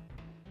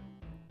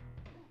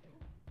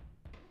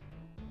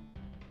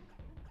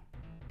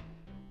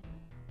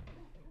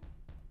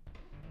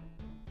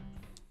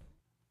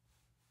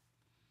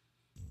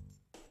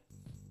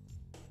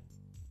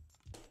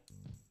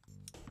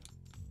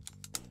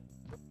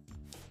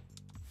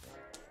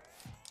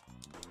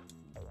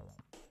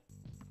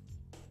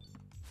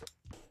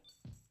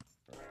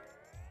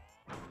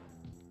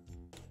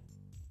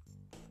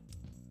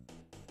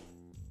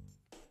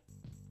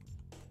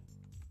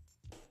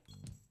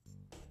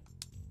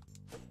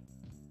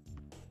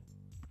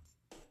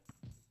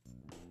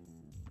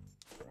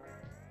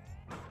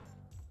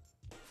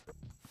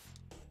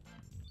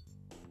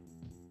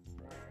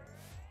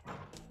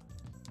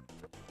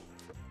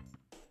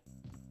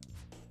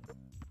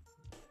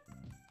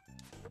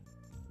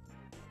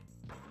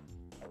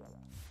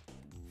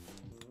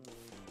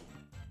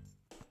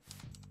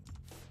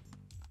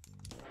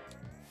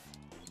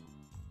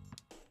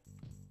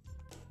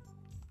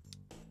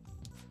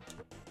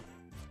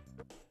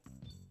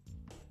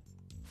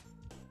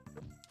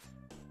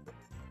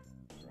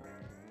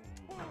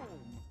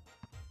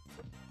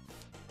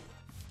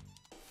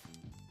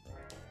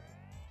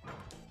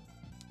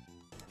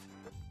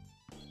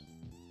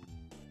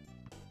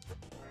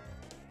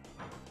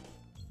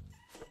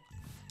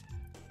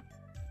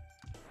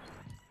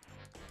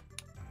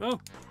 Oh,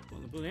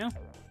 what the bloody hell?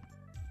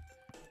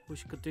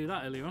 Wish I could do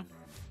that earlier on.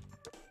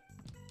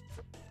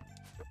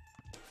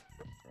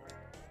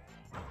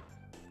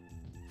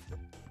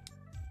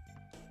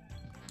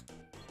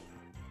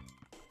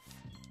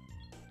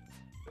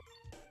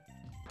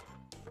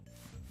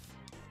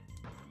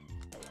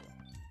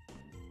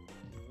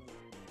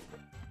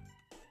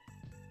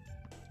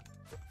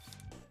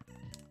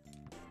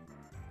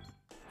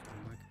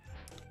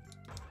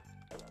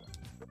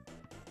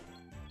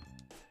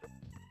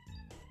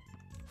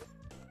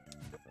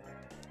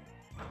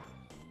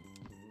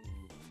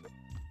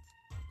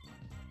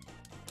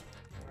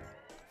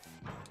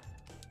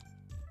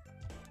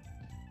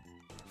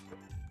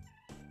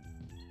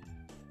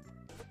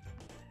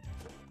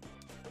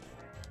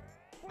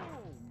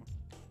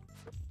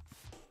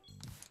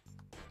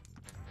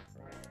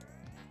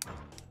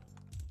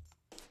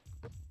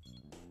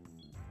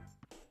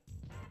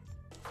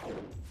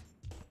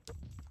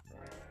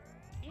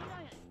 Ain't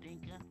I a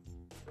stinker?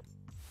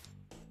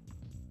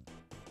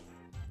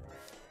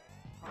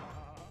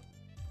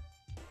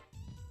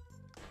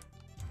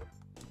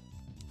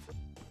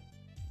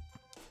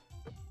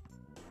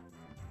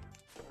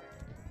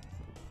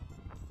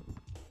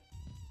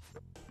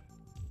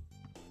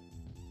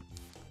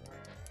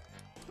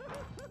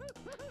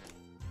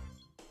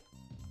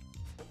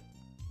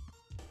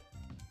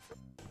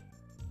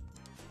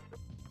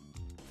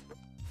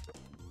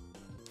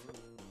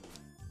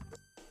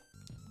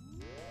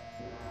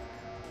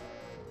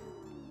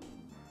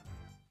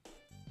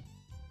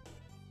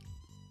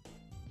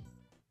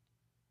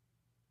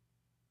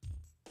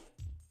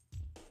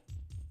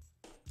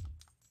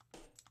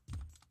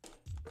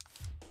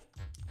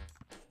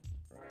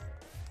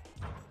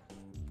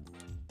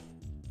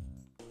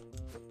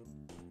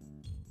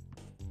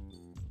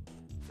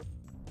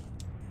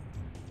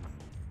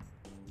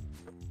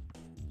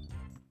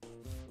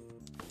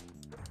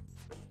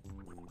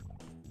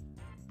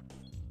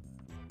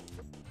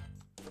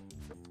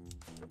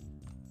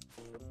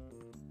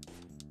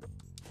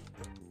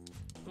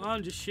 Come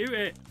on, just shoot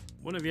it.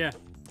 One of you.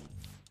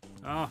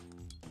 Ah.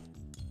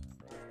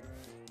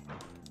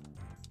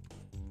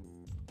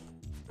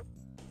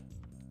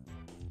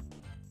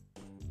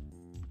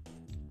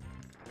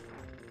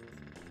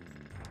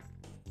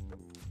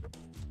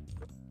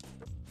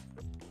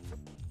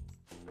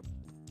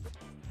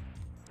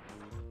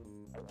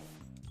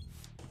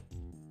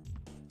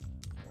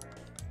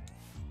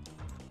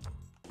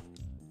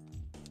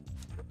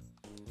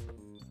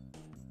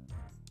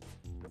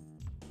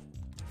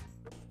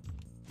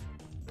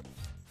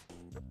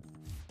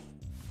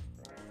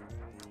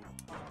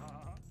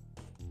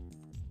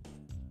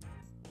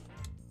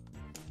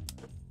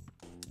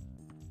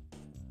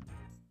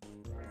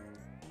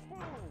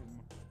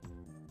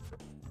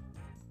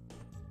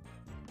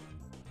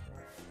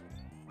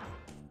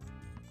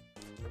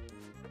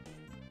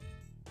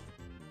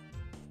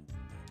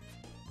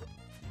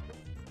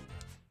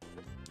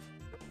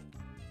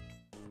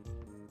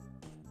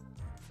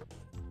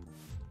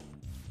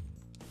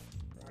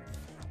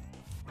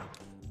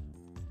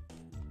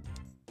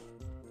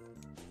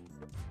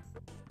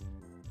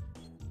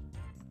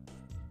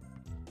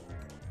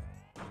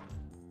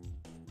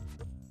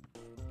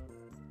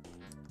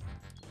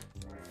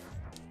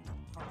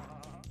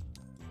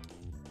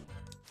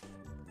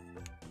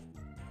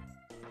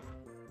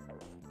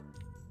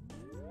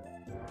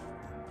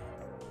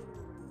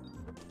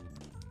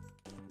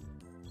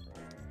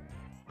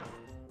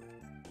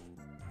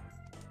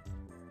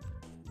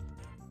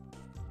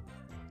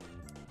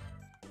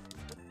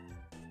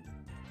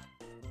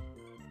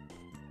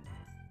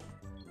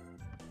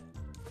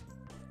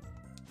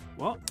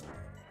 What?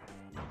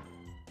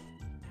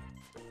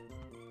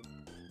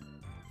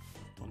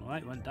 Don't know why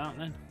it went down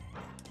then.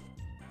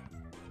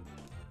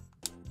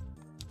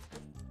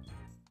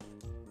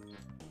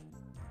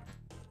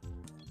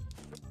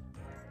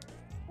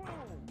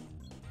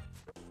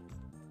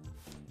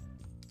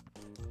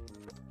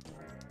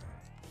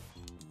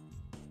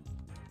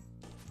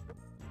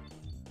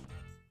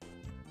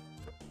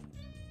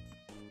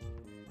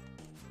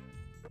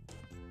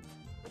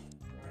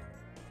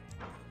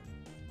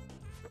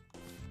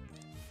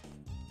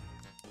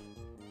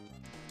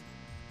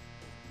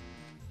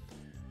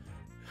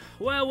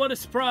 Well, what a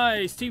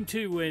surprise! Team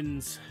 2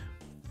 wins.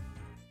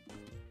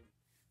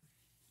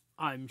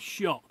 I'm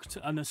shocked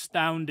and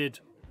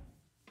astounded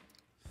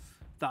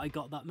that I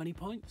got that many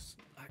points,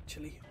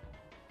 actually.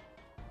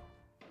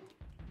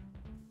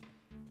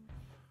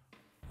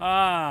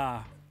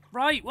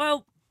 Right,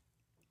 well,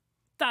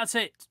 that's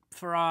it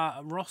for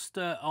our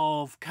roster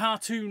of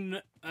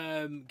cartoon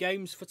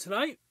games for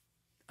tonight.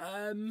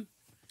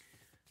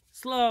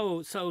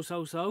 So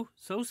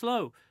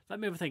slow.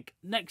 Let me have a think.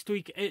 Next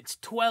week, it's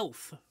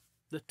 12th.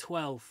 The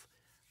 12th.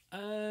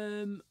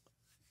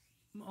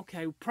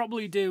 Okay, we'll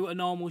probably do a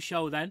normal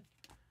show then.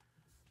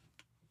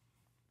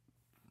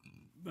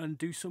 And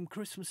do some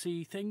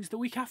Christmassy things the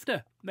week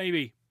after,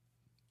 maybe.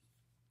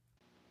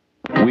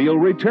 We'll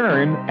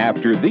return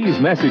after these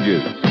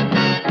messages.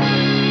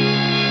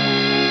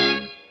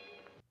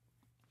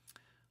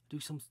 do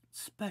some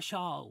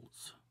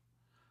specials.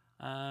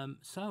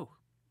 So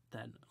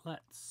then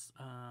let's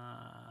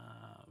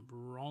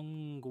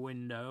wrong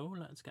window.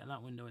 Let's get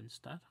that window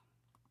instead,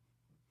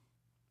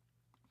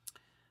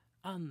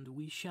 and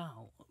we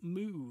shall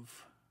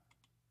move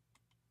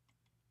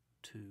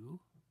to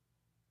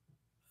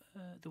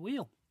the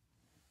wheel.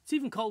 It's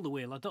even called the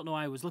wheel. I don't know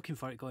why I was looking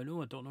for it, going,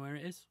 oh, I don't know where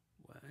it is.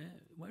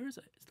 Where is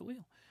it? It's the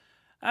wheel.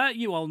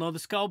 You all know the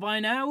score by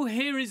now.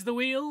 Here is the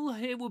wheel.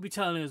 It will be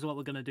telling us what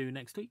we're going to do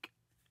next week.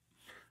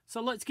 So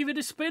let's give it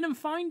a spin and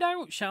find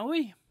out, shall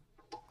we?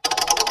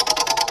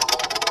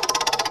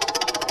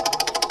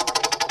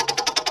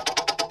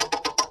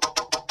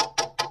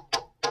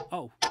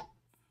 Oh.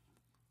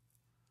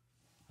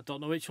 I don't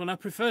know which one I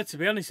prefer, to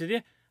be honest with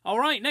you. All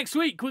right, next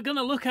week we're going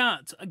to look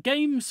at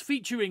games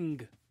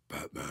featuring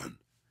Batman.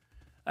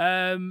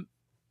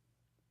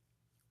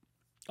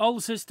 All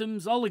the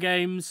systems, all the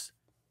games,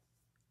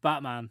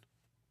 Batman.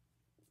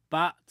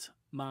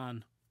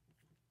 Batman.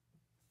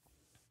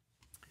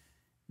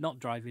 Not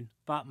driving,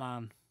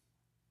 Batman.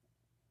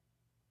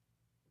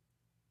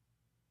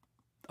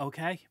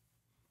 Okay.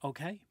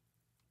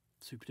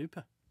 Super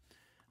duper.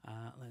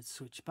 Let's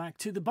switch back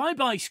to the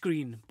bye-bye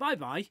screen.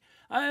 Bye-bye.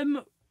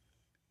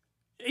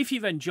 If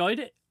you've enjoyed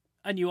it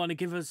and you want to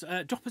give us,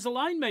 drop us a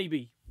line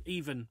maybe,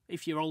 even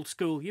if you're old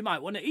school, you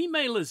might want to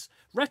email us,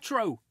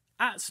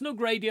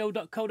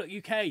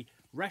 retro@snugradio.co.uk,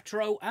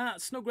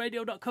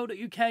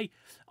 retro@snugradio.co.uk.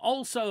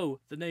 Also,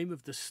 the name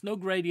of the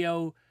Snug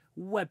Radio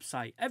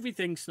website.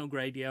 Everything Snug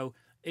Radio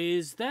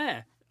is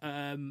there.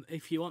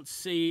 If you want to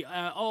see,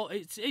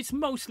 it's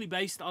mostly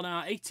based on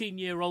our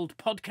 18-year-old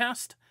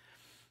podcast.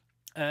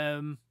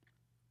 But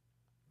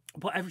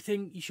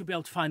everything, you should be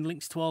able to find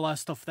links to all our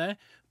stuff there.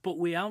 But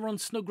we are on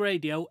Snug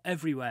Radio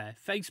everywhere.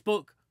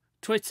 Facebook,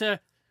 Twitter,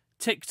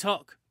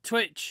 TikTok,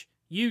 Twitch,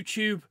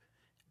 YouTube.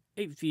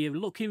 If you're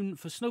looking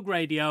for Snug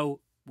Radio,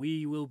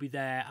 we will be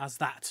there as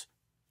that.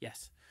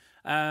 Yes.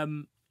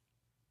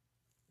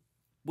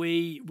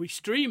 We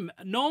stream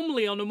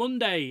normally on a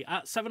Monday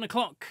at 7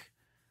 o'clock.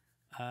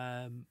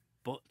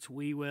 But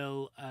we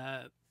will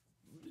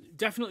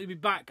definitely be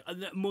back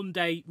on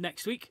Monday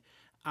next week.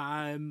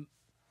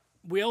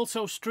 We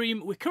also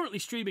stream, we're currently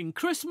streaming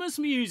Christmas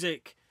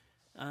music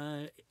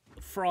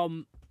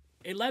from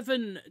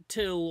 11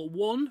 till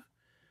 1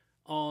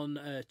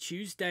 on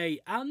Tuesday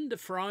and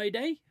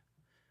Friday.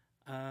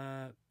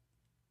 On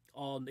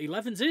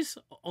 11s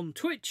on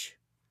Twitch.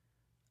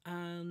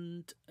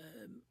 And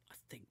I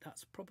think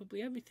that's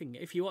probably everything.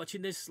 If you're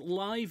watching this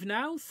live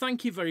now,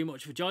 thank you very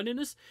much for joining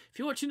us. If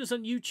you're watching us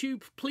on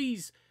YouTube,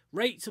 please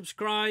rate,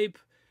 subscribe,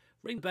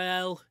 ring the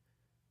bell,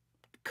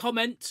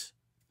 comment,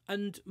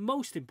 and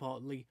most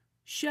importantly,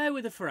 share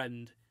with a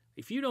friend.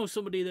 If you know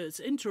somebody that's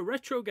into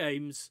retro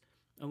games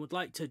and would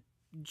like to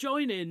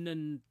join in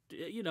and,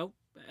 you know,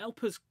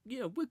 help us, you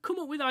know, we'll come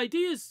up with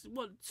ideas.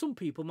 What some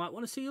people might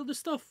want to see other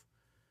stuff.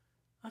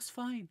 That's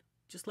fine.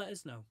 Just let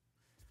us know.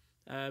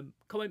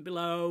 Comment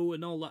below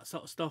and all that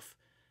sort of stuff.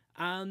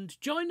 And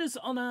join us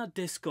on our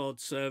Discord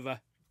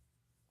server.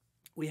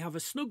 We have a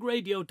Snug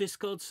Radio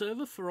Discord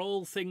server for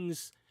all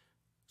things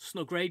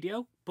Snug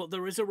Radio, but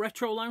there is a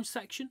Retro Lounge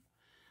section.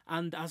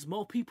 And as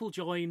more people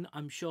join,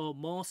 I'm sure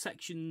more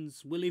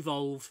sections will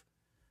evolve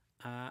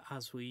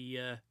as we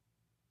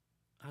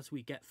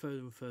get further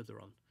and further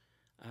on.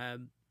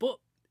 But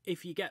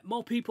if you get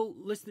more people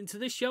listening to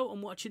this show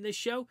and watching this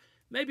show,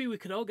 maybe we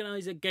could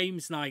organise a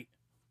games night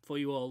for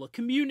you all, a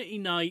community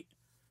night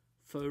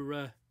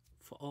for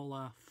all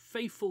our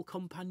faithful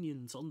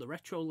companions on the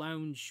Retro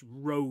Lounge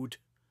road.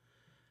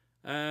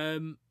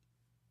 Thank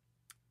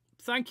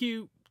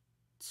you,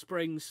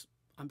 Springs.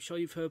 I'm sure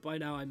you've heard by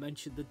now I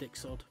mentioned the dick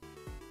sod.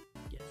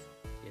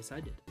 Yes, I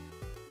did.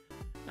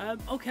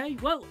 Okay,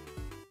 well,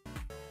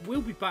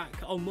 we'll be back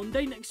on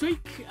Monday next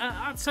week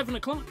at 7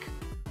 o'clock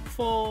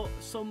for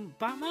some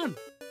Batman.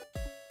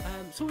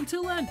 So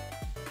until then,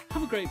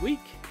 have a great week.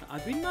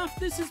 I've been Math.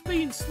 This has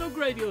been Snug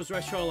Radio's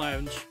Retro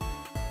Lounge.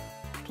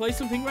 Play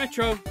something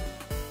retro.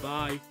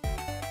 Bye.